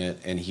doing it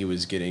and he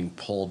was getting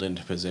pulled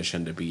into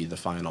position to be the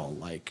final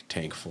like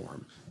tank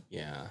form.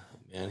 Yeah,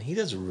 man, he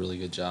does a really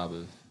good job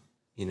of,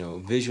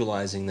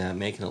 visualizing that,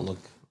 making it look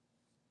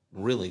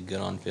really good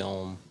on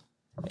film.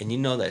 And you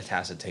know that it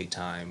has to take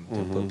time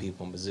to put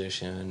people in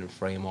position and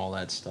frame all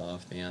that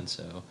stuff, man.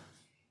 So,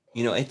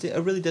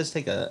 it really does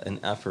take an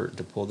effort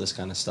to pull this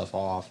kind of stuff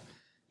off.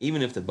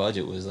 Even if the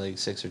budget was like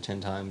 6 or 10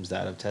 times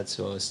that of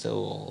Tetsuo, it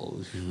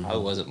still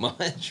probably wasn't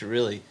much,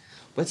 really.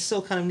 But it's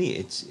still kind of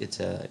neat. It's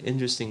an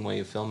interesting way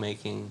of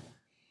filmmaking.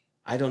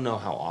 I don't know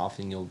how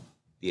often you'll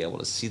be able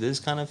to see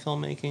this kind of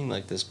filmmaking,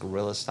 like this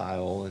guerrilla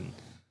style and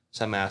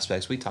some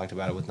aspects. We talked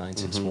about it with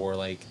 964,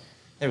 like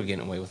they were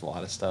getting away with a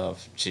lot of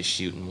stuff, just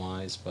shooting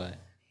wise, but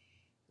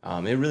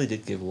it really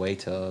did give way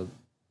to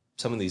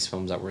some of these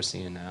films that we're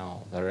seeing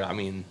now. That are, I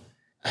mean,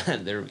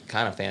 they're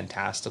kind of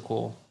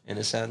fantastical in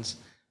a sense.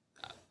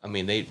 I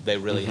mean, they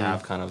really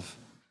have kind of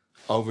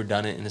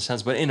overdone it in a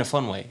sense, but in a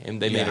fun way,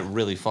 and they made it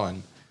really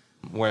fun.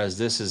 Whereas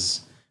this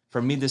is,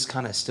 for me, this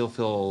kind of still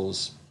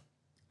feels,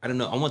 I don't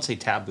know, I won't say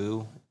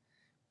taboo,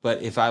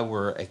 but if I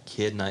were a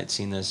kid and I'd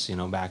seen this,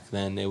 back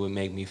then, it would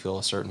make me feel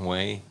a certain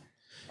way.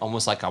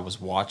 Almost like I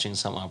was watching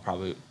something I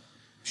probably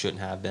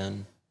shouldn't have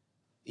been.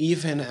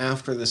 Even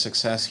after the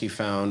success he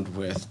found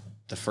with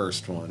the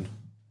first one,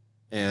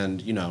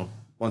 and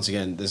once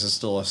again, this is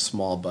still a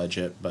small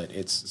budget, but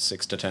it's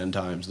 6 to 10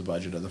 times the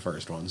budget of the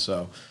first one.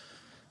 So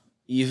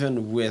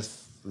even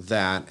with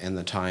that and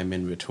the time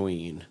in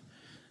between,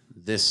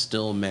 this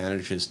still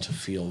manages to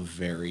feel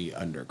very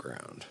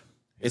underground.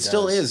 It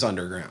still is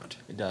underground.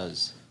 It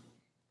does.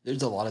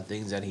 There's a lot of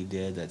things that he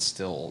did that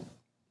still,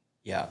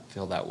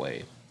 feel that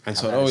way. And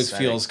so it always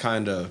feels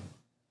kind of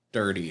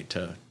dirty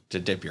to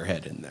dip your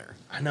head in there.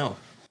 I know.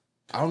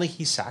 I don't think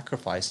he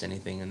sacrificed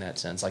anything in that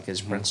sense, like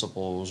his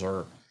principles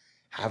or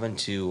having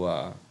to,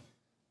 I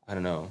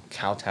don't know,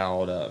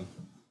 kowtow to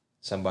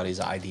somebody's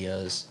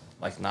ideas.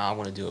 Like, I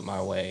want to do it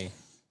my way.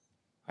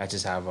 I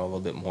just have a little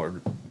bit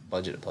more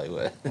budget to play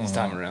with this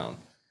time around,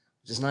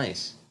 which is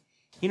nice.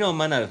 It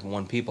might not have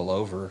won people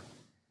over,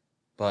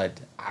 but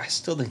I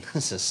still think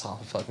this is a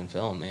solid fucking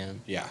film,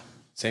 man. Yeah,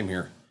 same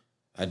here.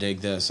 I dig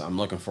this. I'm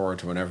looking forward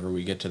to whenever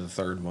we get to the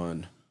third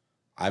one.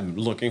 I'm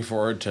looking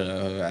forward to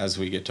as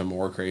we get to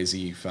more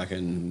crazy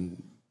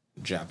fucking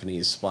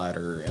Japanese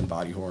splatter and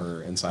body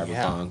horror and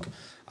cyberpunk. Yeah.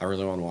 I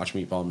really want to watch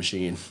Meatball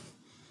Machine.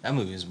 That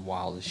movie is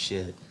wild as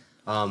shit.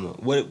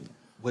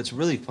 What's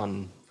really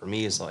fun for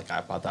me is like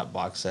I bought that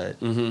box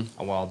set a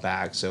while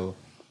back, so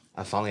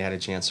I finally had a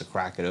chance to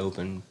crack it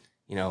open.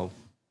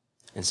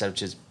 Instead of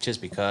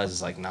just because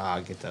it's like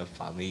I get to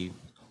finally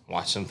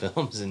watch some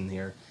films in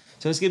here.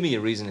 So it's giving me a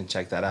reason to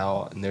check that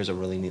out. And there's a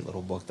really neat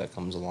little book that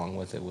comes along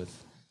with it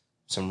with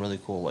some really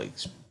cool, like,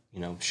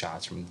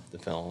 shots from the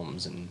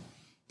films and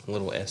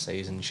little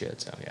essays and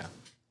shit. So, yeah.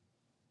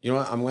 You know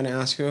what? I'm going to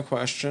ask you a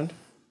question.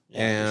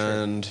 Yeah,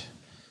 and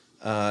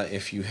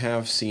if you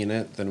have seen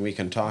it, then we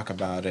can talk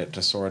about it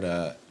to sort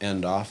of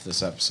end off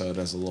this episode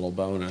as a little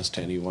bonus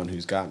to anyone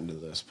who's gotten to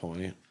this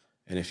point.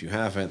 And if you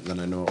haven't,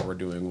 then I know what we're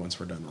doing once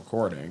we're done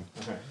recording.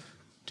 Okay.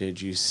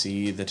 Did you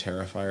see the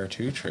Terrifier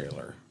 2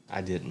 trailer?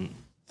 I didn't.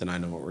 Then I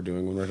know what we're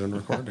doing when we're done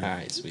recording. All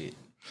right, sweet.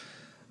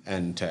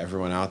 And to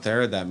everyone out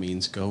there, that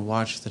means go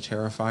watch the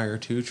Terrifier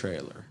 2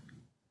 trailer.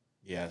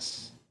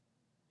 Yes.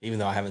 Even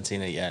though I haven't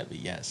seen it yet, but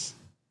yes.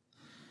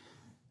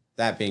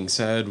 That being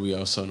said, we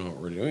also know what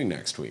we're doing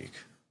next week.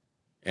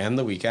 And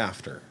the week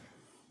after.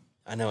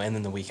 I know, and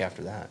then the week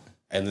after that.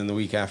 And then the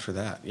week after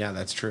that. Yeah,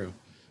 that's true.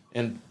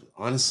 And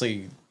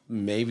honestly,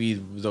 maybe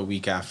the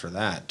week after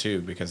that,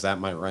 too, because that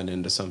might run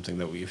into something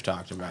that we've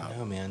talked about. I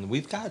know, man.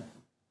 We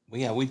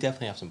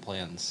definitely have some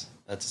plans.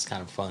 That's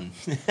kind of fun.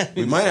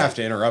 We might have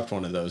to interrupt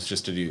one of those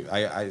just to do.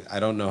 I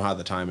don't know how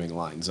the timing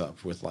lines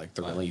up with like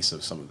the release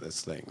of some of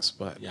these things,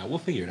 but yeah, we'll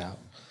figure it out.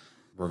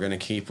 We're gonna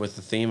keep with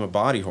the theme of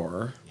body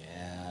horror.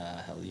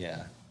 Yeah, hell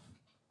yeah.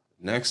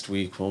 Next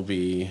week will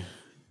be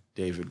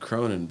David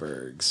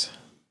Cronenberg's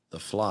The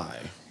Fly,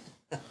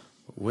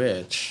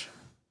 which,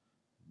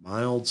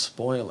 mild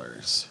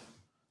spoilers,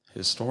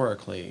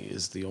 historically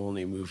is the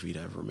only movie to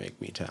ever make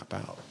me tap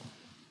out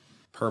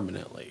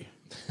permanently.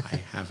 I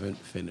haven't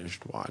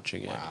finished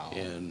watching it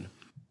in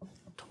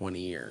 20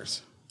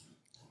 years.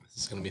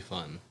 This is going to be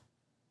fun.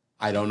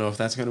 I don't know if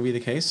that's going to be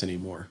the case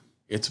anymore.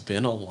 It's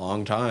been a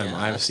long time.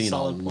 I've seen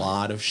a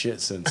lot of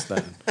shit since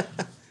then.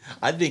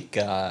 I think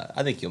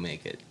you'll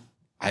make it.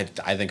 I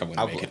think I'm going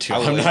to make it too. I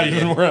I'm not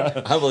even.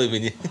 I believe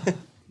in you.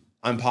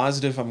 I'm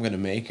positive I'm going to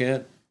make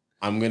it.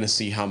 I'm going to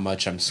see how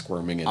much I'm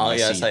squirming in Oh my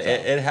yes, seat.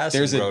 it has.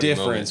 There's some a grody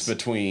difference moments.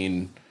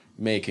 between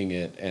making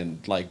it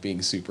and like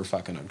being super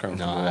fucking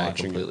uncomfortable No, I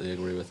watching it. completely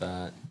agree with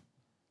that.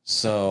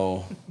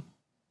 So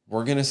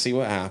we're going to see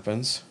what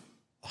happens.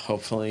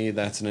 Hopefully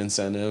that's an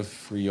incentive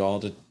for you all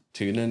to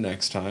tune in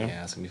next time.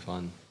 Yeah, it's gonna be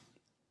fun.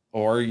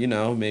 Or,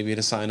 maybe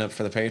to sign up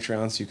for the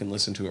Patreon so you can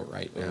listen to it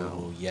right now.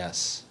 Oh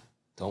yes,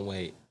 don't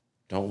wait.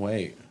 Don't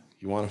wait.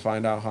 You want to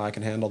find out how I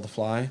can handle the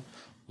fly?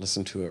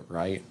 Listen to it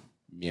right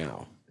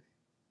meow.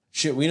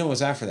 Shit, we know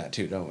what's after that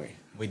too, don't we?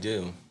 We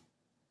do.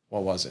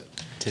 What was it?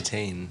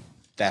 Titane.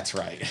 That's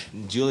right.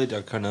 Julie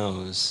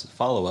Ducournau's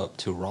follow-up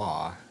to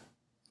Raw.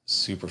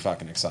 Super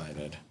fucking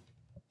excited.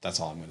 That's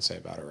all I'm going to say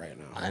about it right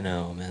now. I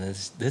know, man.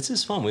 This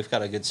is fun. We've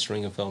got a good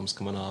string of films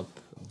coming up.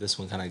 This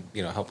one kind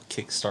of, helped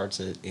kickstarts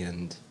it,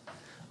 and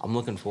I'm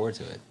looking forward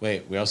to it.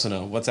 Wait, we also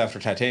know what's after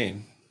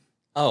Titane.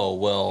 Oh,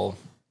 well,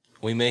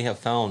 we may have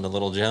found a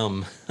little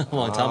gem a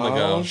long time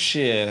ago. Oh,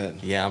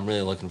 shit. Yeah, I'm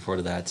really looking forward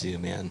to that too,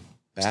 man.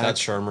 Scott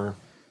Shermer.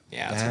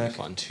 Yeah, it's going to be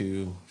fun.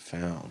 To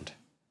found.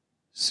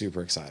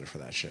 Super excited for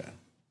that shit.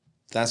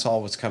 That's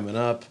all what's coming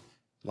up.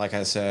 Like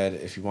I said,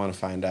 if you want to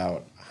find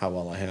out how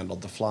well I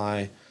handled the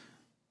fly,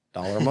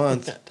 $1 a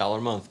month. $1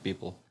 a month,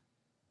 people.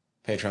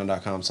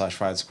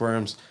 Patreon.com/Fried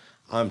Squirms.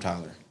 I'm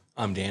Tyler.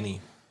 I'm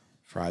Danny.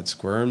 Fried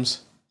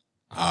Squirms.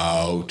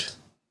 Out.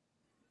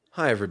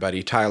 Hi,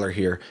 everybody. Tyler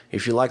here.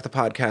 If you like the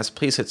podcast,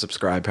 please hit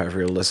subscribe however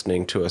you're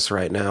listening to us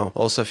right now.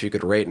 Also, if you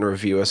could rate and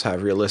review us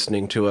however you're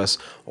listening to us,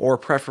 or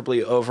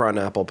preferably over on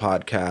Apple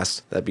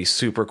Podcasts, that'd be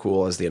super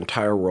cool as the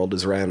entire world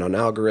is ran on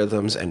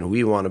algorithms and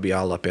we want to be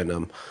all up in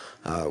them.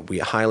 We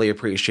highly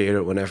appreciate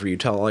it whenever you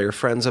tell all your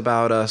friends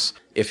about us.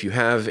 If you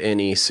have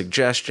any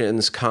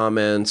suggestions,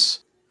 comments,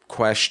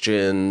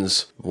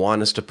 questions,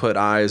 want us to put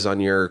eyes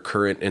on your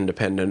current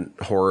independent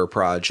horror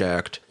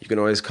project, you can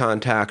always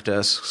contact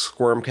us,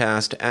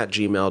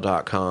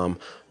 squirmcast@gmail.com,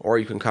 or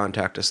you can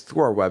contact us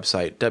through our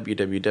website,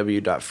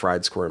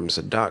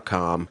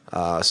 www.friedsquirms.com.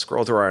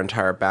 Scroll through our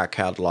entire back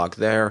catalog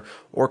there,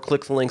 or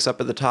click the links up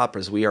at the top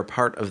as we are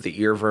part of the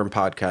Earworm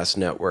Podcast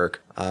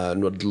Network.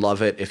 And would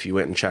love it if you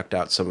went and checked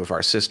out some of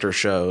our sister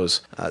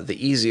shows. The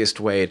easiest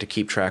way to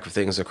keep track of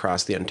things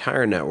across the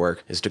entire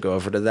network is to go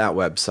over to that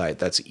website.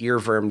 That's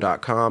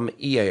earworm.com,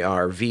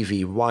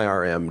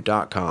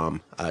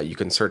 EARVVYRM.com. You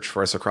can search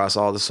for us across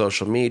all the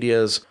social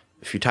medias.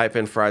 If you type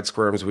in Fried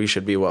Squirms, we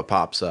should be what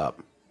pops up.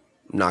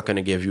 I'm not going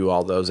to give you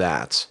all those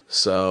ads.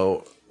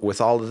 So with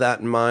all of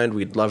that in mind,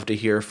 we'd love to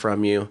hear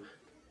from you.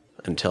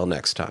 Until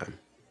next time,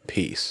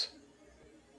 peace.